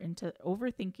over into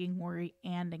overthinking, worry,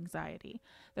 and anxiety.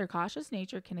 Their cautious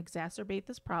nature can exacerbate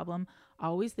this problem,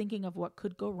 always thinking of what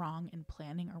could go wrong and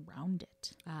planning around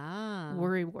it.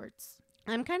 Worry warts.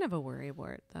 I'm kind of a worry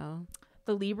wart, though.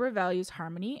 The Libra values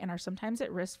harmony and are sometimes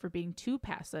at risk for being too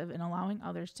passive and allowing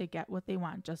others to get what they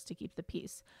want just to keep the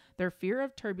peace. Their fear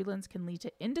of turbulence can lead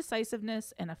to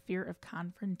indecisiveness and a fear of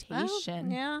confrontation.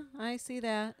 Oh, yeah, I see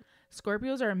that.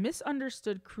 Scorpios are a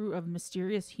misunderstood crew of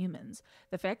mysterious humans.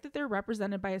 The fact that they're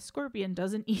represented by a scorpion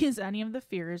doesn't ease any of the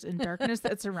fears and darkness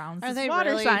that surrounds this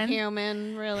water really sign.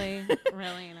 human? Really?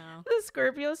 Really, no. The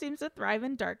Scorpio seems to thrive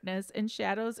in darkness and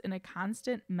shadows in a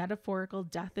constant metaphorical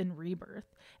death and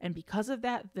rebirth. And because of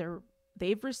that,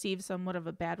 they've received somewhat of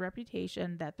a bad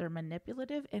reputation that they're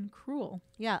manipulative and cruel.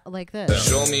 Yeah, like this.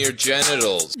 Show me your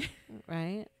genitals.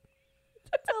 Right?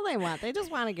 That's all they want. They just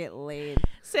want to get laid.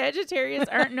 Sagittarius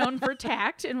aren't known for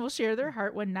tact and will share their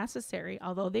heart when necessary,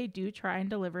 although they do try and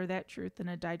deliver that truth in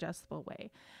a digestible way.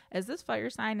 As this fire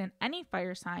sign and any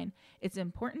fire sign, it's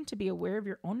important to be aware of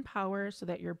your own power so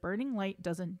that your burning light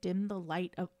doesn't dim the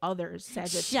light of others.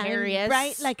 Sagittarius. Shine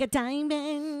bright like a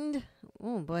diamond.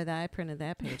 Oh boy, I printed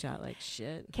that page out like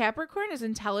shit. Capricorn is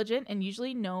intelligent and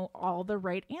usually know all the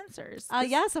right answers.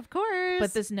 Yes, of course.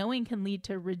 But this knowing can lead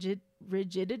to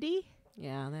rigidity.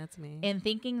 Yeah, that's me. And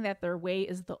thinking that their way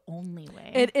is the only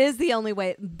way. It is the only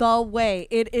way. The way.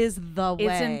 It is the way.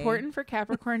 It's important for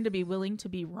Capricorn to be willing to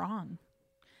be wrong.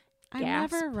 I'm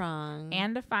never wrong.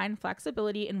 And to find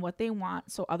flexibility in what they want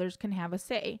so others can have a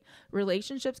say.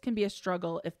 Relationships can be a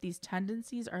struggle if these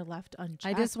tendencies are left unchecked.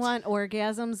 I just want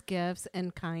orgasms, gifts,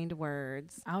 and kind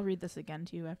words. I'll read this again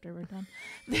to you after we're done.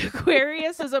 The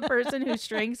Aquarius is a person whose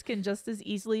strengths can just as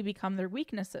easily become their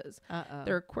weaknesses.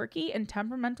 They're a quirky and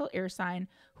temperamental air sign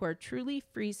who are truly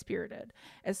free-spirited.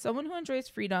 As someone who enjoys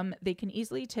freedom, they can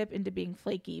easily tip into being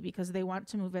flaky because they want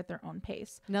to move at their own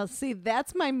pace. Now, see,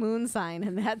 that's my moon sign,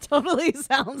 and that totally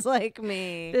sounds like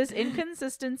me. This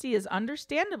inconsistency is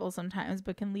understandable sometimes,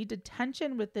 but can lead to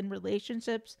tension within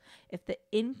relationships if the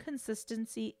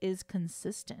inconsistency is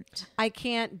consistent. I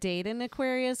can't date an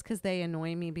Aquarius because they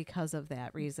annoy me because of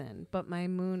that reason. But my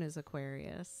moon is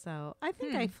Aquarius, so I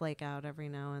think I flake out every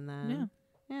now and then.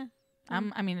 Yeah.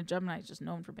 I mean, a Gemini is just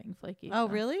known for being flaky. Oh,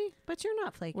 so. really? But you're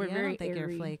not flaky. We're I very don't think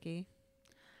airy. you're flaky.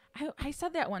 I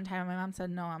said that one time. My mom said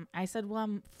no. I said, well,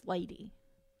 I'm flighty.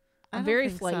 I I'm don't very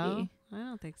think flighty. So. I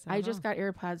don't think so. I just got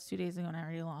AirPods 2 days ago and I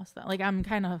already lost them. Like, I'm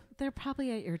kind of... They're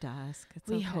probably at your desk. It's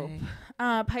we okay.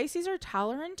 hope. Pisces are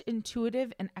tolerant,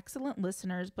 intuitive, and excellent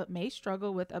listeners, but may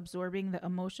struggle with absorbing the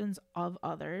emotions of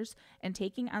others and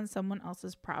taking on someone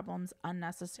else's problems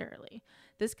unnecessarily.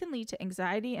 This can lead to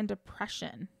anxiety and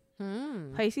depression.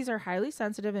 Pisces are highly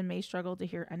sensitive and may struggle to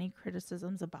hear any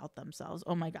criticisms about themselves.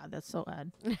 Oh my God, that's so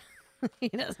Ed. He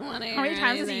doesn't want to hear How many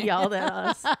times has he yelled at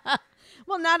us?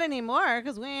 Well, not anymore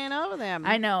because we ain't over them.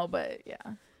 I know, but yeah.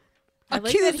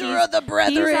 Accuser of the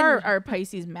brethren. He's our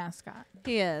Pisces mascot.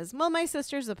 He is. Well, my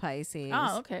sister's a Pisces.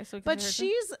 Oh, okay. So, but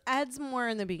Ed's more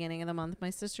in the beginning of the month.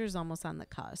 My sister's almost on the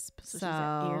cusp. So she's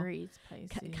an Aries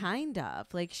Pisces. Kind of.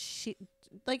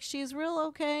 She's real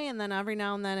okay, and then every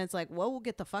now and then it's like, whoa, we'll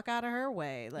get the fuck out of her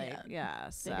way. So they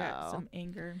got some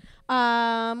anger. What do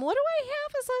I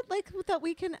have? Is that that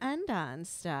we can end on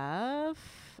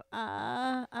stuff?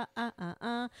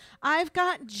 I've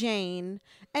got Jane,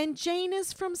 and Jane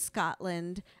is from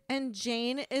Scotland, and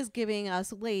Jane is giving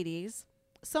us ladies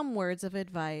some words of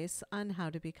advice on how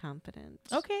to be confident.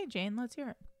 Okay, Jane, let's hear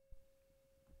it.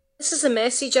 This is a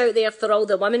message out there for all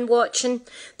the women watching.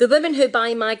 The women who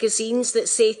buy magazines that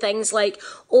say things like,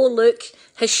 oh look,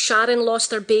 has Sharon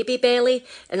lost her baby belly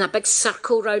and a big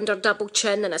circle round her double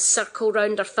chin and a circle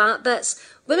round her fat bits.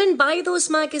 Women buy those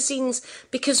magazines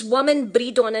because women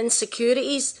breed on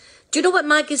insecurities. Do you know what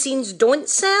magazines don't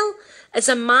sell? It's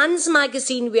a man's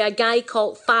magazine with a guy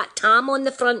called Fat Tam on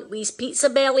the front with his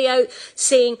pizza belly out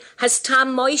saying, has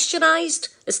Tam moisturised?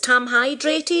 Is Tam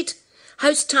hydrated?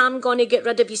 How's Tam going to get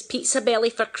rid of his pizza belly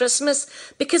for Christmas?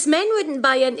 Because men wouldn't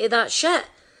buy into that shit.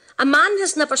 A man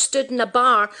has never stood in a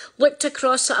bar, looked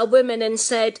across at a woman and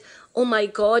said, oh my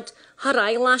God, her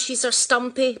eyelashes are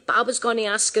stumpy, but I was going to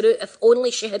ask her out if only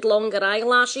she had longer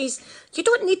eyelashes. You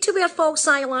don't need to wear false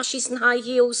eyelashes and high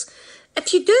heels.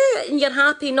 If you do it and you're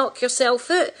happy, knock yourself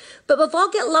out. But we've all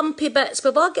got lumpy bits,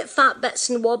 we've all got fat bits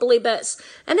and wobbly bits.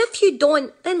 And if you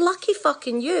don't, then lucky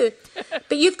fucking you.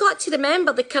 But you've got to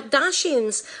remember the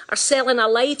Kardashians are selling a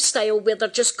lifestyle where they're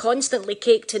just constantly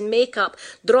caked in makeup,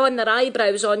 drawing their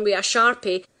eyebrows on with a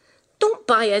Sharpie. Don't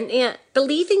buy into it.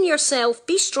 Believe in yourself.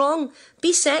 Be strong.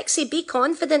 Be sexy. Be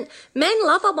confident. Men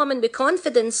love a woman with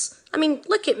confidence. I mean,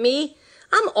 look at me.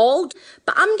 I'm old,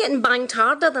 but I'm getting banged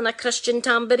harder than a Christian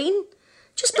tambourine.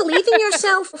 Just believe in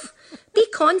yourself. Be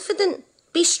confident.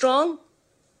 Be strong.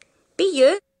 Be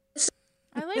you.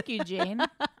 I like you, Jane.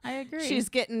 I agree. She's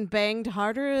getting banged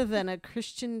harder than a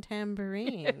Christian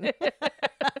tambourine.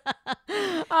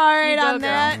 All right, on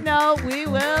that note, we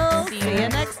will see you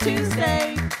next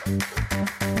Tuesday.